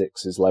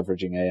bioinformatics is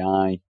leveraging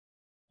AI.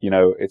 You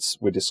know,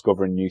 we're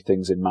discovering new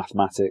things in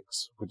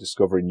mathematics. We're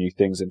discovering new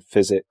things in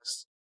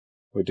physics.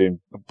 We're doing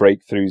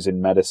breakthroughs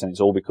in medicine.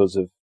 It's all because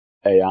of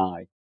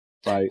AI,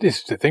 right? This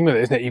is the thing with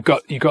it, isn't it? You've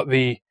got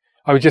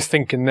I was just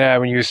thinking there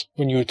when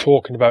you were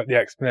talking about the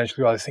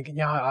exponential, I was thinking,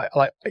 yeah,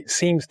 it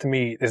seems to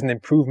me there's an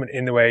improvement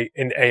in the way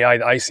in AI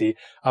that I see.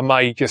 Am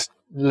I just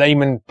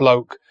layman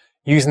bloke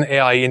using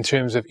AI in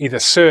terms of either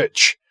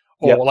search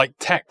or like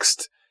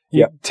text?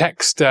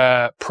 Text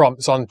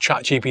prompts on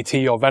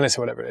ChatGPT or Venice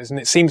or whatever it is, and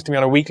it seems to me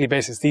on a weekly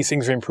basis these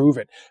things are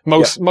improving.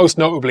 Most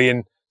notably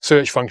in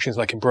search functions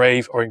like in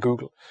Brave or in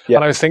Google.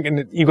 And I was thinking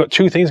that you've got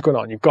two things going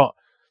on.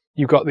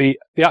 You've got the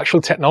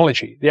actual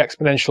technology, the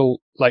exponential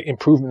like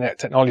improvement in that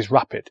technology is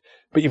rapid,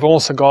 but you've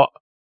also got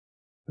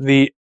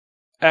the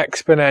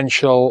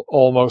exponential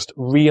almost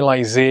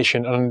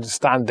realization and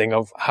understanding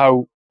of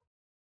how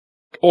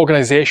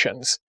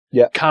organizations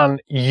can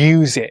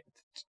use it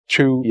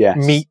to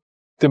meet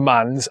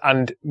demands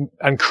and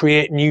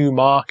create new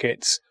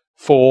markets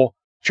for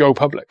Joe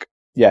Public.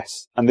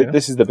 Yes, and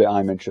this is the bit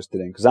I'm interested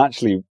in, because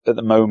actually at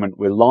the moment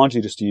we're largely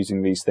just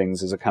using these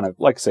things as a kind of,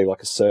 like say,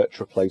 like a search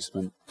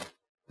replacement.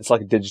 It's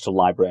like a digital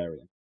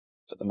librarian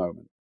at the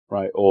moment,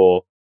 right?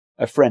 Or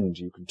a friend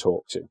you can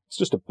talk to. It's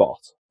just a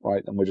bot,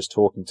 right? And we're just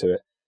talking to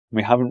it. And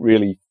we haven't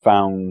really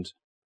found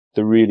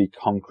the really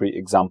concrete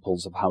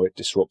examples of how it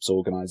disrupts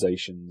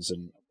organizations,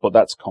 but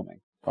that's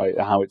coming, right?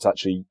 How it's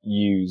actually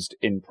used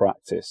in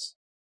practice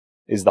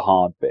is the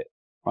hard bit,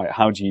 right?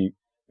 How do you,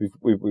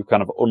 we've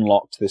kind of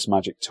unlocked this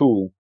magic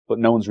tool, but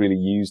no one's really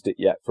used it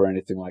yet for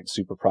anything like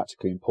super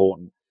practically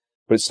important.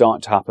 But it's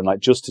starting to happen. Like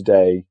just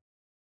today,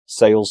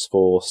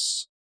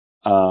 Salesforce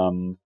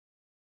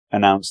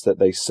announced that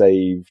they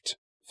saved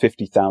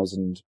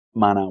 50,000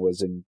 man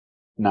hours in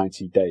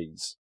 90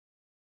 days,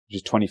 which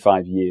is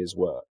 25 years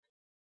work,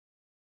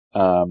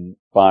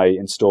 by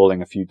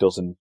installing a few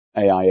dozen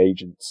AI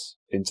agents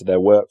into their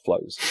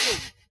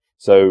workflows.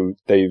 So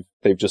they've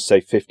just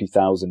saved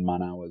 50,000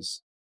 man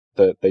hours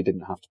that they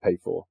didn't have to pay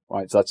for,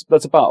 right? So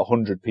that's about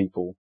 100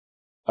 people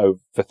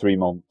for 3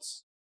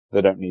 months they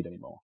don't need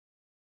anymore,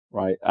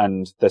 right?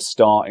 And they're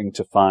starting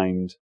to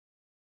find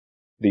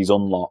these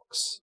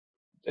unlocks.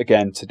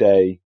 Again,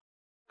 today,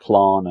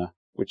 Klarna,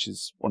 which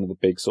is one of the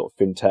big sort of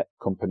fintech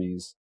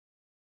companies,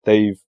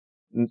 they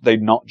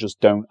not just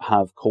don't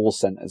have call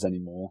centers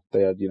anymore.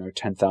 They had,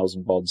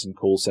 10,000 bots in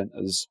call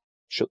centers,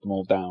 shut them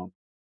all down.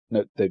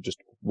 No, they're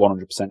just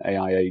 100%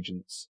 AI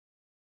agents.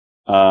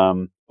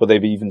 But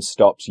they've even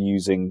stopped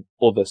using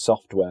other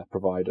software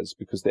providers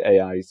because the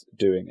AI is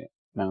doing it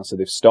now. So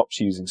they've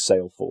stopped using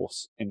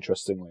Salesforce,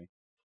 interestingly.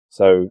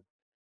 So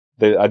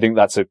I think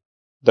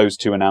those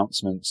two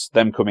announcements,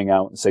 them coming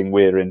out and saying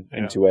we're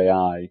into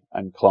AI,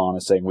 and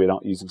Klarna saying we're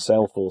not using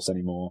Salesforce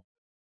anymore,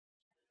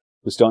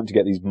 we're starting to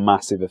get these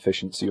massive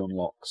efficiency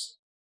unlocks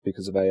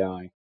because of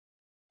AI.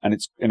 And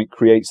it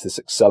creates this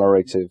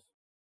accelerative,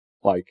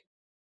 like,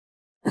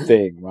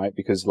 thing, right?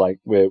 Because like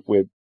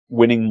we're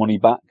winning money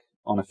back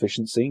on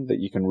efficiency that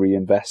you can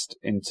reinvest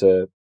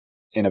into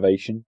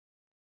innovation.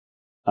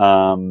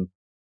 And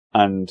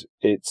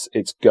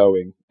it's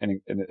going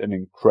in an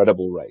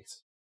incredible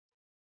rate.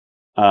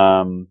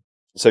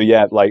 So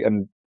yeah, like,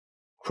 and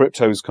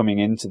crypto's coming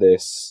into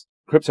this.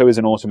 Crypto is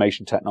an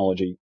automation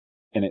technology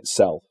in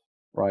itself,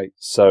 right?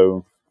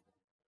 So,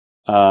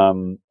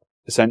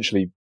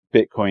 essentially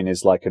Bitcoin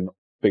is like a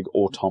big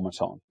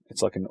automaton.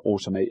 It's like an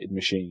automated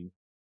machine.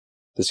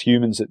 There's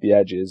humans at the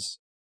edges,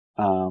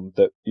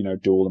 that,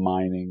 do all the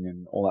mining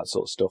and all that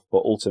sort of stuff.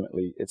 But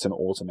ultimately, it's an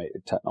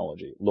automated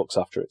technology. It looks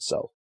after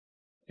itself.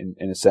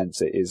 In a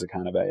sense, it is a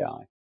kind of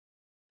AI.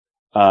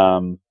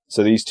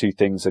 So these two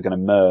things are going to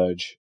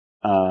merge.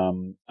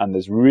 And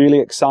there's really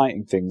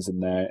exciting things in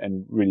there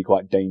and really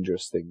quite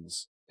dangerous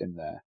things in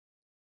there.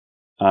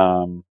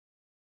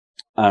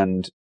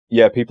 And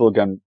yeah, people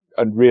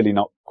are really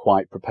not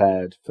quite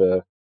prepared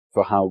for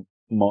how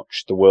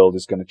much the world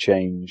is going to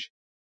change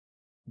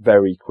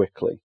very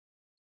quickly.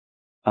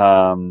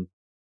 And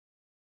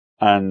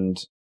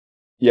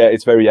yeah,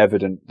 it's very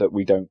evident that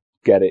we don't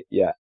get it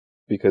yet,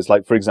 because,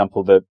 like, for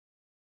example, the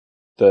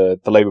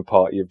Labour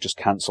Party have just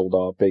cancelled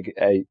our big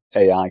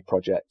AI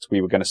project.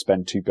 We were going to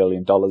spend $2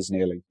 billion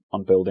nearly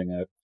on building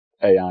a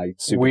AI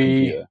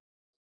supercomputer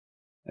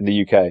in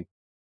the UK.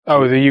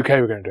 Oh, the UK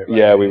were going to do it. Right?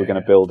 Yeah, we were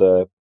going to build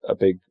a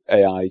big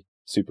AI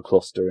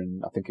supercluster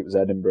in, I think it was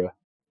Edinburgh,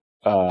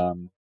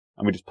 and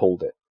we just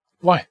pulled it.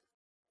 Why?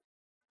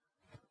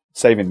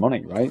 Saving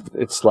money, right?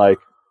 It's like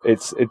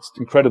it's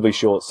incredibly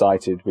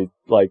short-sighted. With,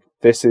 like,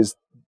 this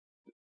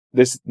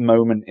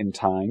moment in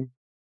time.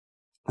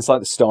 It's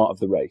like the start of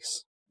the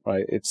race,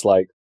 right? It's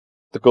like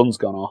the gun's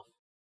gone off,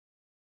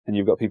 and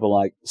you've got people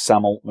like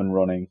Sam Altman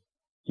running.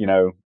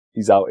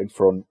 He's out in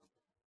front.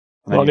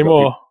 Not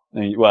anymore.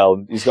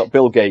 Well, he's got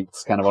Bill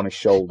Gates kind of on his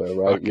shoulder,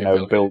 right?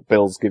 Okay,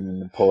 Bill's giving him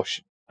the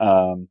push.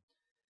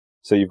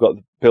 So you've got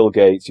Bill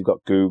Gates, you've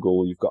got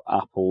Google, you've got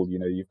Apple,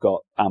 you've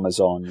got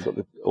Amazon, you've got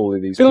all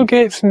of these. Bill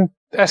Gates and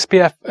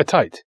SPF are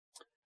tight,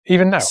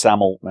 even now.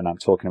 Sam Altman, I'm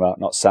talking about,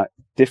 not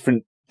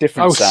different.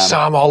 Oh, Sam.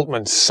 Sam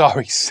Altman.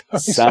 Sorry.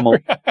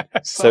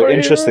 So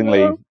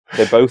interestingly,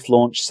 they both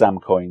launched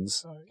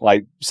Samcoins.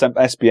 Like,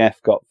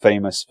 SBF got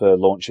famous for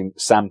launching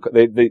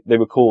they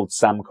were called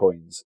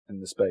Samcoins in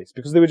the space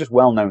because they were just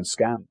well-known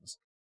scams,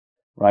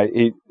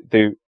 right?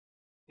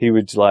 He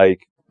would,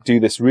 like, do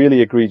this really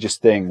egregious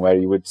thing where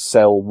he would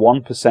sell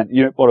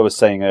 1%. What I was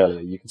saying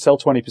earlier, you can sell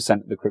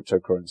 20% of the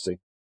cryptocurrency,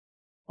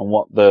 and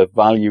what the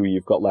value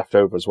you've got left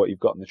over is what you've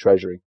got in the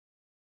treasury.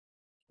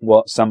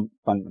 What Sam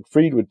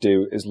Bankman-Fried would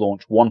do is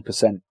launch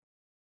 1%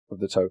 of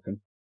the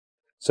token.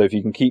 So if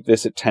you can keep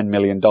this at $10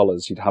 million,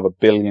 you'd have $1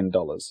 billion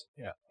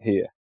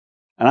here.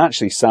 And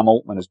actually, Sam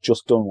Altman has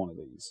just done one of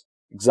these.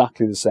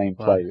 Exactly the same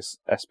play as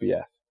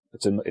SBF.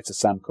 It's a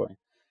Samcoin.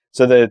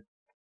 So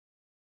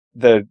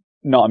they're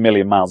not a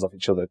million miles off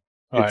each other.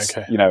 It's,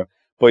 okay.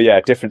 But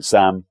yeah, different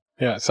Sam.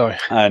 Yeah, sorry.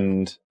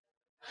 And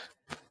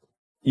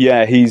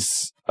yeah,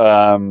 he's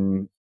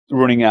running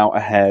out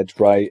ahead,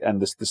 right? And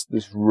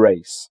this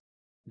race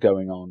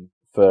going on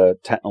for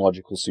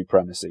technological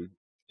supremacy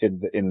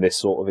in this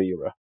sort of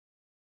era.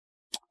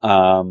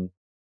 And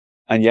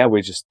yeah,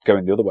 we're just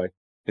going the other way.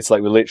 It's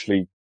like we're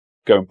literally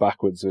going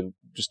backwards and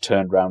just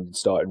turned around and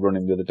started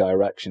running the other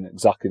direction at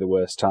exactly the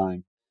worst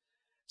time.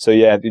 So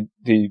yeah,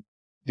 the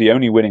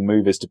only winning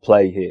move is to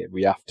play here.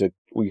 We have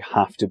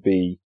to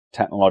be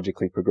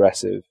technologically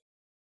progressive.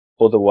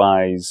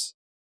 Otherwise,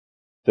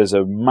 there's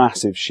a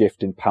massive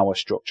shift in power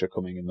structure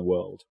coming in the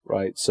world,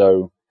 right?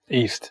 So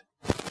East.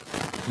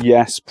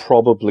 Yes,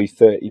 probably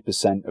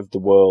 30% of the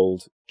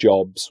world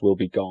jobs will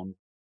be gone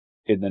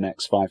in the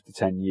next 5 to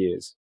 10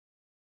 years.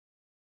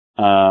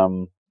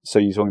 So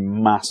you're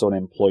talking mass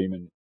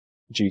unemployment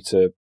due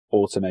to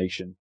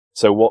automation.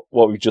 So what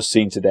we've just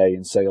seen today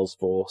in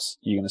Salesforce,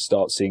 you're going to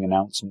start seeing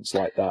announcements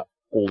like that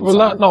all the time. Will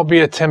that not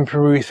be a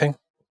temporary thing?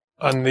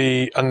 And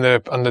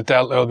the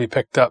delta will be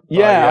picked up by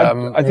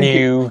I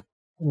think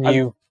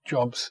new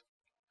jobs.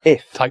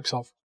 Types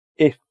of.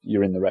 If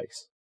you're in the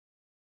race.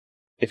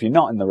 If you're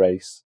not in the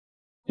race,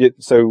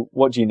 so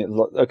what do you need?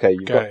 Okay,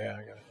 I got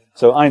it.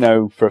 So I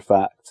know for a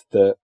fact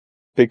that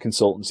big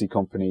consultancy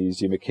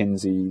companies, your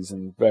McKinseys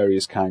and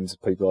various kinds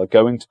of people are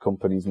going to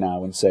companies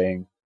now and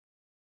saying,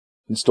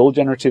 install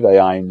generative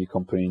AI in your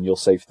company and you'll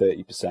save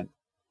 30%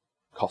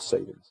 cost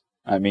savings.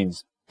 And it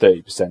means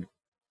 30%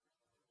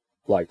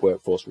 like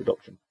workforce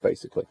reduction,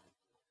 basically.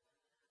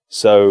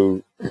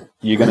 So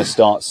you're going to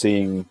start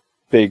seeing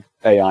big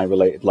AI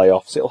related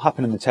layoffs. It'll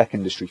happen in the tech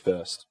industry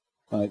first.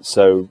 Right,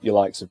 so your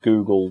likes of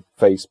Google,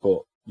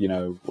 Facebook,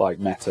 like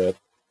Meta,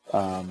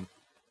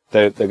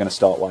 they're going to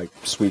start like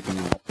sweeping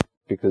out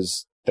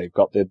because they've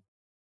got the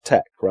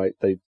tech, right?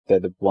 They're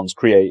the ones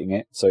creating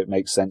it, so it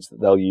makes sense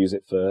that they'll use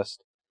it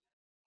first.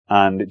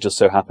 And it just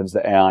so happens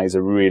that AIs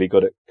are really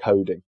good at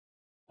coding,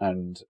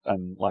 and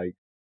like,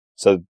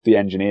 so the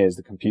engineers,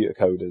 the computer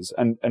coders,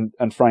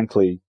 and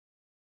frankly,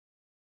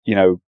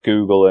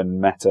 Google and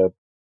Meta,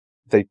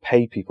 they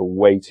pay people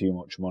way too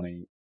much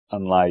money,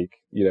 and like,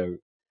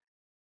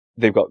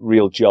 they've got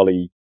real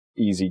jolly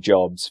easy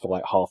jobs for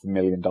like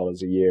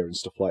 $500,000 a year and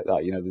stuff like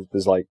that.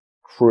 There's like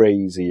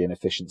crazy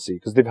inefficiency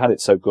because they've had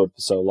it so good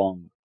for so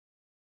long,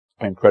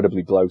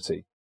 incredibly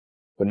bloaty,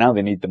 but now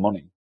they need the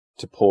money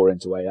to pour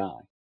into AI,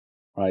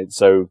 right?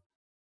 So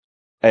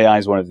AI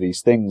is one of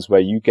these things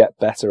where you get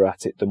better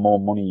at it, the more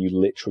money you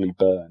literally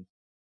burn,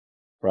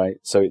 right?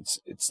 So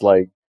it's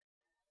like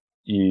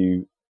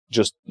you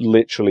just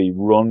literally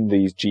run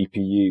these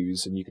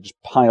GPUs and you could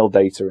just pile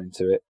data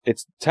into it.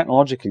 It's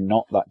technologically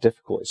not that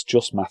difficult. It's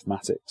just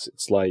mathematics.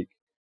 It's like,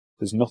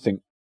 there's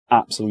nothing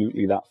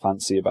absolutely that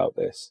fancy about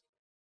this.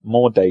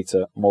 More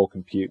data, more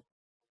compute.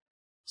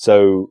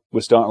 So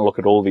we're starting to look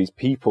at all these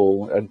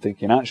people and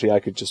thinking, actually, I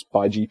could just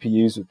buy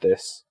GPUs with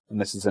this.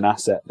 And this is an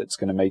asset that's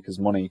going to make us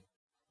money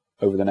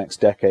over the next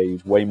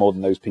decade, way more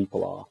than those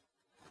people are.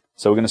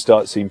 So we're going to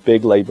start seeing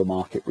big labor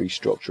market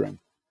restructuring.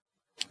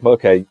 But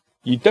okay,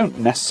 you don't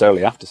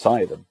necessarily have to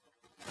fire them,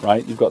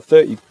 right? You've got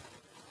 30,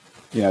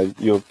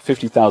 your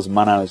 50,000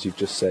 man hours you've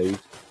just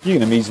saved. You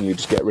can easily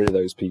just get rid of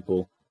those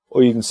people.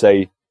 Or you can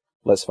say,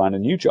 let's find a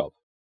new job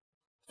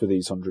for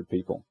these 100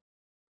 people.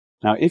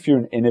 Now, if you're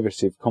an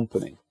innovative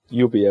company,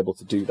 you'll be able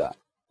to do that,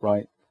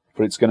 right?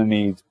 But it's going to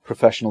need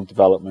professional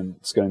development.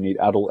 It's going to need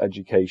adult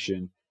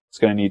education. It's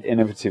going to need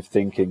innovative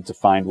thinking to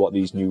find what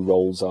these new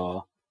roles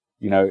are.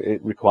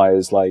 It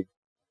requires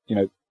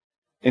in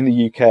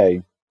the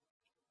UK,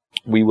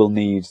 we will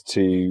need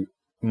to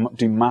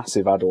do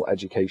massive adult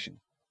education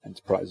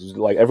enterprises.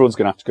 Like, everyone's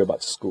going to have to go back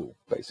to school,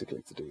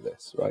 basically, to do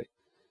this, right?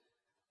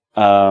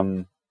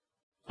 And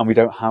we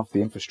don't have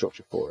the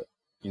infrastructure for it.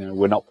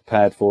 We're not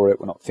prepared for it.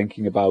 We're not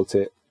thinking about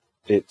it.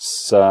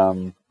 It's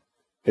a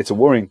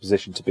worrying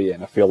position to be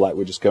in. I feel like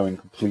we're just going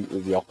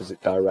completely the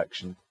opposite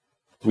direction.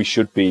 We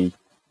should be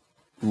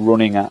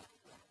running at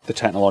the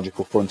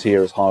technological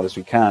frontier as hard as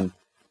we can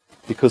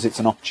because it's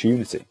an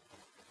opportunity,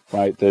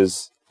 right?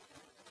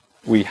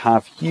 We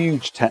have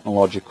huge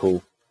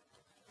technological,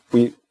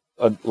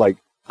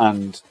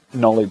 and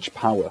knowledge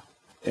power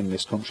in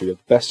this country. We have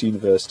the best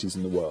universities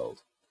in the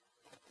world.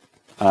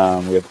 We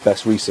have the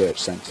best research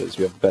centres.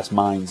 We have the best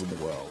minds in the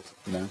world,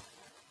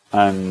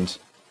 and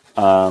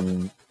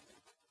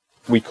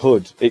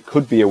it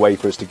could be a way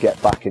for us to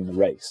get back in the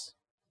race.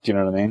 Do you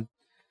know what I mean?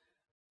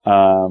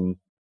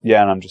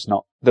 And I'm just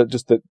not,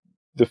 the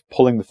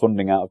pulling the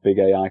funding out of big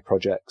AI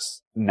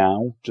projects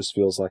now just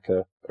feels like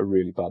a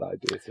really bad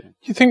idea to me.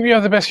 Do you think we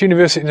have the best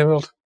university in the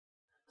world?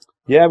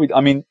 Yeah,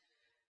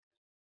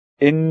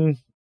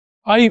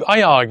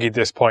 I argued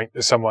this point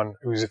to someone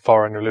who's a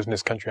foreigner who lives in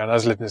this country and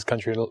has lived in this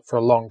country for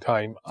a long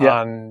time,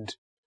 and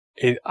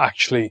it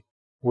actually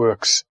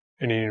works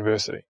in a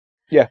university.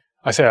 Yeah.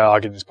 I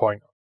argued this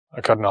point.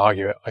 I couldn't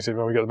argue it. I said,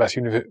 well, we've got the best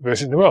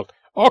university in the world.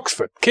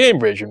 Oxford,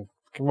 Cambridge, and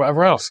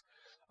whatever else.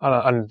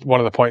 And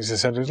one of the points I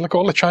said was, look at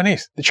all the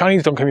Chinese. The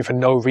Chinese don't come here for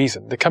no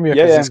reason. They come here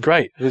because it's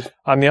great.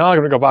 And the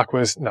argument I got back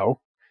was,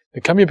 no,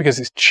 they come here because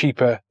it's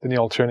cheaper than the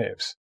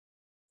alternatives.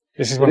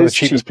 This is one of the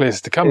cheapest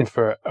places to come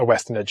for a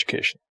Western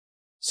education.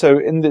 So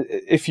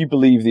if you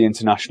believe the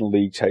international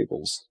league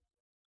tables,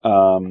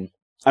 all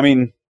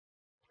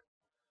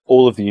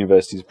of the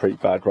universities are pretty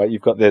bad, right?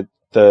 You've got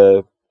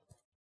the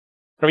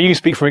you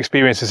speak from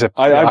experience as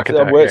I worked in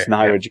the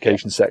higher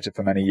education sector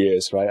for many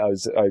years, right? I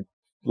was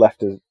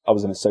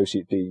an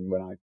associate dean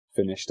when I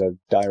finished a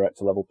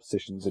director level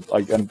positions.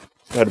 I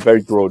had a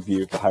very broad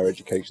view of the higher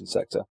education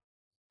sector.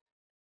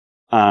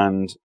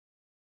 And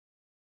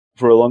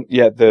for a long,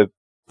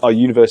 our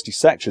university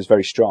sector is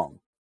very strong.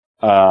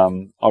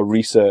 Our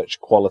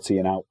research quality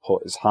and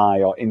output is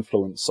high. Our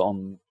influence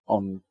on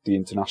the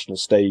international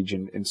stage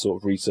in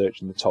sort of research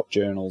in the top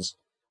journals,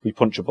 we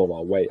punch above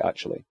our weight,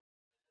 actually.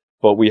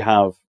 But we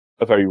have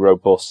a very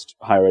robust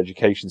higher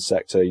education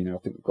sector. I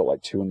think we've got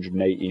like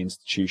 280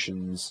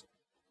 institutions.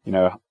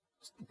 A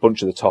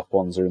bunch of the top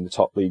ones are in the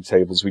top league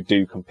tables. We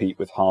do compete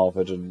with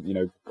Harvard, and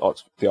the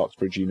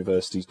Oxford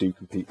universities do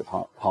compete with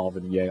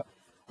Harvard and Yale.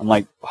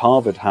 And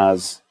Harvard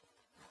is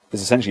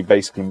essentially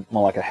basically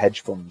more like a hedge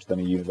fund than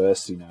a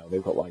university now.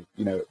 They've got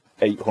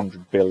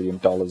 $800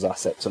 billion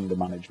assets under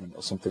management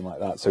or something like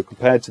that. So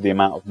compared to the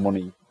amount of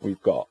money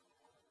we've got,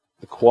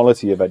 the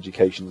quality of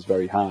education is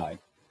very high.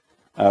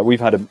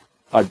 We've had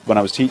when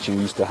I was teaching,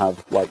 we used to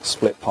have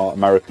split part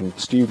American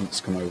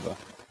students come over,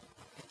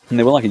 and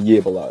they were a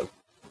year below.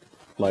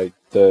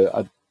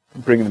 I'd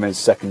bringing them in as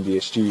second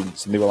year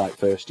students, and they were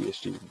first year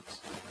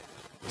students.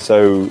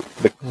 So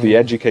the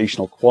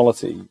educational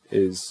quality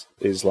is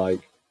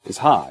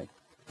high.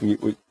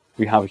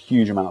 We have a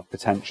huge amount of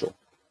potential,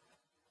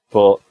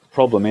 but the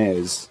problem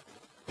is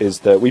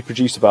that we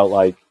produce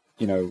about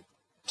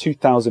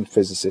 2,000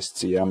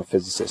 physicists a year. I'm a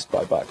physicist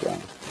by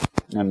background.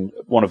 And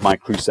one of my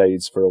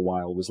crusades for a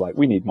while was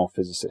we need more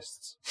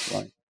physicists,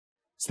 right?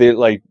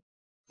 So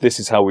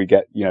this is how we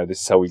get,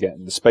 this is how we get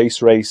in the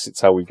space race.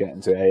 It's how we get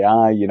into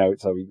AI.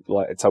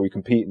 It's how we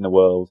compete in the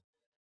world.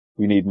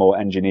 We need more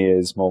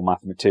engineers, more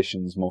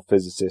mathematicians, more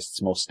physicists,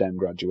 more STEM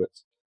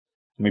graduates.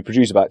 And we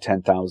produce about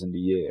 10,000 a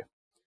year.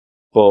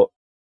 But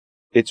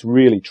it's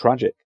really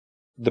tragic.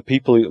 The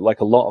people,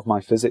 a lot of my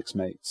physics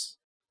mates,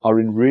 are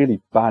in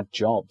really bad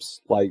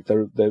jobs.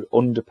 They're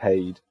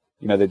underpaid.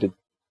 They did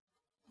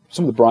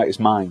some of the brightest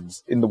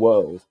minds in the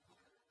world,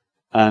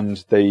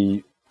 and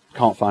they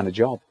can't find a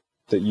job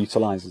that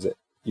utilizes it.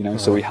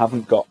 So we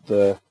haven't got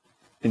the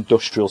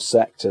industrial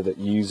sector that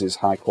uses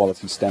high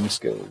quality STEM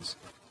skills.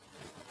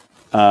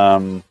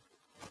 And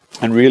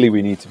really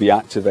we need to be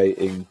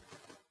activating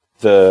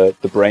the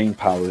brain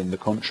power in the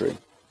country.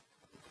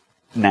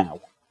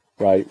 now,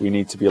 right? We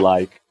need to be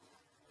like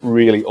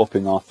really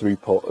upping our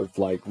throughput of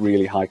like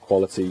really high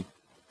quality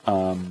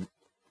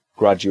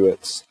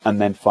graduates, and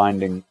then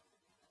finding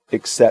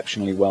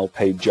exceptionally well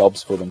paid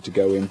jobs for them to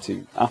go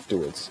into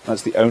afterwards.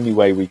 That's the only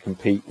way we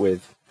compete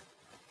with,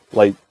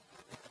 like,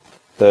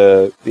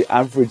 the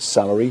average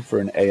salary for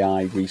an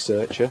AI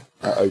researcher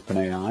at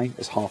OpenAI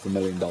is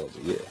 $500,000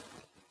 a year.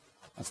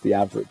 That's the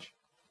average.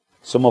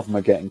 Some of them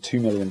are getting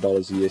 $2 million a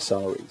year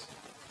salaries.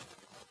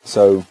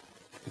 So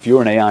if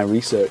you're an AI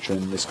researcher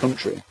in this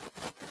country,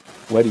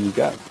 where do you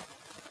go?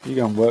 You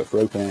go and work for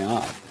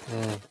OpenAI.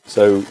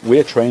 So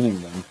we're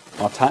training them.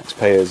 Our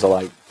taxpayers are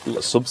like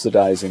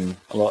subsidizing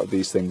a lot of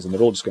these things, and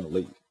they're all just going to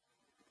leave.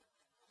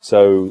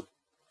 So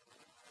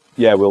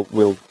yeah,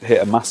 we'll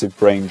hit a massive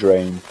brain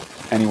drain.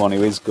 Anyone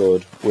who is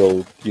good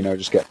will,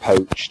 just get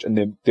poached. And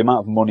the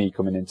amount of money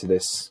coming into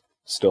this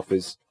stuff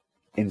is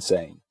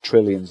insane.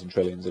 Trillions and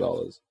trillions of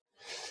dollars.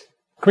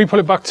 Can we put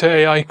it back to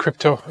AI,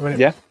 crypto a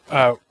minute?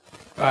 Yeah.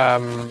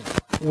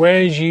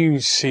 Where do you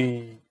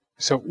see...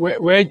 So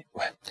where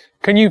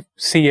can you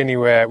see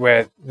anywhere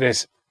where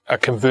there's a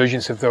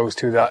convergence of those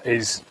two that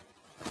is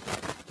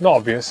not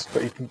obvious,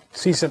 but you can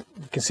see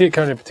it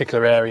coming in a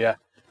particular area,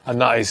 and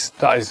that is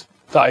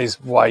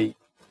why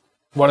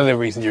one of the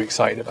reasons you're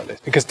excited about this?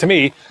 Because to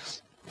me,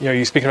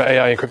 you're speaking about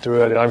AI and crypto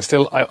earlier.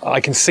 I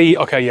can see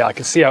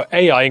how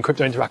AI and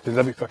crypto interactive.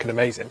 That'd be fucking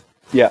amazing.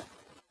 Yeah.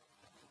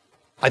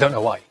 I don't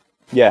know why.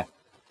 Yeah.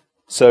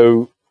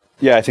 So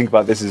yeah, I think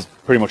about this is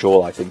pretty much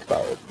all I think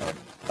about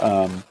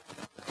it.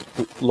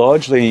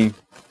 Largely,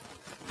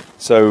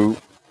 so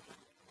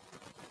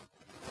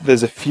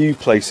there's a few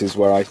places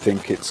where I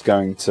think it's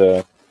going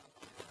to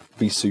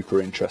be super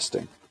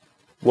interesting.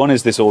 One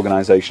is this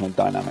organizational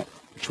dynamic,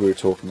 which we were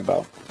talking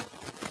about.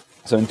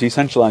 So in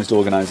decentralized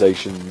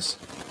organizations,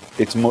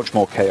 it's much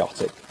more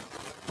chaotic,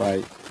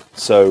 right?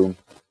 So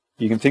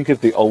you can think of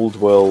the old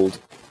world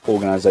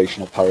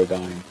organizational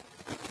paradigm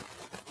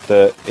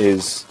that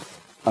is,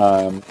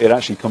 it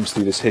actually comes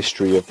through this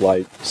history of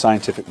like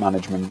scientific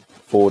management,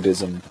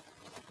 Fordism,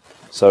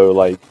 so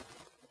like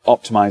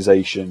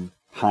optimization,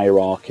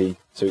 hierarchy,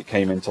 so it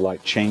came into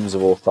like chains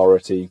of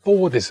authority.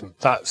 Fordism,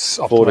 that's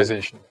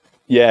optimization.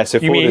 Yeah, so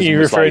you're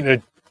referring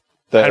to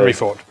Henry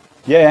Ford?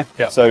 Yeah,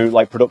 so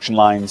like production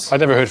lines. I'd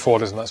never heard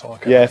Fordism, that's all.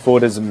 Yeah,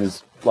 Fordism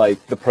is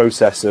like the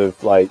process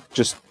of like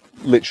just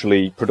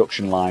literally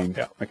production line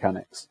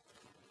mechanics.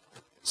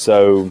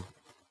 So,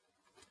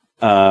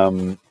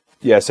 so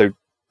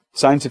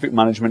scientific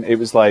management, it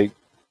was like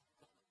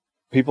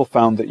people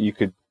found that you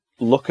could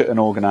look at an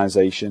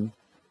organization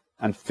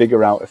and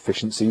figure out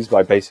efficiencies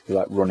by basically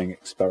like running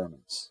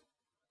experiments.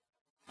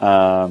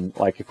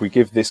 Like if we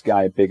give this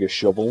guy a bigger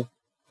shovel,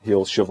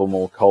 he'll shovel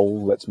more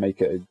coal. Let's make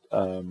it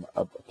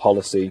a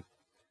policy.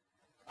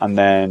 And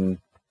then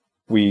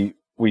we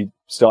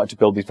started to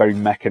build these very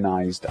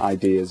mechanized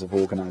ideas of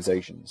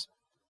organizations.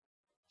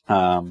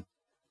 And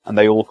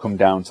they all come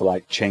down to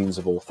like chains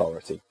of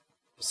authority.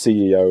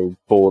 CEO,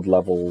 board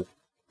level,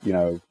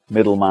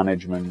 middle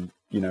management,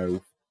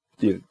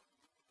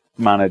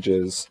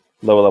 managers,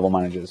 lower level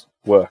managers,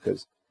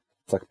 workers.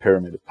 It's like a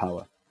pyramid of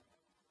power.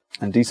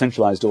 And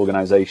decentralized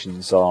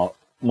organizations are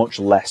much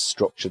less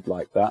structured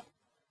like that.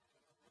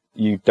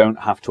 You don't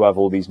have to have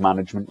all these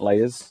management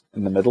layers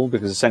in the middle,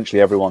 because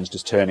essentially everyone's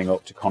just turning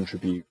up to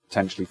contribute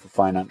potentially for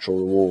financial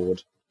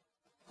reward.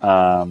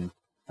 And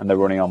they're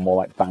running on more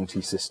like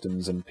bounty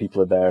systems, and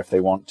people are there if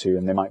they want to,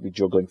 and they might be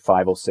juggling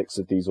 5 or 6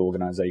 of these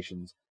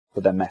organizations,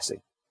 but they're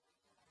messy.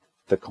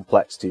 The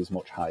complexity is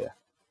much higher.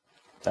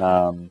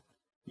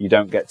 You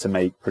don't get to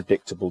make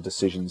predictable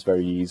decisions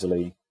very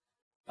easily.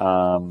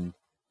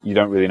 You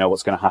don't really know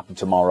what's going to happen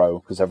tomorrow,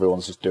 because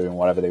everyone's just doing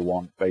whatever they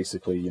want,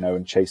 basically,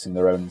 and chasing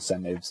their own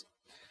incentives.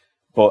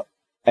 But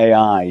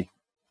AI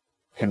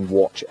can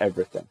watch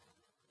everything,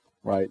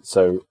 right?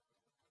 So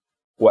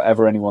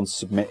whatever anyone's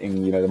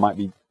submitting, there might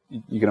be,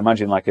 you can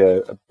imagine like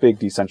a big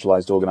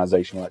decentralized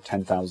organization with like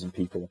 10,000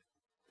 people.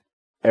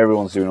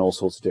 Everyone's doing all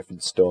sorts of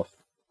different stuff.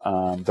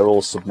 They're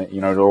all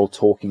they're all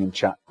talking in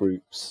chat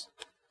groups.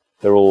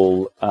 They're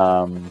all,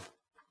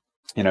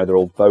 they're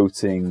all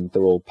voting,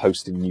 they're all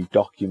posting new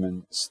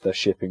documents, they're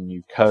shipping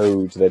new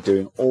code, they're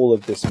doing all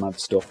of this mad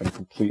stuff in a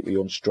completely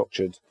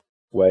unstructured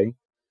way.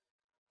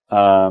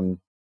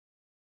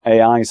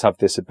 AIs have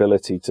this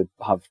ability to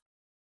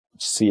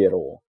see it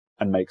all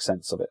and make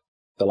sense of it.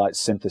 They're like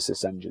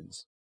synthesis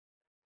engines.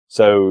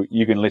 So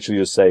you can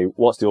literally just say,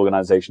 what's the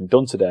organization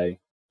done today?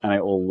 And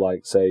it will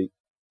like say,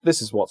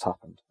 this is what's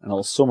happened. And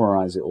it'll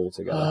summarize it all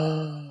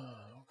together.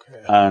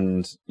 Okay.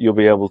 And you'll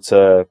be able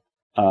to,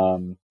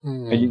 and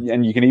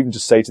you can even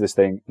just say to this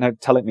thing, no,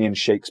 tell it me in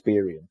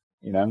Shakespearean,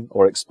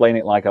 or explain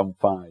it like I'm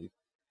 5.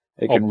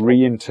 It can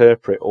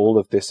reinterpret all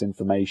of this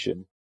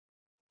information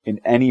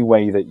in any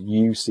way that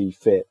you see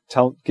fit.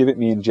 Give it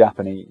me in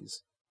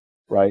Japanese,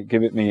 right?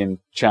 Give it me in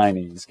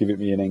Chinese. Give it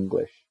me in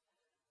English.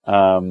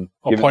 I'll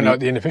point out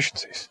the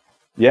inefficiencies.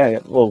 Yeah.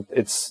 Well,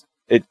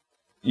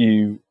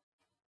 you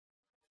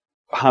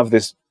have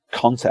this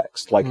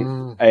context, like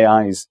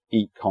AIs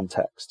eat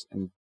context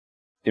and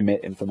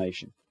emit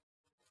information.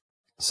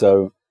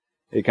 So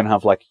it can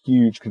have like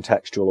huge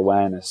contextual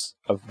awareness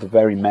of the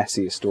very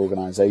messiest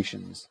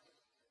organizations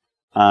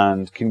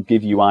and can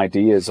give you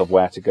ideas of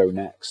where to go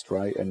next,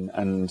 right?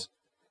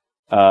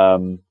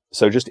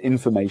 So just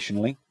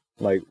informationally,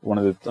 like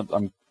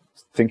I'm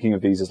thinking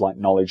of these as like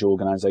knowledge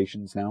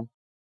organizations now,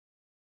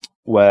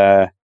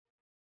 where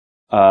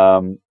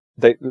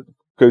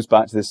goes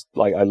back to this,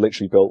 like I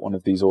literally built one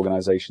of these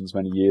organizations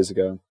many years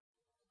ago,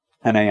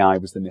 and AI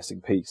was the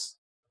missing piece.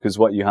 Because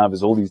what you have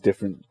is all these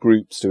different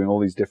groups doing all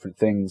these different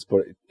things,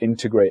 but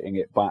integrating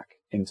it back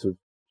into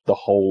the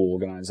whole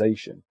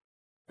organization,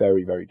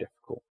 very, very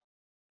difficult.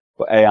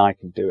 But AI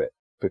can do it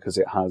because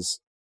it has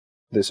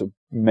this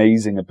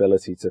amazing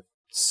ability to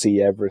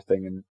see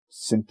everything and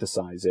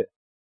synthesize it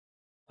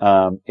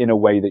in a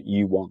way that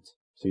you want.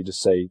 So you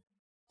just say,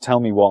 tell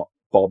me what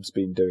Bob's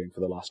been doing for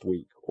the last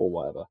week or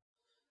whatever.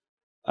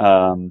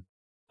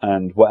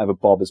 And whatever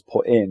Bob has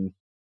put in,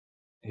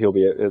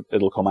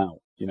 it'll come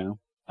out, you know?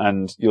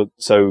 And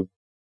so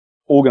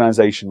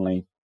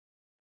organizationally,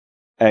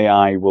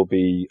 AI will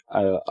be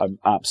an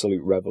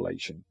absolute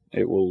revelation.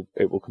 It will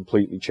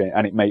completely change,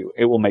 and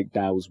it will make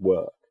DAOs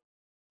work,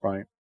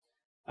 right?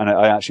 And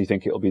I actually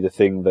think it'll be the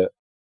thing that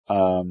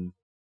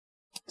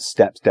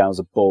steps DAOs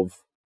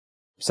above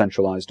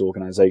centralized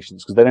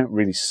organizations, because they don't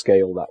really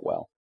scale that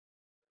well,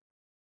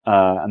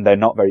 and they're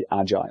not very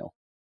agile.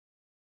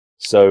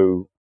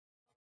 So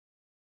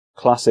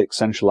classic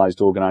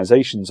centralized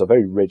organizations are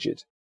very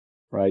rigid,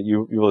 right?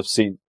 You will have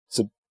seen,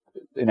 so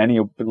in any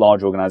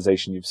large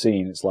organization you've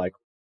seen, it's like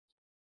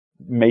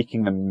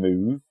making them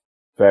move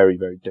very,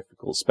 very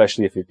difficult,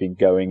 especially if you've been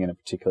going in a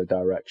particular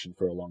direction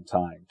for a long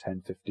time,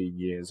 10, 15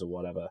 years or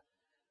whatever.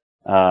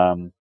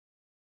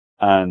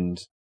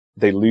 And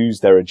they lose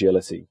their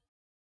agility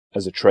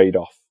as a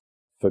trade-off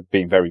for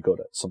being very good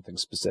at something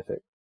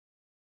specific.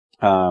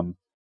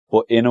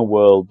 But in a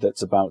world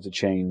that's about to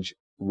change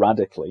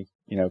radically,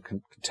 you know,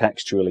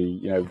 contextually,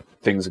 you know,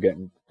 things are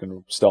going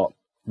to start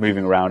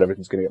moving around.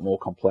 Everything's going to get more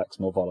complex,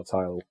 more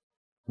volatile,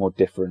 more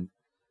different.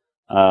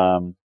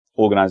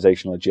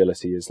 Organizational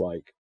agility is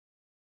like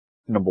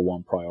number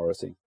one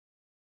priority.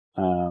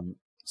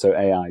 So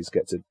AIs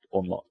get to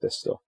unlock this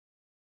stuff.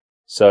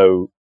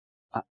 So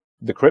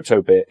the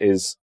crypto bit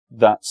is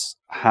that's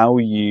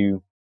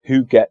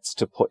who gets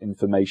to put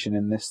information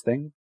in this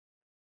thing,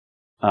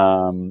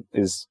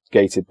 is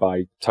gated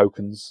by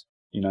tokens,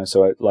 you know,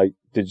 so like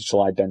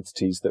digital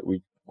identities that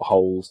we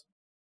hold.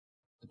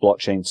 The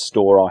blockchains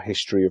store our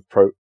history of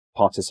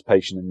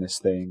participation in this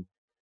thing.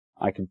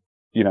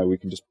 we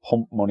can just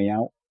pump money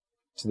out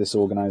to this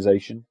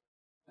organization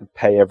and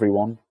pay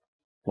everyone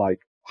like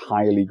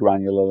highly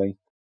granularly,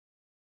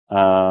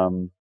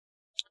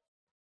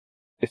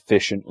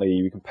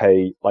 efficiently. We could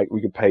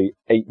pay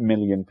 8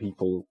 million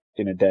people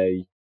in a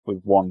day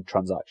with one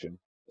transaction,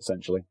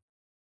 essentially.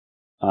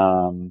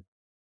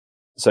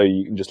 So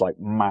you can just like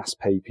mass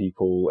pay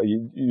people.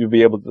 You'll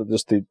be able to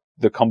just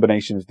the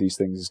combination of these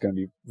things is going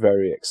to be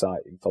very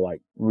exciting for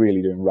like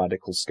really doing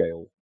radical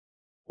scale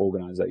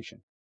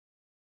organization.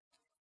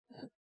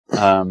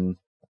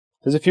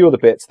 There's a few other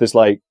bits.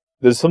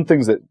 There's some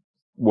things that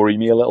worry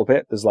me a little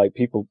bit. There's like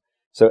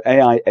so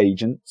AI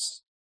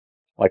agents,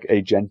 like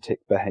agentic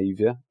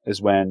behavior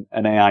is when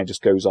an AI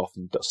just goes off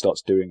and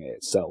starts doing it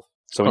itself.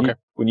 So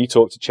when you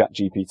talk to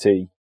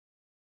ChatGPT,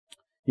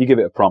 you give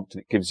it a prompt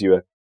and it gives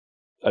you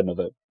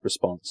another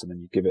response, and then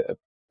you give it a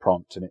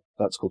prompt and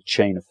that's called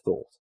chain of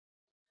thought.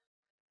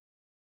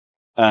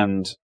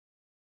 And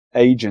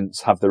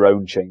agents have their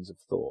own chains of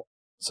thought.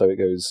 So it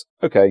goes,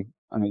 okay,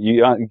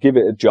 you give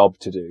it a job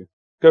to do.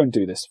 Go and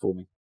do this for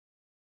me.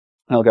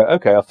 And I'll go,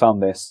 okay, I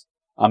found this.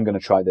 I'm going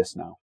to try this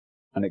now.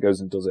 And it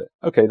goes and does it.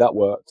 Okay, that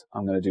worked.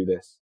 I'm going to do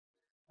this.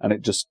 And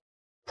it just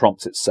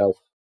prompts itself,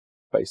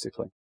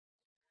 basically.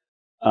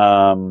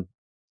 Now,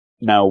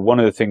 one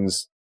of the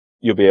things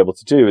you'll be able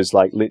to do is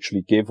like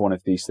literally give one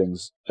of these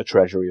things a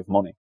treasury of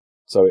money.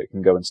 So it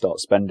can go and start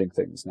spending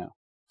things now.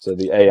 So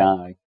the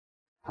AI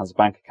has a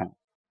bank account.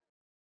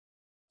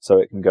 So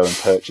it can go and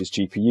purchase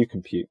GPU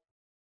compute.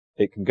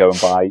 It can go and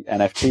buy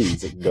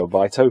NFTs. It can go and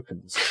buy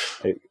tokens.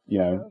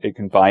 It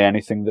can buy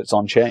anything that's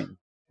on chain.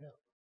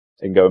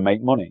 It can go and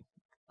make money.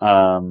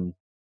 And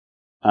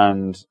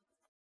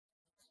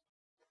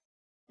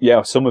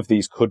yeah, some of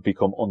these could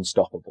become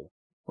unstoppable,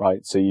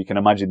 right? So you can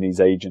imagine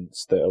these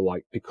agents that are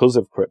like, because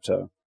of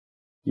crypto,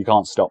 you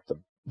can't stop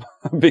them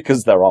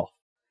because they're off.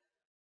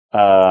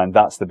 And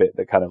that's the bit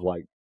that kind of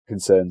like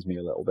concerns me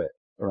a little bit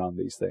around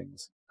these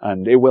things.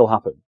 And it will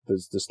happen.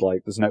 There's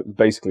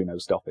basically no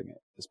stopping it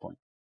at this point.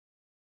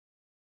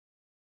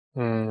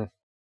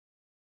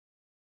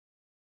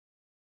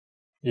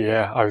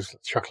 Yeah, I was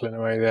chuckling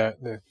away there.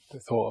 The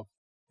thought of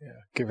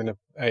giving an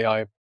AI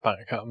a bank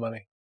account of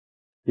money.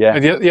 Yeah.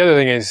 And the other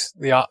thing is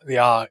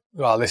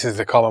well, this is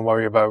the common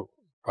worry about.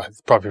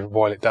 Probably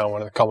boil it down.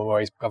 One of the common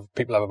worries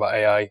people have about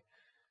AI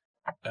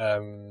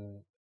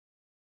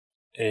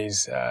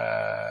is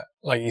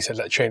like you said,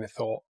 that chain of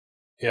thought.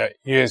 Yeah,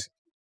 here's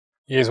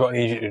what I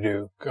need you to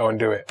do. Go and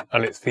do it.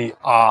 And it's the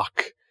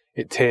arc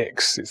it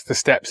takes. It's the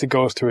steps it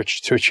goes to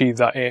achieve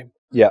that aim.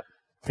 Yeah.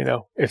 You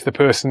know, if the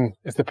person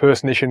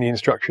issuing the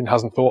instruction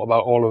hasn't thought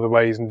about all of the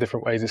ways and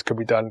different ways this could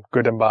be done,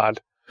 good and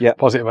bad, Yeah.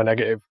 positive or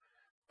negative,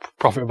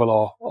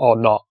 profitable or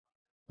not,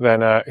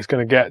 then it's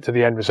going to get to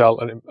the end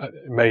result, and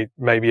it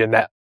may be a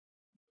net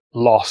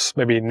loss,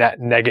 maybe a net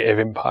negative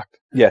impact.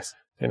 Yes.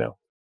 You know.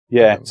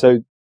 Yeah.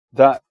 So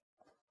that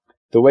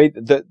the way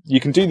that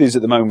you can do these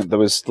at the moment, there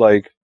was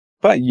like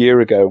about a year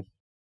ago,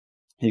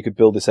 you could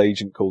build this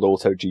agent called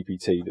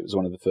AutoGPT. That was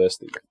one of the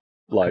first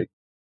like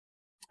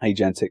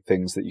agentic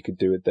things that you could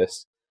do with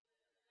this.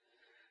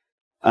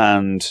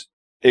 And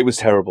it was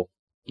terrible.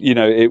 You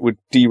know, it would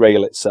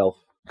derail itself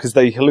because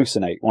they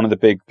hallucinate. One of the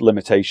big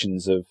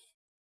limitations of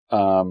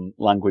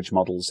language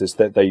models is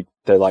that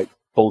they're like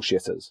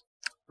bullshitters,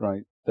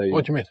 right?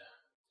 What do you mean?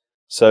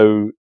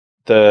 So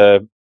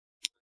the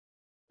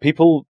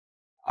people,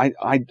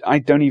 I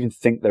don't even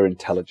think they're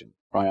intelligent,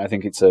 right? I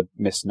think it's a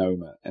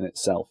misnomer in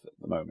itself at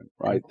the moment,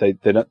 right?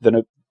 They're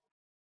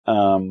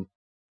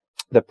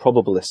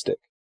probabilistic.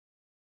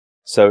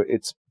 So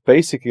it's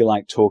basically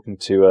like talking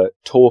to an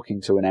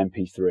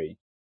MP3,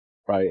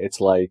 right? It's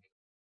like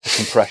a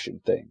compression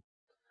thing.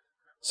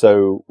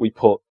 So we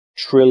put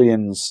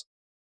trillions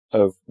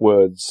of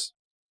words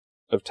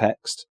of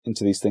text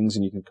into these things,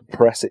 and you can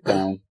compress it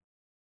down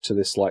to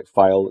this like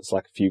file that's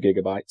like a few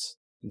gigabytes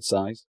in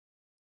size.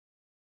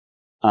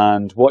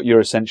 And what you're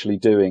essentially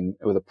doing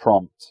with a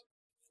prompt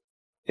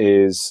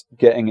is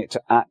getting it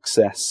to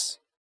access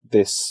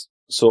this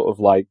sort of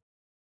like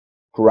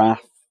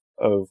graph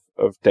of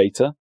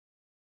data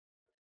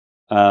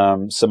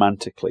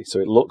semantically. So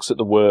it looks at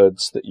the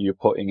words that you're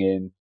putting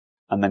in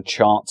and then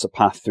charts a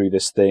path through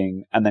this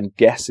thing and then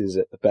guesses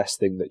at the best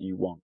thing that you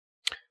want.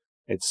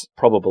 It's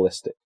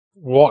probabilistic.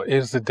 What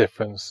is the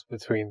difference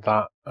between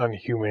that and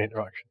human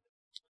interaction?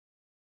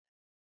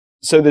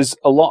 So there's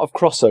a lot of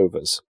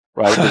crossovers,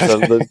 right?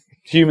 The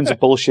humans are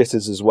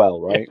bullshitters as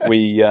well, right?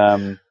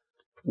 Yeah.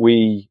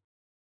 We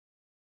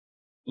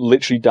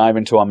literally dive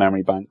into our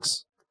memory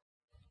banks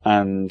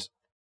and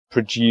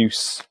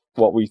produce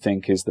what we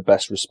think is the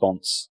best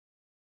response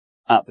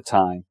at the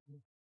time.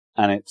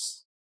 And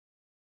it's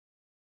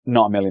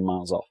not a million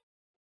miles off.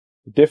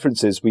 The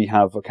difference is we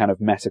have a kind of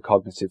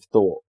metacognitive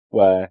thought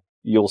where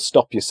you'll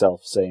stop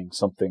yourself saying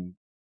something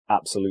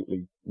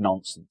absolutely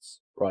nonsense,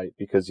 right?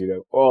 Because you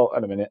go, oh,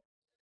 wait a minute.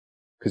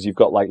 Because you've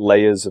got like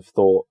layers of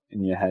thought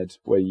in your head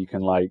where you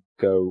can like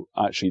go,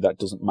 actually, that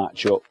doesn't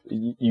match up.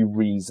 You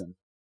reason,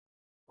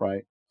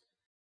 right?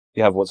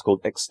 You have what's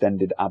called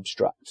extended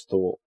abstract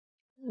thought.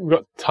 We've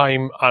got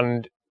time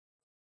and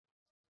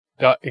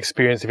that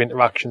experience of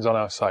interactions on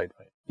our side,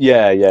 right?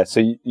 Yeah.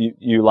 So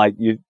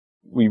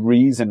we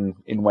reason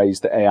in ways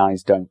that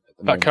AIs don't.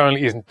 That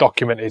currently isn't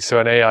documented, so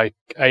an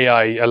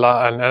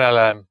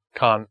LLM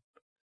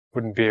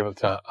wouldn't be able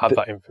to have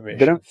that information.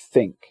 They don't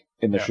think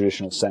in the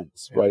traditional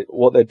sense, right?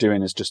 What they're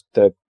doing is just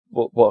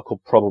what are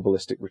called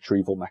probabilistic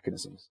retrieval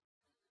mechanisms.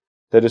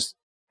 They're just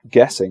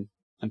guessing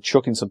and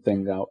chucking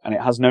something out, and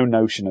it has no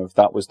notion of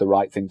that was the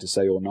right thing to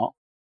say or not.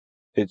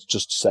 It's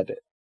just said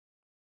it,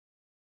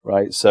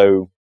 right?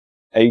 So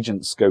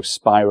agents go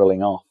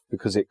spiraling off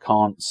because it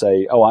can't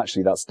say, oh,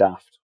 actually, that's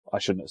daft. I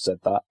shouldn't have said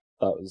that.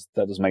 That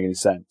doesn't make any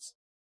sense.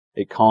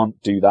 It can't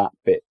do that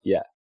bit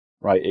yet,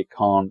 right? It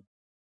can't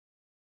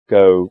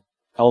go,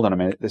 hold on a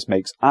minute, this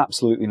makes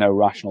absolutely no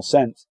rational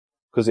sense,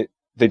 because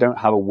they don't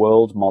have a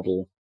world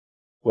model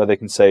where they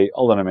can say,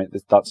 hold on a minute,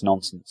 that's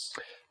nonsense.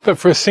 But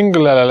for a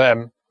single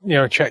LLM, you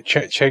know, check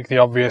the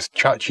obvious,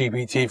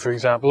 ChatGPT, for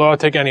example, or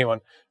take anyone.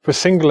 For a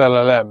single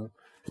LLM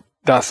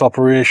that's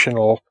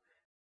operational,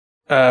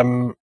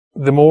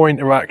 the more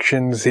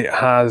interactions it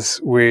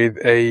has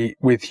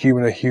with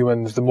human or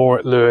humans, the more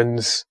it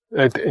learns,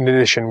 in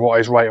addition, what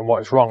is right and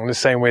what is wrong. In the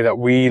same way that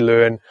we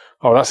learn,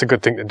 oh, that's a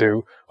good thing to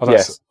do,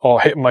 or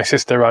hitting my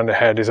sister around the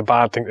head is a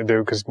bad thing to do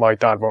because my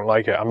dad won't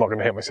like it. I'm not going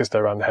to hit my sister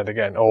around the head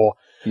again. Or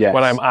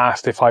when I'm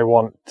asked if I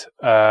want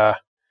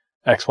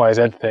X, Y,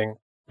 Z thing,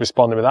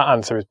 responding with that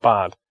answer is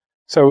bad.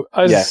 So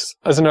as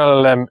an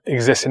LLM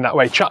exists in that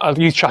way, I'll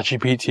use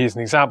ChatGPT as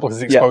an example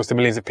because it's exposed to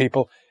millions of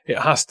people. It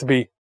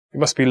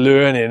must be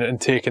learning and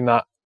taking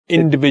that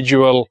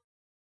individual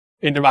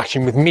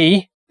interaction with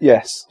me.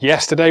 Yes.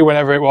 Yesterday,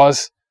 whenever it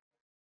was,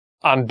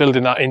 and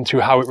building that into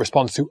how it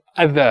responds to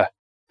other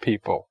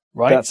people,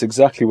 right? That's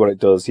exactly what it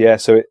does. Yeah.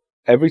 So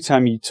every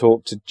time you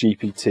talk to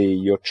GPT,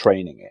 you're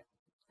training it,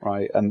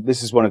 right? And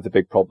this is one of the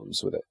big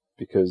problems with it,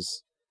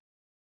 because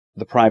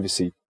the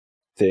privacy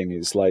thing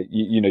is like,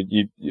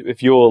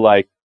 if you're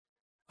like,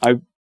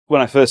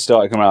 when I first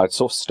started coming out, I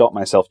sort of stopped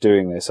myself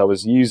doing this. I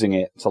was using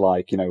it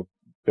to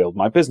build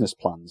my business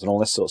plans and all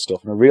this sort of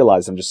stuff. And I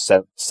realized I'm just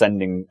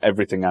sending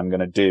everything I'm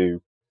going to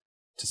do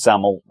to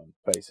Sam Altman,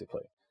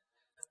 basically.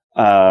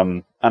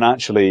 And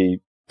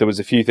actually, there was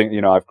a few things,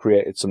 I've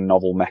created some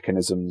novel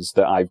mechanisms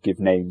that I've give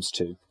names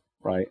to,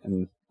 right?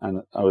 And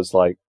I was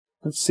like,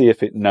 let's see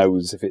if it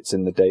knows if it's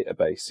in the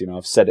database.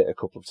 I've said it a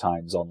couple of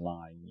times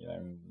online,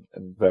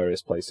 and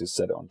various places,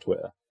 said it on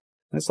Twitter.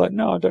 And it's like,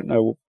 no, I don't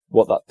know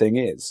what that thing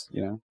is,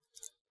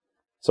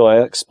 So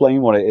I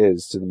explain what it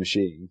is to the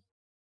machine.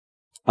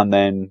 And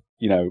then,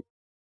 you know,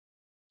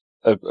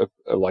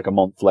 like a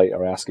month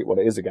later, I ask it what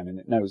it is again, and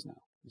it knows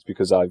now. It's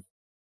because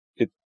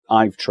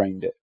I've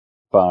trained it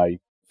by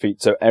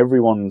feet. So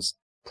everyone's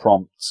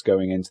prompts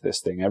going into this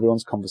thing,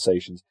 everyone's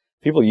conversations,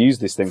 people use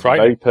this thing for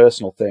very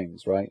personal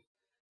things, right?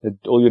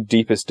 All your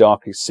deepest,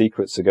 darkest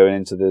secrets are going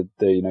into the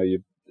you know, your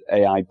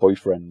AI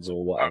boyfriends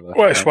or whatever.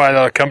 Well, it's why a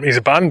lot of companies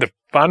are banned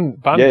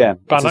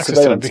access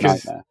to them,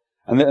 because nightmare.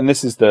 And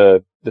this is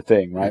the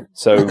thing, right?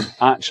 So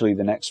actually,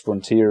 the next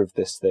frontier of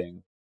this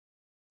thing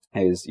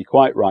is, you're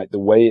quite right, the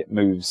way it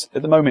moves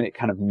at the moment, it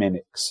kind of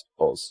mimics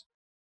us.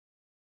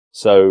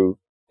 So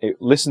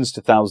it listens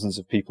to thousands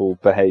of people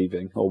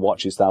behaving, or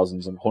watches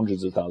thousands and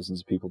hundreds of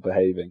thousands of people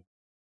behaving,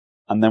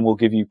 and then will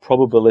give you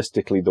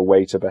probabilistically the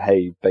way to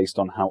behave based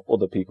on how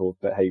other people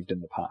have behaved in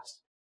the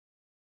past.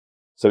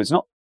 So it's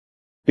not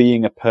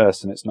being a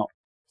person, it's not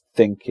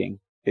thinking,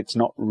 it's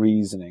not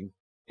reasoning,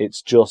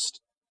 it's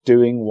just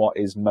doing what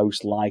is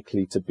most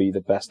likely to be the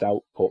best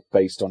output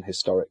based on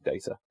historic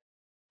data.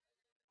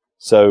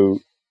 So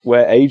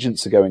where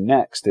agents are going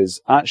next is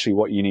actually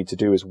what you need to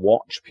do is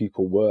watch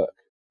people work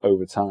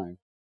over time.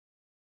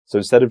 So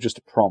instead of just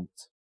a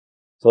prompt,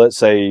 so let's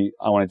say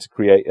I wanted to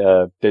create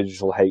a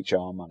digital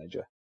HR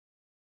manager.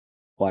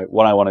 Like,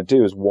 what I want to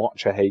do is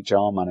watch a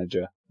HR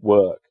manager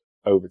work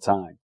over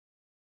time,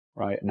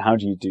 right? And how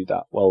do you do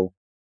that? Well,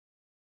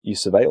 you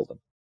surveil them.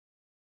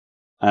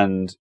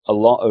 And a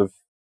lot of,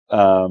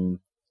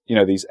 you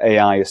know, these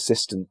AI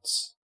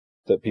assistants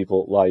that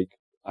people like,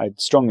 I'd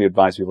strongly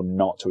advise people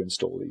not to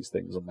install these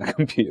things on their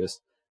computers,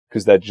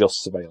 because they're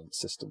just surveillance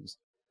systems.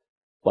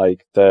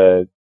 Like,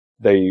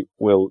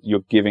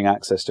 you're giving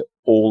access to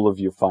all of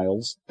your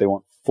files. They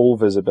want full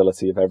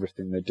visibility of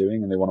everything they're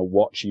doing, and they want to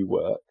watch you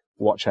work,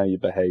 watch how you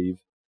behave.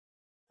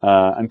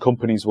 And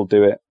companies will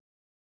do it.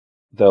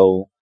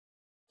 They'll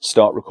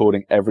start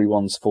recording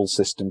everyone's full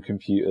system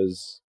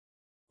computers,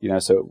 you know,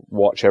 so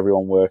watch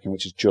everyone working,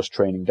 which is just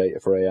training data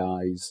for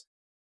AIs.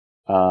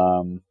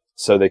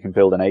 So they can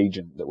build an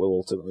agent that will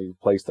ultimately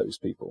replace those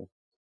people.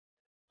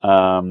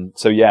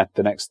 So yeah,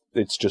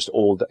 it's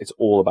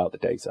all about the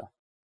data.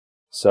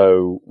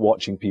 So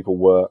watching people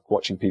work,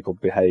 watching people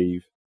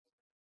behave,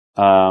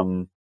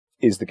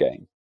 is the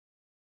game.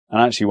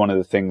 And actually one of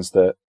the things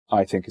that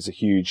I think is a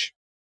huge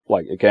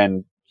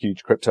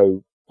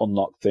crypto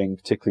unlock thing,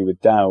 particularly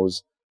with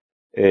DAOs,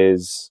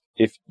 is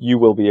if you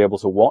will be able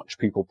to watch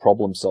people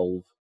problem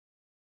solve,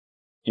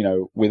 you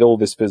know, with all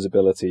this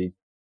visibility,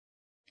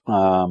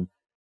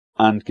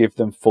 and give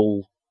them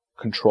full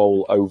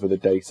control over the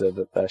data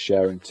that they're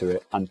sharing to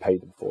it and pay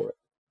them for it.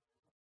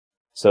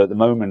 So at the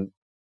moment,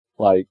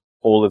 like,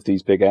 all of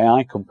these big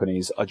AI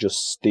companies are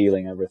just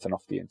stealing everything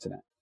off the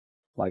internet.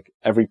 Like,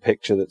 every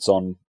picture that's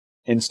on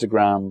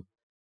Instagram,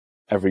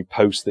 every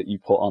post that you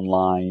put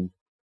online,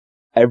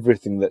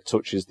 everything that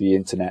touches the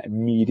internet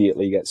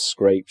immediately gets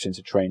scraped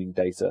into training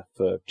data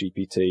for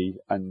GPT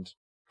and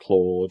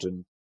Claude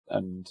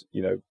and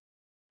you know,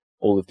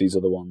 all of these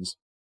other ones.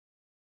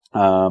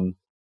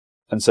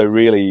 And so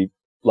really,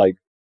 like,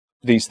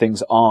 these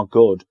things are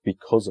good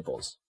because of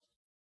us,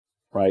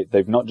 right?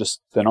 They're not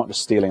just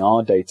stealing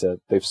our data.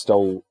 They've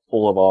stole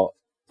all of our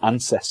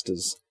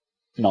ancestors'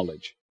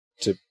 knowledge.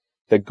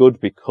 They're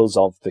good because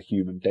of the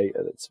human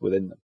data that's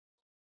within them.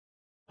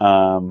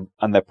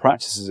 And their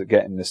practices at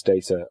getting this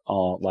data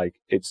are like,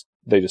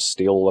 they just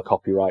steal all the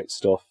copyright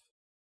stuff.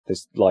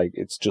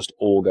 It's just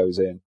all goes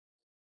in.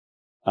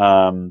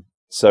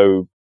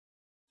 So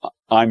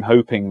I'm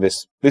hoping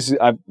this is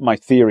my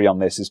theory on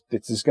this is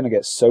it's going to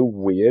get so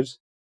weird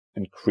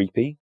and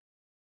creepy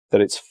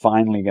that it's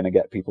finally going to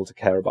get people to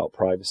care about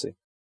privacy.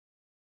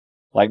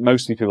 Like,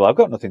 mostly people, I've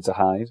got nothing to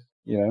hide,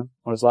 you know.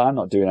 I was like, I'm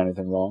not doing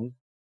anything wrong.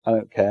 I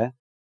don't care.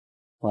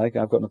 Like,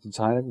 I've got nothing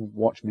to hide.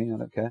 Watch me. I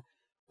don't care.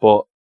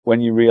 But when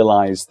you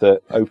realize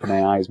that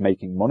OpenAI is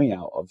making money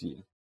out of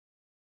you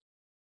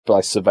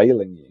by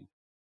surveilling you,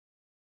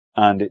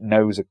 and it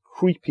knows a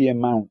creepy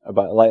amount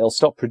about, like, it'll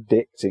stop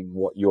predicting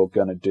what you're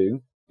going to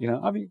do. You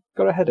know, have you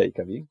got a headache,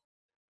 have you?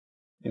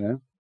 You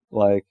know,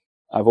 like,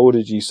 I've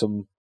ordered you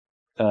some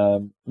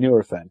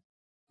Nurofen.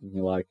 And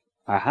you're like,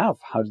 I have.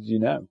 How did you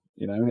know?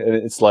 You know,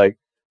 it's like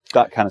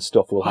that kind of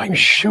stuff will happen. I'm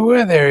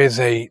sure there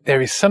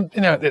is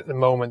something out there at the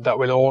moment that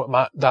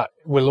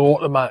will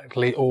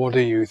automatically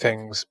order you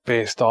things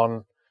based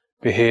on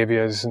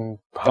behaviors and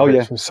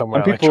habits from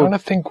somewhere. I'm trying to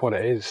think what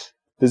it is.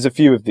 There's a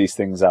few of these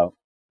things out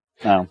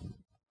now.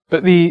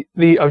 But I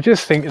was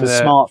just thinking the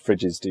smart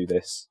fridges do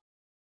this.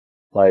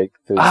 Like,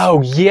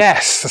 oh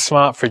yes, the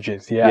smart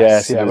fridges.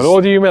 Yes, yeah. But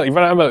order your milk. You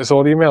run out of milk. It's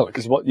order your milk.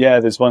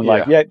 There's one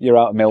like, you're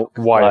out of milk.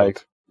 Wild.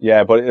 Like,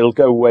 yeah, but it'll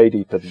go way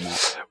deeper than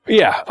that.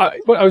 Yeah,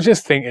 but I was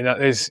just thinking that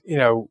there's, you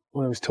know,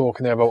 when I was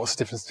talking there about what's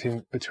the difference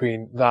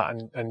between that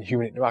and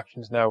human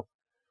interactions now.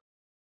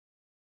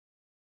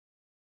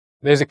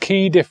 There's a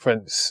key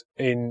difference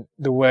in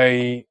the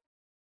way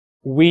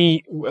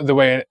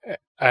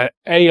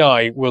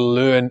AI will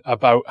learn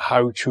about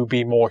how to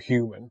be more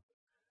human,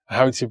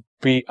 how to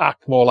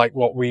act more like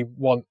what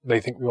they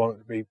think we want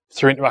it to be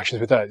through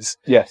interactions with us.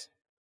 Yes.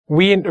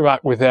 We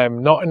interact with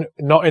them not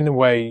in a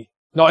way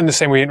not in the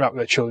same way we interact with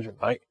their children,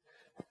 right?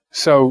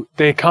 So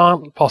they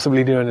can't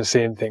possibly do the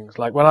same things.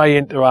 Like when I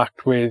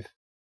interact with,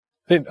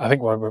 I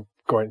think what we're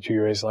going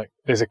to is like,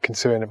 there's a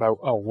concern about,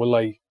 oh, will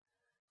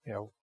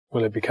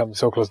it become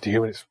so close to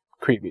human it's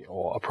creepy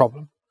or a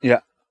problem?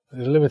 Yeah.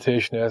 There's a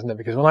limitation there, isn't there?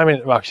 Because when I'm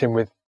interacting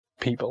with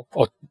people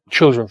or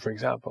children, for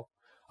example,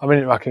 I'm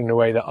interacting in a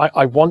way that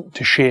I want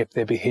to shape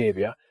their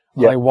behavior.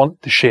 Yeah. I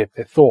want to shape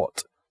their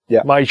thought.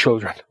 Yeah. My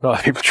children, not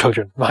other people's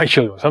children, my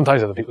children,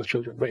 sometimes other people's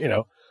children, but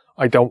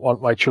I don't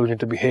want my children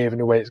to behave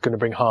in a way that's going to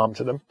bring harm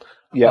to them.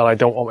 Yeah. And I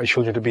don't want my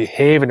children to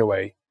behave in a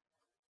way,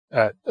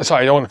 I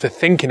don't want them to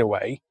think in a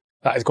way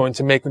that is going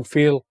to make them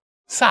feel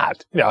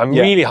sad. I'm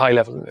really high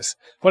level in this.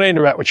 When I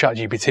interact with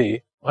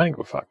ChatGPT, I don't give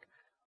a fuck.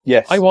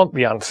 Yes. I want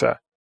the answer.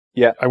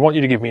 Yeah. I want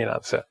you to give me an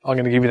answer. I'm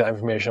going to give you that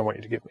information I want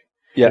you to give me.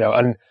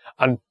 Yeah.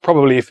 And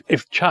probably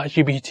if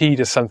ChatGPT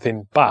does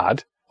something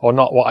bad or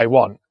not what I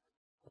want,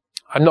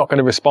 I'm not going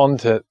to respond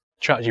to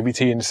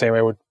ChatGPT in the same way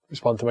I would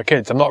respond to my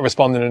kids. I'm not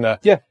responding in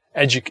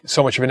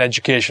so much of an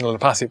educational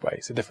and passive way.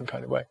 It's a different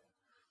kind of way.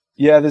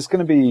 Yeah, there's going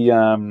to be,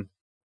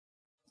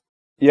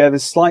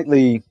 there's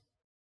slightly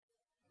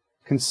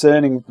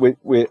concerning,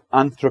 we're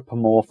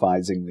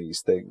anthropomorphizing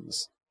these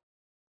things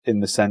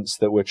in the sense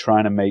that we're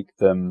trying to make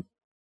them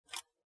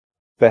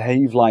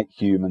behave like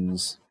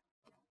humans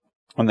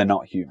when they're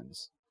not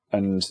humans.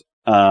 And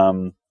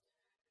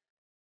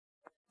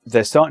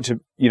they're starting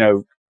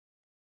to,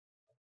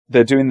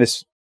 they're doing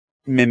this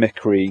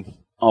mimicry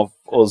of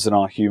us and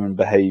our human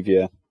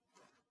behavior.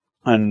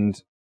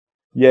 And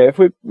if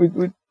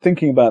we're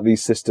thinking about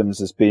these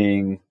systems as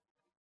being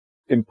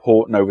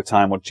important over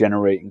time or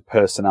generating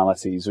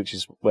personalities, which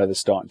is where they're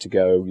starting to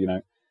go,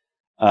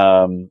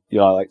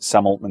 like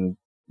Sam Altman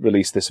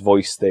released this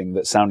voice thing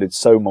that sounded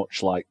so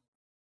much like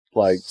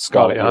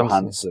Scarlett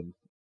Johansson,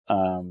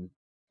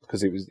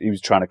 because he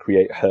was trying to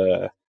create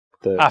her.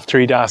 After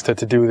he'd asked her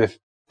to do the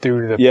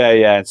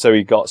and so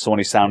he got someone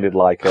who sounded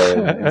like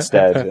her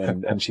instead,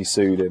 and she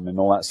sued him and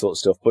all that sort of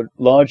stuff. But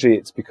largely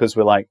it's because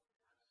we're like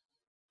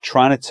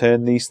trying to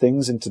turn these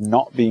things into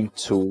not being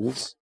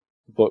tools,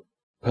 but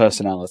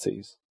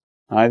personalities.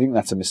 And I think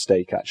that's a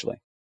mistake,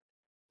 actually.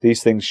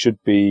 These things should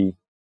be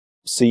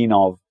seen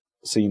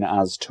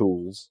as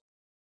tools.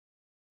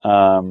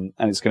 And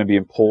it's going to be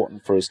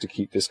important for us to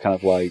keep this kind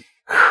of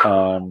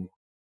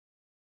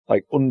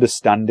like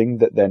understanding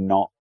that they're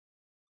not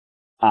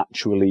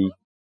actually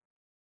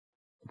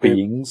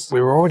beings.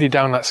 We were already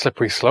down that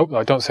slippery slope,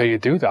 though. Don't say you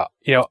do that.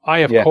 I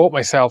have caught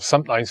myself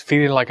sometimes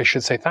feeling like I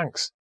should say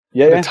thanks.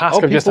 The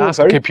task I've just asked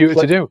the computer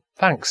to do.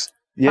 Thanks.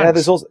 Yeah,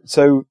 thanks.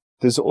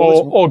 there's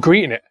always or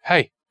greeting it.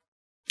 Hey.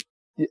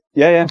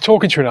 Yeah. I'm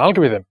talking to an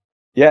algorithm.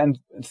 Yeah, and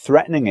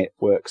threatening it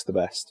works the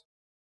best.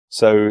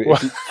 So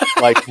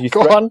if you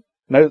Go on.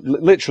 No,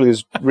 literally,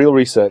 there's real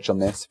research on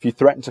this. If you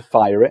threaten to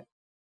fire it,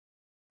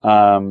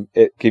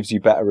 it gives you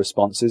better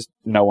responses.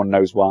 No one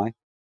knows why.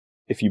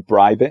 If you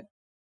bribe it,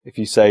 if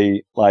you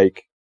say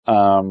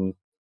if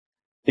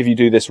you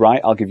do this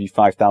right, I'll give you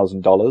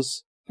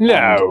 $5,000.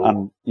 No.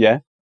 And yeah.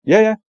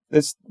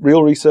 There's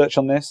real research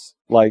on this.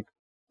 Like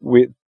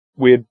weird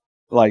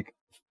like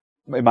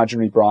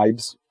imaginary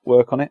bribes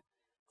work on it.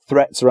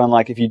 Threats around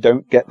like, if you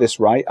don't get this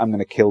right, I'm going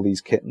to kill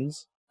these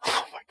kittens.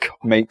 Oh my God.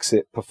 Makes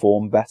it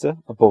perform better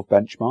above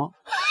benchmark.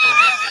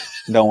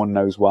 No one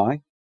knows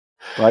why.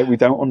 Right? We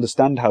don't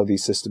understand how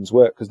these systems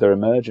work because they're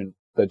emergent.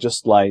 They're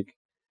just like,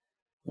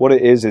 what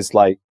it is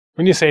like.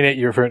 When you're saying it,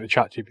 you're referring to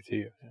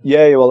ChatGPT.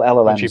 Yeah, well,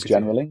 LLMs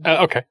generally.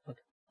 Okay.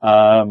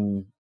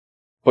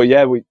 But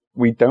yeah,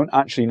 we don't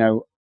actually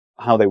know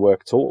how they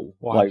work at all.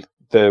 Why? Like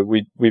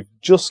we're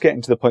just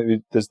getting to the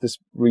point. There's this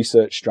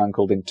research strand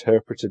called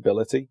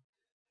interpretability,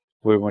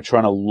 where we're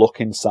trying to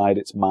look inside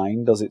its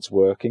mind as it's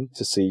working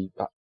to see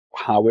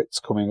how it's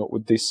coming up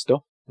with this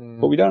stuff.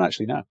 But we don't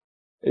actually know.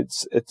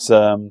 It's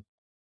a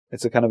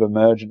kind of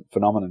emergent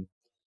phenomenon.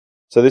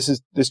 So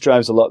this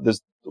drives a lot.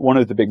 There's one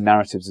of the big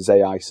narratives is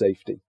AI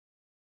safety,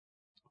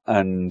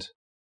 and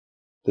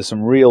there's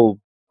some real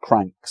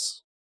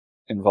cranks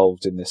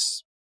involved in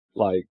this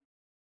like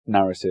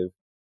narrative.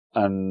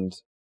 And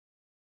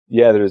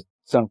yeah, there's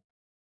some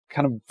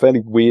kind of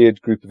fairly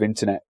weird group of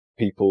internet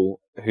people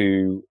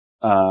who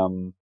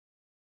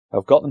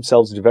have got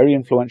themselves into very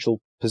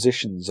influential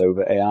positions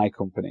over AI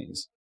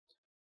companies,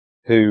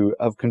 who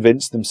have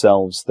convinced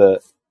themselves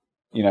that,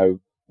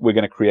 we're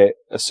going to create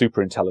a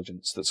super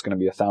intelligence that's going to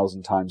be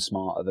 1,000 times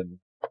smarter than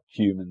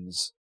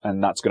humans,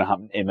 and that's going to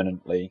happen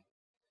imminently.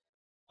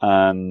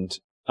 And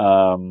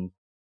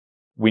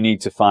we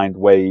need to find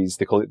ways,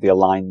 they call it the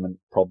alignment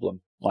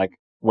problem. Like,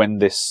 when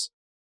this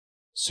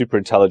super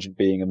intelligent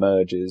being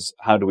emerges,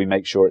 how do we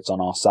make sure it's on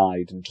our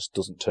side and just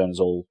doesn't turn us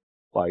all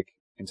like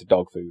into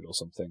dog food or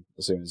something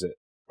as soon as it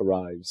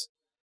arrives?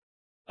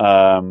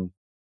 And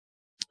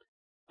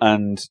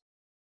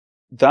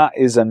that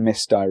is a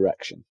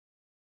misdirection,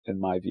 in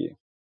my view.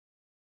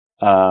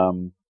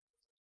 And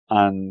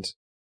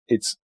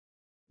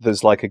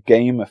there's like a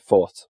game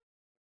afoot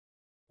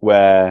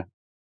where,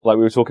 like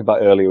we were talking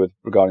about earlier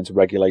regarding to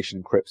regulation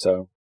in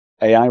crypto,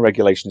 AI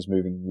regulation is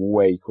moving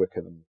way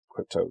quicker than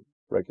crypto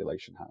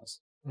regulation has.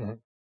 Mm-hmm.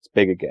 It's a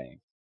bigger game.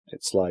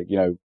 It's like, you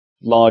know,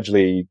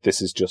 largely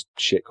this is just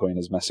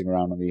shitcoiners messing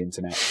around on the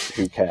internet.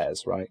 Who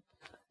cares, right?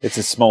 It's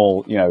a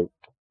small, you know,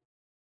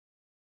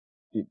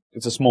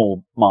 it's a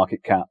small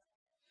market cap.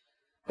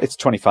 It's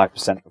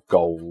 25% of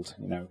gold,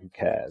 you know, who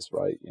cares,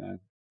 right? You know,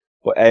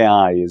 but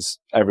AI is,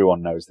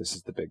 everyone knows this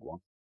is the big one.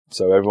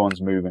 So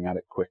everyone's moving at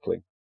it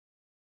quickly.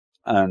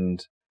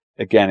 And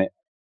again,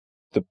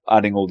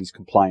 adding all these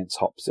compliance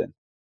hops in,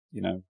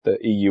 you know, the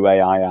EU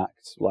AI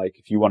Act, like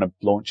if you want to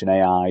launch an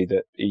AI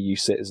that EU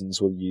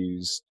citizens will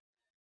use,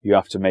 you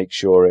have to make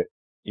sure it,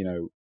 you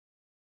know,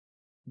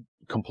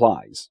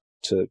 complies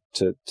to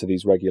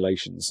these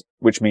regulations,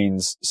 which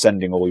means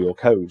sending all your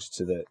code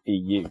to the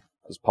EU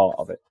as part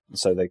of it. And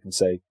so they can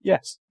say,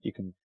 yes, you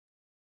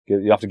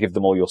have to give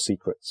them all your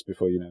secrets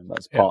before, you know,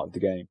 that's part of the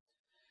game.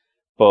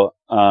 But,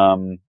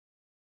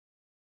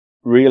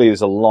 really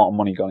there's a lot of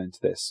money gone into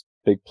this,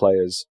 big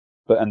players,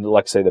 and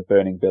like I say, they're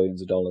burning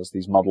billions of dollars.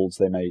 These models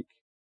they make,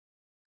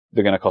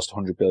 they're going to cost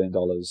 $100 billion,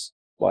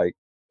 like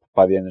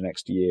by the end of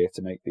next year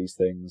to make these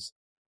things.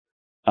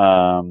 They're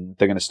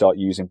going to start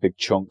using big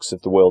chunks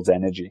of the world's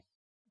energy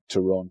to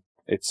run.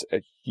 It's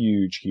a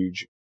huge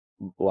deal.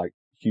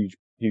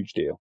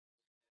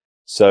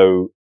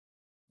 So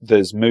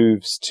there's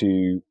moves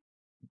to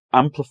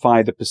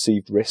amplify the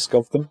perceived risk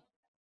of them,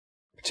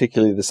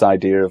 particularly this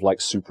idea of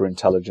like super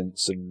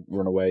intelligence and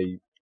runaway,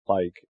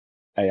 like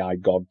AI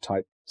god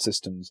type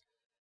systems,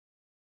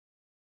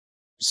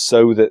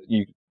 so that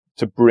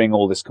to bring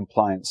all this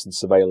compliance and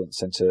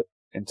surveillance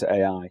into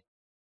AI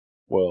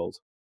world.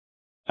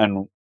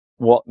 And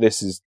what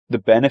this is, the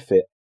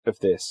benefit of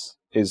this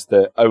is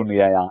that only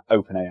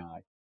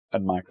OpenAI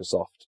and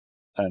Microsoft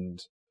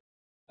and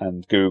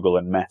Google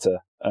and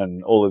Meta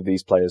and all of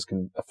these players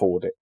can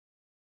afford it,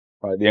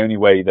 right? The only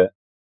way that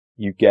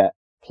you get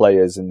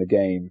players in the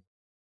game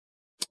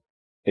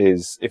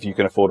is if you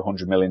can afford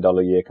 $100 million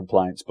a year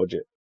compliance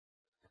budget.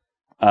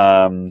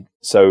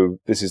 So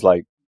this is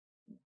like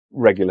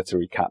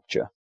regulatory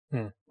capture,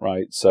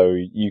 right? So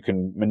you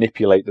can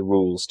manipulate the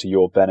rules to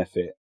your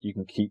benefit. You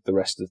can keep the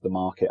rest of the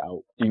market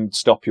out. You can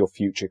stop your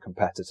future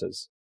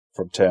competitors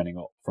from turning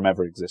up, from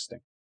ever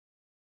existing.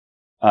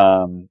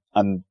 And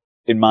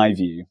in my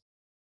view,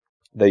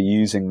 they're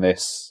using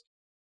this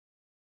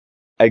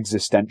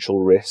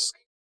existential risk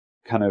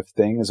kind of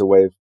thing as a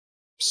way of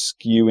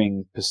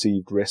skewing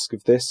perceived risk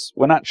of this,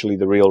 when actually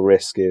the real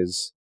risk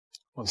is...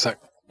 One sec.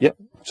 Yep.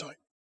 Sorry.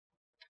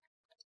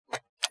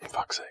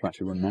 Fuck's sake.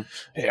 Actually run now.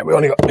 Yeah,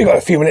 we got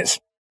a few minutes.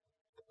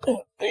 1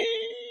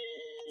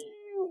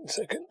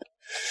 second.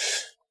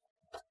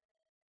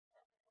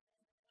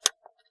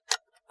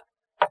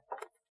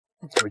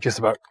 We're just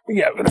about,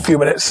 we've got a few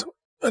minutes.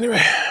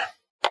 Anyway.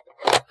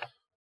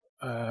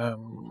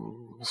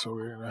 So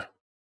we're gonna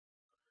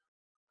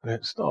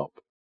let it stop.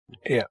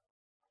 Yeah.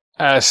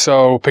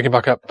 So picking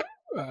back up,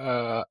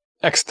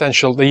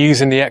 existential, they're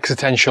using the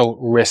existential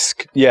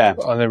risk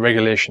on the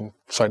regulation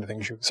side of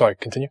things. Sorry,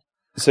 continue.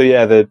 So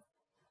yeah,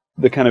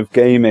 the kind of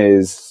game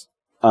is,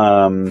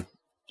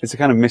 it's a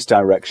kind of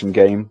misdirection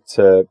game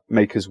to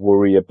make us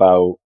worry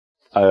about,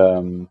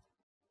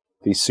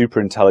 these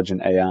super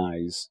intelligent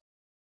AIs,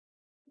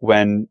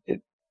 when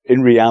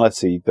in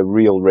reality, the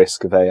real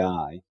risk of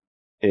AI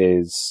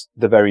is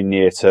the very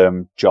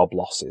near-term job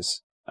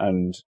losses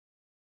and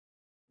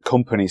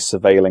companies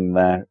surveilling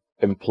their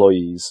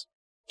employees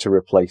to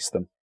replace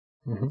them.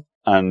 Mm-hmm.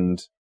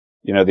 And,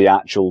 you know, the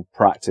actual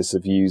practice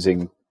of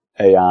using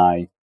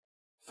AI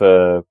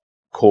for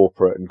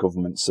corporate and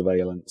government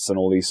surveillance and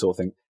all these sort of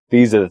things.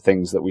 These are the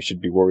things that we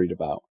should be worried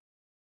about.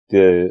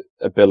 The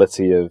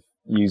ability of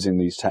using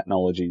these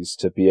technologies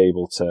to be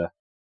able to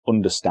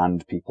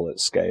understand people at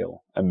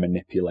scale and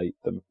manipulate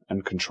them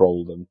and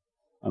control them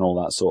and all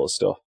that sort of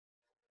stuff.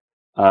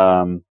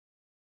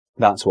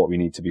 That's what we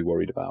need to be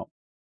worried about.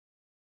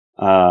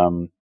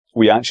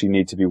 We actually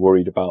need to be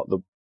worried about the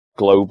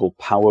global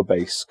power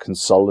base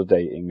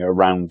consolidating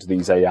around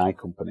these AI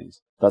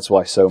companies. That's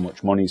why so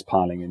much money's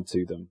piling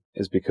into them,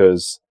 is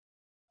because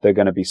they're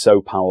going to be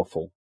so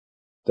powerful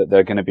that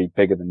they're going to be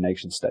bigger than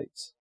nation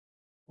states.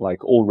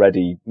 Like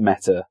already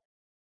Meta,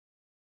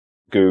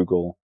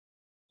 Google,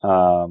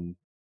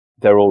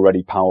 they're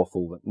already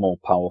more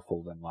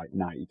powerful than like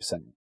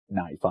 90%,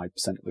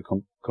 95% of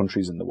the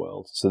countries in the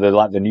world. So they're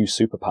like the new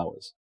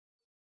superpowers.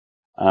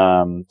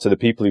 So the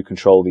people who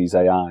control these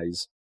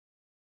AIs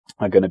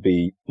are going to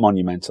be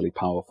monumentally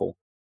powerful,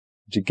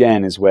 which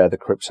again is where the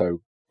crypto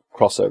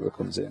crossover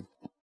comes in,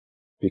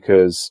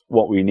 because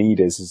what we need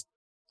is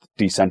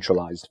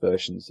decentralized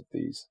versions of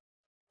these.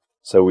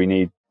 So we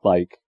need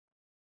like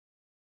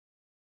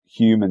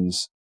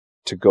humans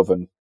to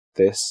govern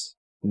this,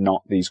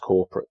 not these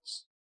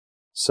corporates.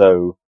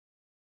 So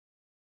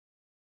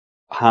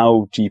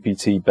how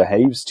GPT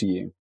behaves to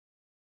you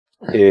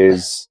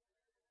is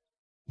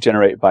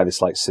generated by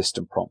this like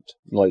system prompt.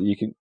 Like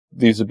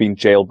these have been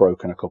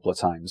jailbroken a couple of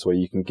times, where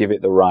you can give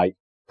it the right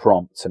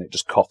prompt and it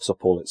just coughs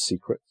up all its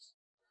secrets.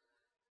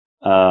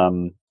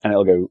 And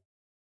it'll go,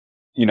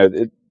 you know,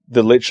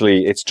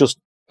 it's just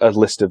a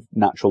list of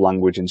natural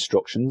language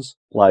instructions,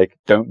 like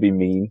don't be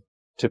mean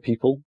to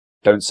people,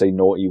 don't say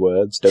naughty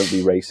words, don't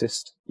be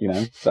racist,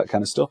 that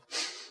kind of stuff.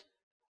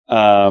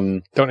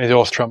 Don't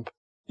endorse Trump.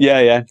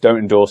 Yeah, don't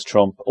endorse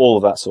Trump, all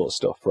of that sort of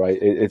stuff, right?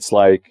 It's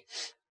like,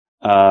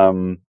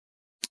 and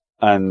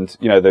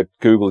the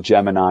Google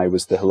Gemini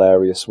was the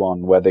hilarious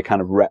one where they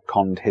kind of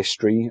retconned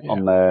history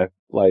on their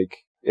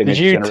image Did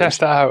you generation. test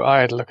that out? I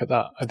had a look at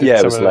that. I did. Yeah,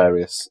 it was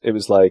hilarious. It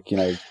was like,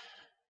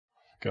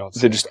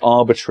 they're just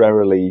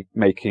arbitrarily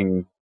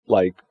making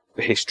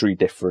history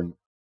different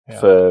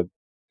for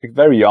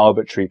very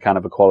arbitrary kind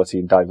of equality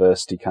and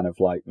diversity kind of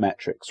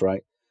metrics,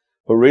 right?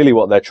 But really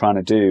what they're trying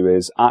to do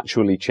is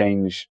actually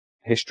change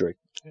history.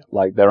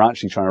 Yeah. They're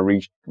actually trying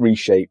to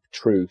reshape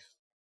truth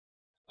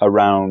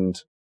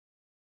around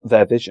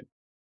their vision,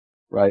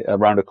 right?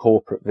 Around a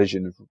corporate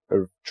vision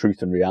of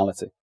truth and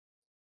reality.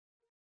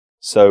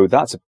 So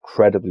that's an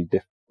incredibly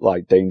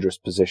dangerous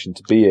position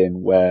to be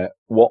in, where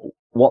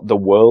what the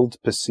world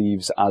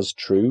perceives as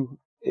true,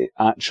 it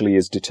actually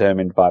is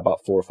determined by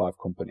about 4 or 5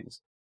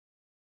 companies.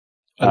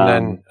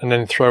 And then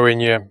you throw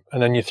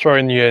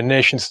in your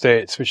nation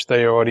states, which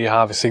they already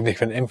have a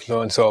significant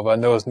influence over,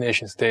 and those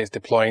nation states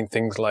deploying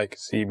things like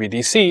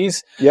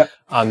CBDCs,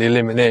 and the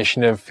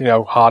elimination of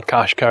hard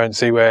cash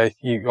currency, where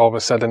you all of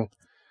a sudden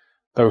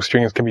those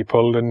strings can be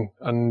pulled, and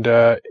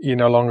you're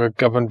no longer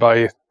governed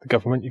by the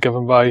government, you're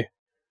governed by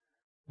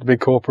the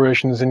big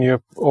corporations, and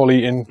you're all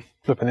eating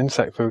flipping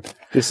insect food.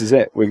 This is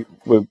it.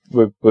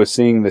 We're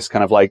seeing this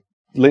kind of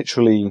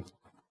literally.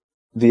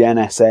 The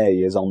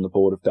NSA is on the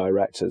board of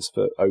directors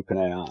for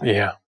OpenAI.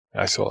 Yeah,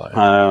 I saw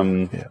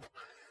that.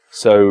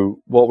 So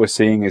what we're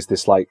seeing is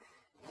this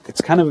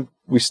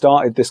we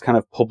started this kind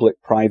of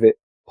public-private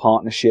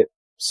partnership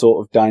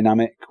sort of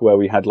dynamic where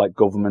we had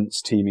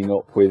governments teaming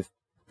up with,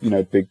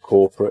 big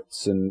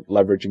corporates and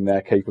leveraging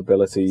their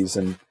capabilities.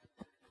 And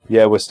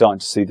we're starting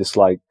to see this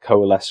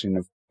coalition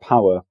of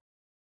power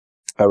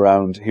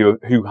around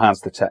who has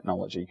the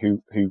technology,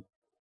 who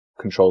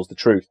controls the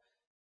truth.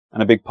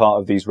 And a big part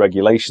of these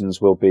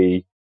regulations will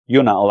be,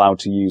 you're not allowed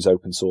to use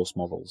open source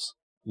models.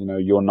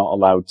 You're not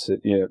allowed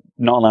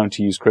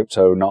to use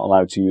crypto, not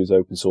allowed to use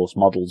open source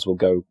models will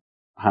go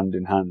hand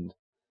in hand.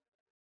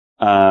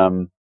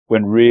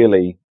 When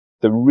really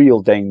the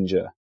real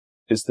danger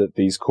is that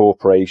these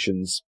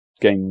corporations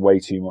gain way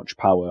too much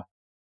power.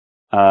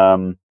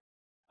 And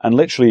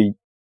literally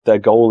their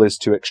goal is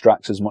to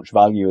extract as much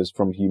value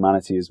from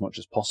humanity as much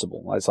as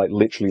possible. It's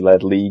literally their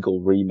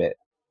legal remit.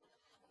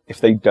 If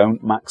they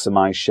don't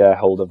maximize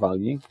shareholder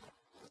value,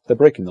 they're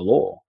breaking the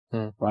law,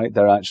 right?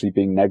 They're actually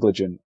being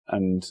negligent.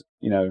 And,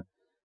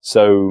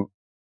 so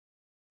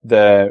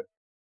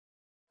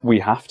we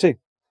have to,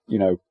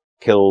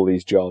 kill all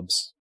these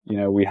jobs.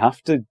 We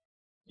have to,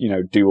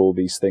 do all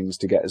these things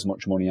to get as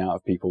much money out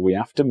of people. We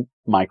have to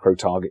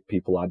micro-target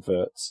people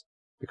adverts,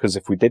 because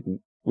if we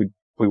didn't, we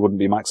wouldn't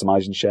be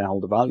maximizing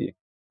shareholder value.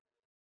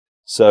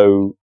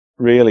 So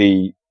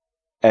really,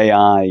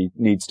 AI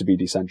needs to be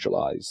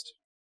decentralized.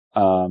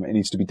 It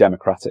needs to be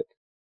democratic.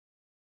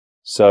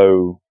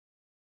 So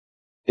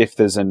if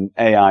there's an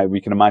AI,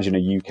 we can imagine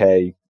a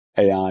UK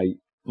AI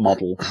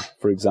model,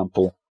 for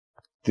example.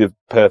 The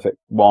perfect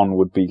one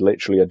would be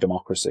literally a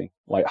democracy,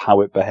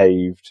 how it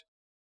behaved,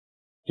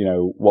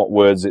 what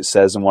words it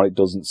says and what it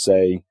doesn't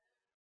say,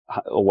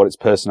 or what its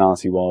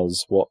personality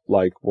was, what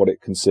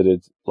it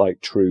considered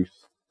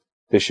truth.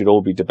 This should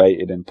all be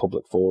debated in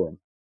public forum.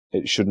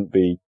 It shouldn't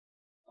be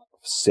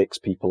 6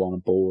 people on a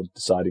board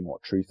deciding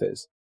what truth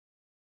is.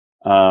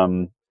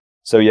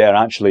 So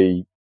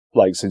actually,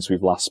 since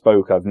we've last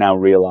spoke, I've now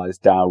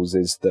realized DAOs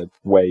is the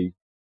way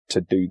to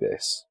do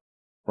this,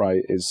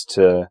 right? Is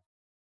to,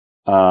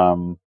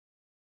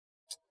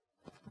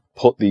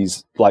 put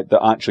these,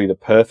 the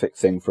perfect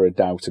thing for a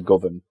DAO to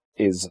govern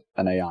is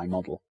an AI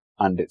model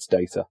and its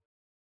data.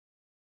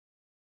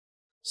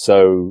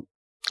 So,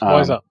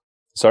 why is that?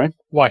 Sorry?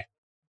 Why?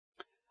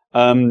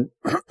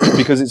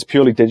 Because it's a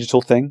purely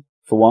digital thing.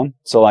 For one.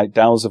 So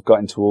DAOs have got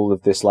into all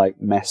of this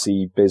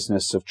messy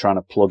business of trying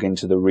to plug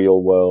into the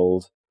real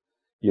world,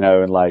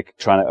 and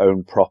trying to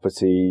own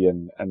property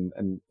and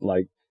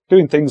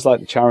doing things like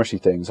the charity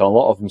things. And a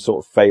lot of them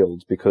sort of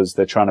failed because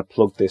they're trying to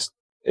plug this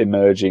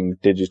emerging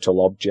digital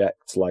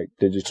object,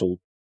 digital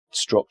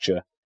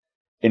structure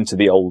into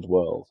the old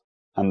world.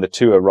 And the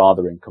two are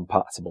rather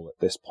incompatible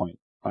at this point,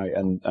 right?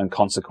 And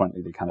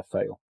consequently they kind of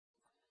fail.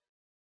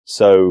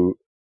 So,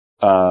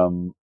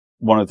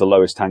 one of the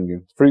lowest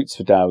hanging fruits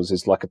for DAOs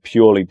is a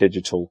purely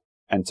digital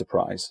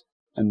enterprise.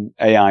 And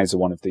AIs are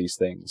one of these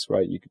things,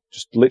 right? You can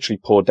just literally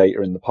pour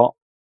data in the pot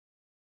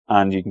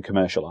and you can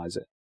commercialize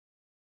it.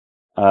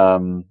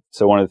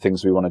 So one of the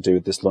things we want to do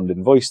with this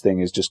London Voice thing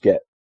is just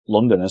get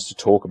Londoners to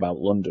talk about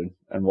London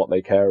and what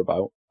they care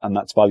about. And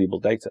that's valuable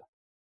data.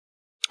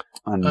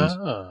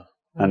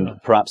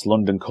 And perhaps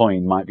London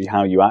Coin might be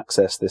how you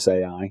access this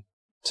AI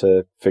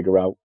to figure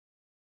out,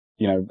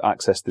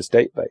 access this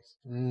database.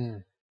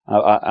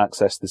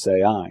 Access this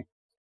AI,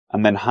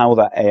 and then how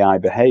that AI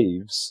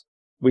behaves,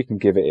 we can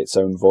give it its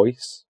own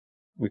voice,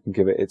 we can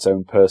give it its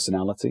own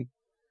personality,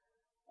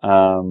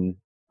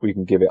 We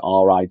can give it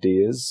our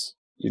ideas,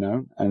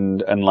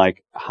 and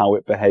like how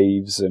it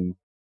behaves, and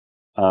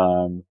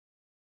all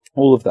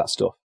of that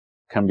stuff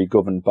can be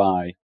governed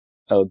by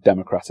a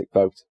democratic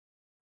vote.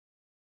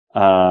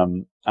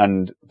 And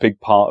a big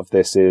part of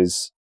this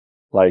is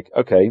like,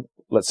 okay,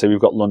 let's say we've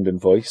got London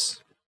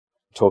Voice,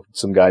 talking to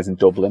some guys in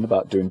Dublin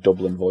about doing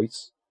Dublin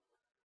Voice.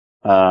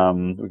 We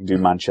can do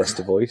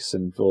Manchester Voice,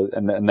 and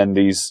then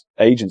these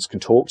agents can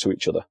talk to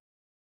each other.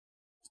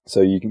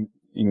 So you can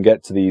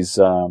get to these,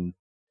 a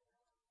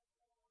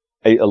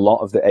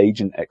lot of the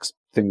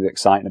thing that's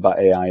exciting about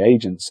AI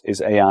agents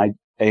is AI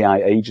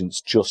agents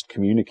just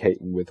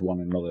communicating with one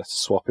another to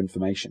swap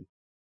information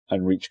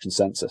and reach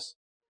consensus.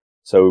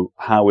 So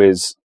how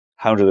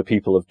do the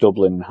people of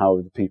Dublin and how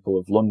do the people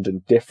of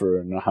London differ,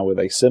 and how are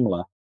they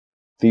similar?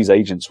 These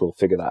agents will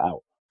figure that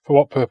out. For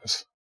what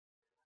purpose?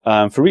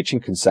 For reaching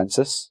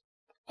consensus.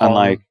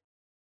 And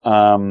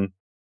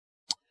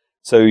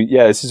so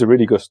yeah, this is a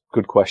really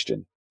good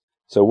question.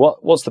 So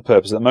what's the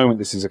purpose? At the moment,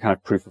 this is a kind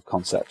of proof of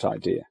concept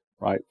idea,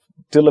 right?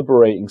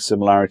 Deliberating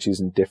similarities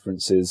and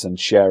differences and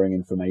sharing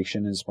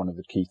information is one of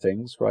the key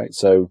things, right?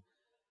 So,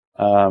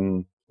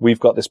 we've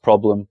got this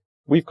problem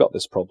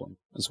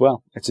as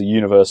well. It's a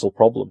universal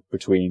problem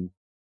between,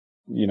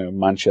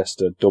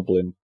 Manchester,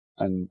 Dublin,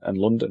 and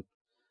London.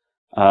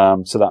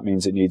 So that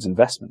means it needs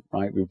investment,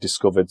 right? We've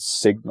discovered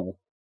signal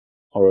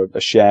or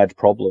a shared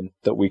problem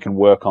that we can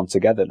work on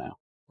together now,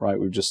 right?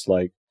 We're just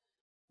like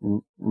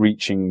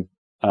reaching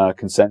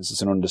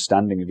consensus and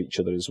understanding of each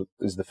other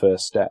is the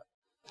first step.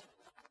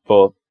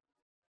 But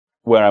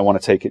where I want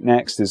to take it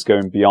next is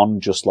going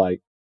beyond just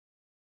like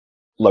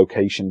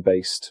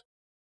location-based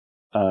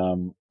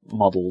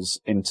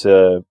models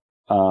into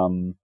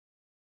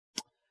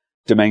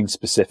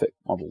domain-specific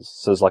models.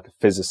 So there's like a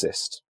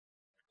physicist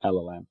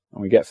LLM,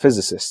 and we get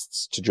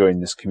physicists to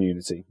join this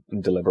community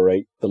and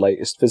deliberate the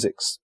latest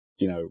physics,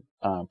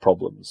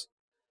 problems.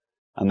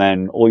 And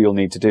then all you'll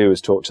need to do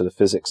is talk to the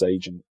physics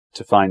agent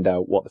to find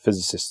out what the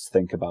physicists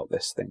think about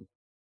this thing,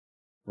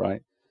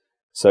 right?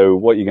 So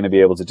what you're going to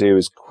be able to do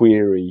is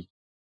query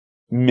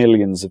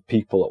millions of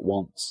people at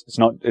once.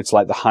 It's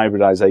like the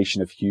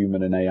hybridization of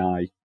human and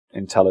AI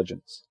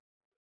intelligence.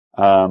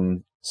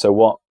 So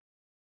what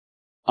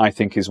I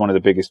think is one of the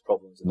biggest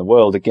problems in the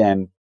world,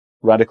 again,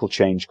 radical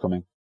change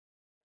coming.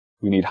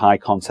 We need high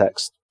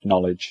context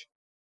knowledge.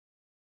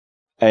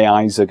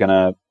 AIs are going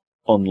to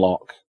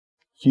unlock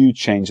huge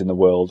change in the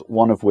world,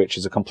 one of which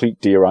is a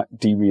complete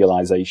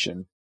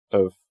derealization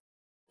of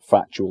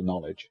factual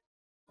knowledge,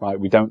 right?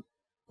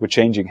 We're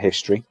changing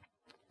history.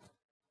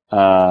 They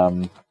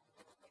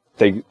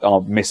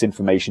are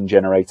misinformation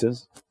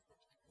generators.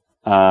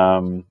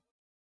 The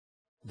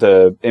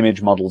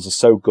image models are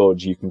so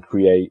good, you can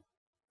create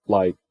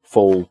like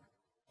full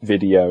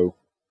video,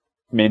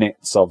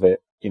 minutes of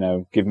it,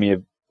 give me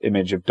an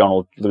image of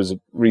Donald. There was a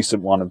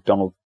recent one of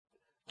Donald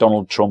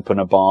Trump and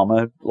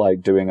Obama,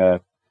 like doing a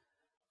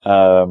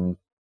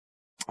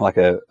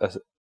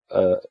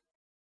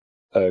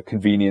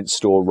convenience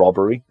store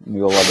robbery. And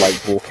they all have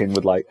like walk in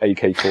with like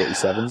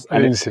AK-47s. I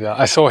didn't see that.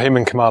 I saw him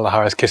and Kamala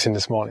Harris kissing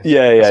this morning.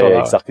 Yeah,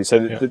 exactly.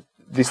 So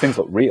these things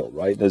look real,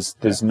 right?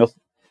 There's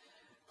nothing.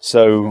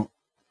 So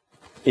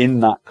in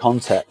that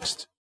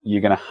context,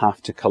 you're going to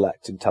have to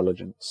collect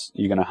intelligence.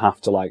 You're going to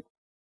have to like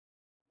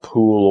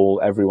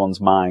pool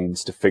everyone's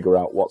minds to figure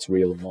out what's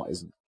real and what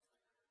isn't.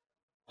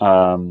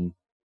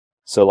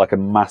 So like a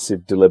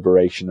massive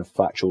deliberation of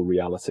factual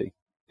reality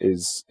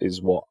is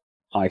what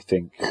I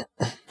think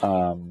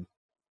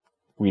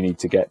we need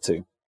to get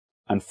to.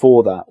 And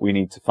for that, we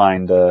need to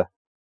find a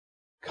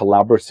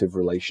collaborative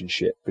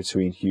relationship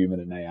between human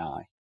and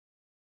AI,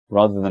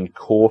 rather than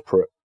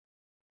corporate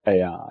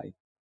AI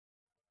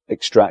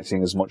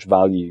extracting as much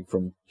value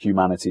from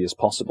humanity as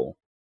possible.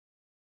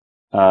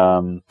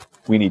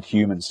 We need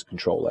humans to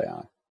control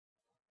AI.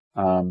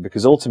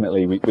 Because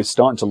ultimately we're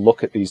starting to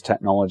look at these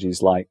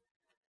technologies like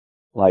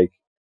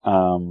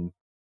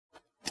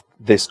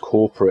this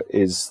corporate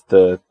is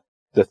the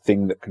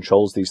thing that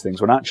controls these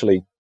things, when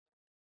actually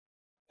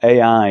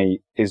AI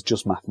is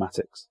just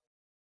mathematics.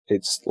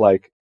 It's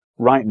like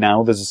right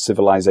now there's a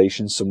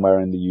civilization somewhere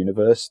in the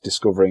universe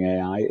discovering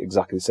AI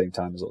exactly the same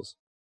time as us.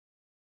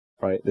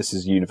 Right? This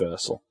is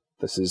universal.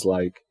 This is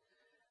like,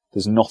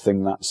 there's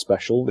nothing that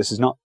special. This is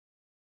not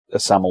a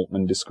Sam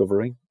Altman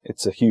discovery.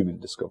 It's a human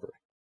discovery.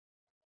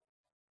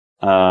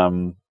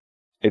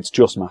 It's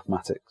just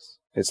mathematics.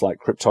 It's like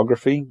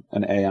cryptography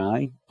and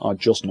AI are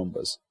just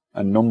numbers,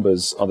 and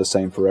numbers are the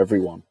same for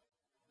everyone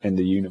in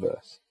the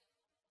universe.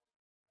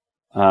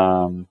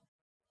 And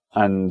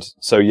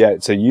so yeah,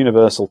 it's a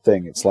universal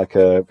thing. It's like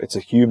it's a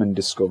human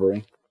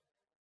discovery.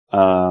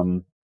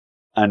 And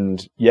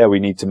yeah, we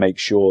need to make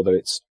sure that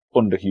it's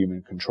under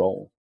human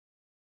control.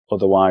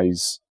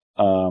 Otherwise,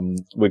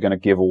 we're going to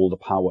give all the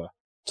power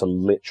to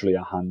literally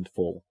a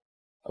handful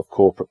of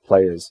corporate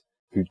players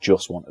who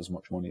just want as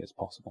much money as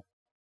possible.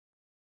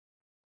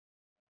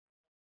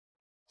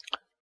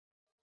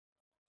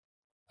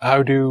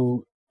 How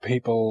do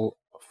people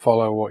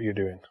follow what you're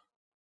doing?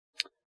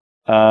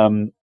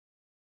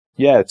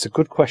 Yeah, it's a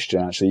good question,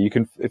 actually. You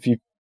can, if you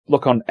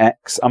look on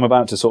X, I'm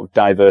about to sort of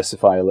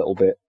diversify a little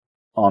bit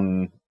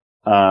on,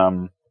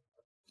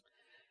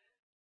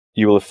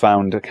 you will have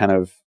found a kind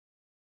of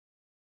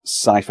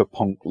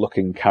cypherpunk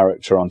looking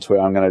character on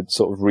Twitter. I'm going to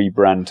sort of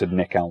rebrand to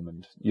Nick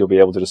Almond. You'll be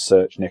able to just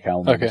search Nick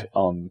Almond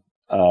on,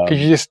 Could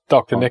you just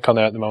Dr. Nick on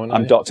there at the moment?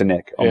 I'm Dr.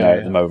 Nick on there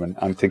at the moment.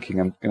 I'm thinking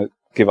I'm going to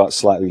give out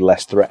slightly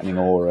less threatening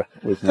aura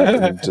with Nick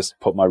and just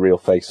put my real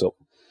face up.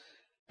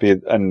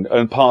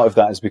 And part of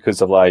that is because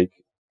of like,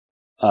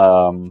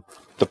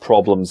 the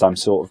problems I'm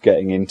sort of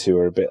getting into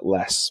are a bit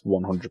less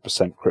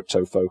 100%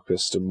 crypto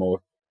focused and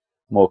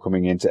more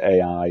coming into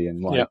AI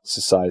and like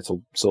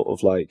societal sort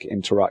of like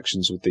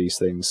interactions with these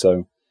things.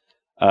 So,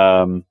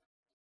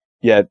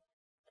 yeah,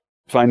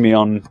 find me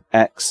on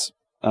X,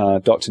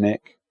 Dr.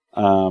 Nick,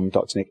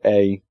 Dr. Nick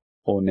A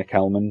or Nick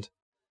Almond.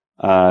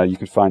 You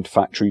can find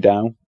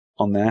FactoryDAO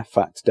on there,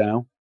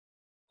 FactDAO,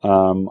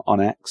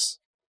 on X.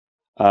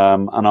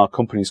 And our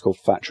company is called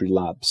Factory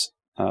Labs,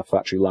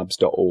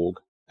 factorylabs.org.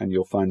 And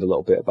you'll find a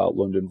little bit about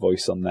London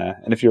Voice on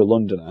there. And if you're a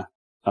Londoner,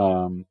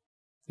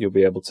 you'll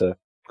be able to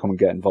come and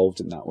get involved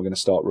in that. We're going to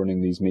start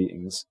running these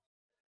meetings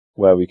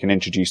where we can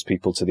introduce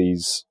people to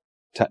these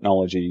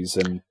technologies.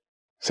 And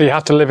so you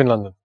have to live in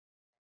London?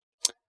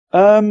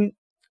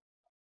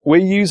 We're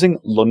using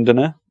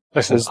Londoner.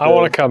 Listen, I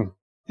want to come.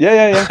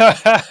 Yeah.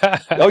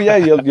 Oh yeah,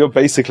 you're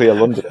basically a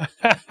Londoner.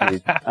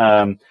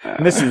 And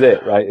this is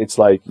it, right? It's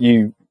like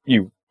you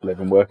live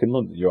and work in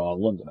London. You are a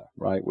Londoner,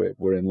 right?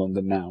 We're in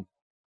London now.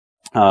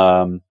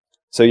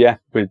 So yeah,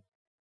 we're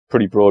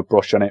pretty broad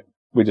brush on it.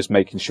 We're just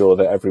making sure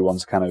that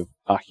everyone's kind of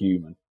a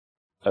human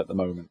at the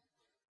moment.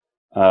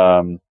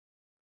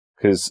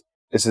 'Cause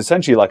it's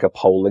essentially like a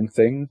polling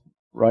thing,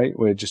 right?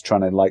 We're just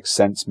trying to like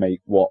sense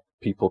make what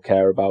people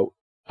care about.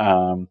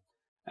 And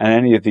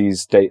any of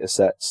these data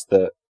sets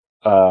that,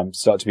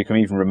 start to become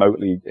even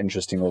remotely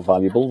interesting or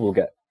valuable will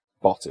get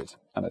botted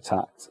and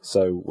attacked.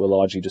 So we're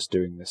largely just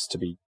doing this to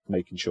be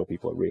making sure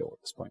people are real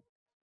at this point.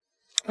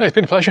 It's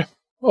been a pleasure.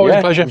 Always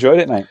a pleasure. Enjoyed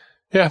it, mate.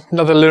 Yeah,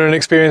 another learning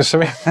experience for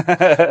me.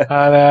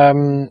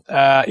 And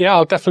yeah,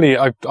 I'll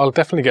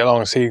definitely get along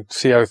and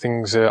see how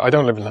things. I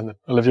don't live in London.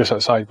 I live just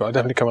outside, but I'll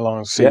definitely come along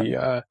and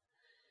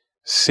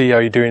see how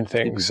you're doing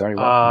things. Very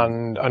well.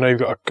 And I know you've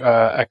got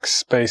X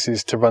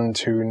Spaces to run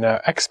to now.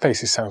 X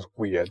Spaces sounds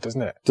weird,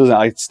 doesn't it? Doesn't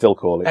I still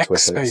call it X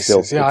Twitter?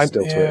 Spaces, It's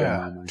still Twitter.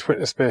 Now,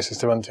 Twitter Spaces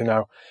to run to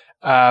now.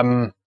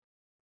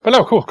 But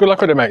no, cool. Good luck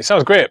with it, mate.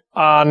 Sounds great.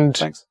 And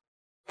thanks.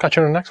 Catch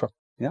you on the next one.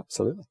 Yeah,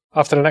 absolutely.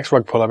 After the next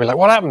rug pull, I'll be like,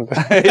 what happened?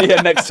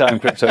 Yeah, next time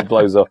crypto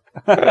blows up.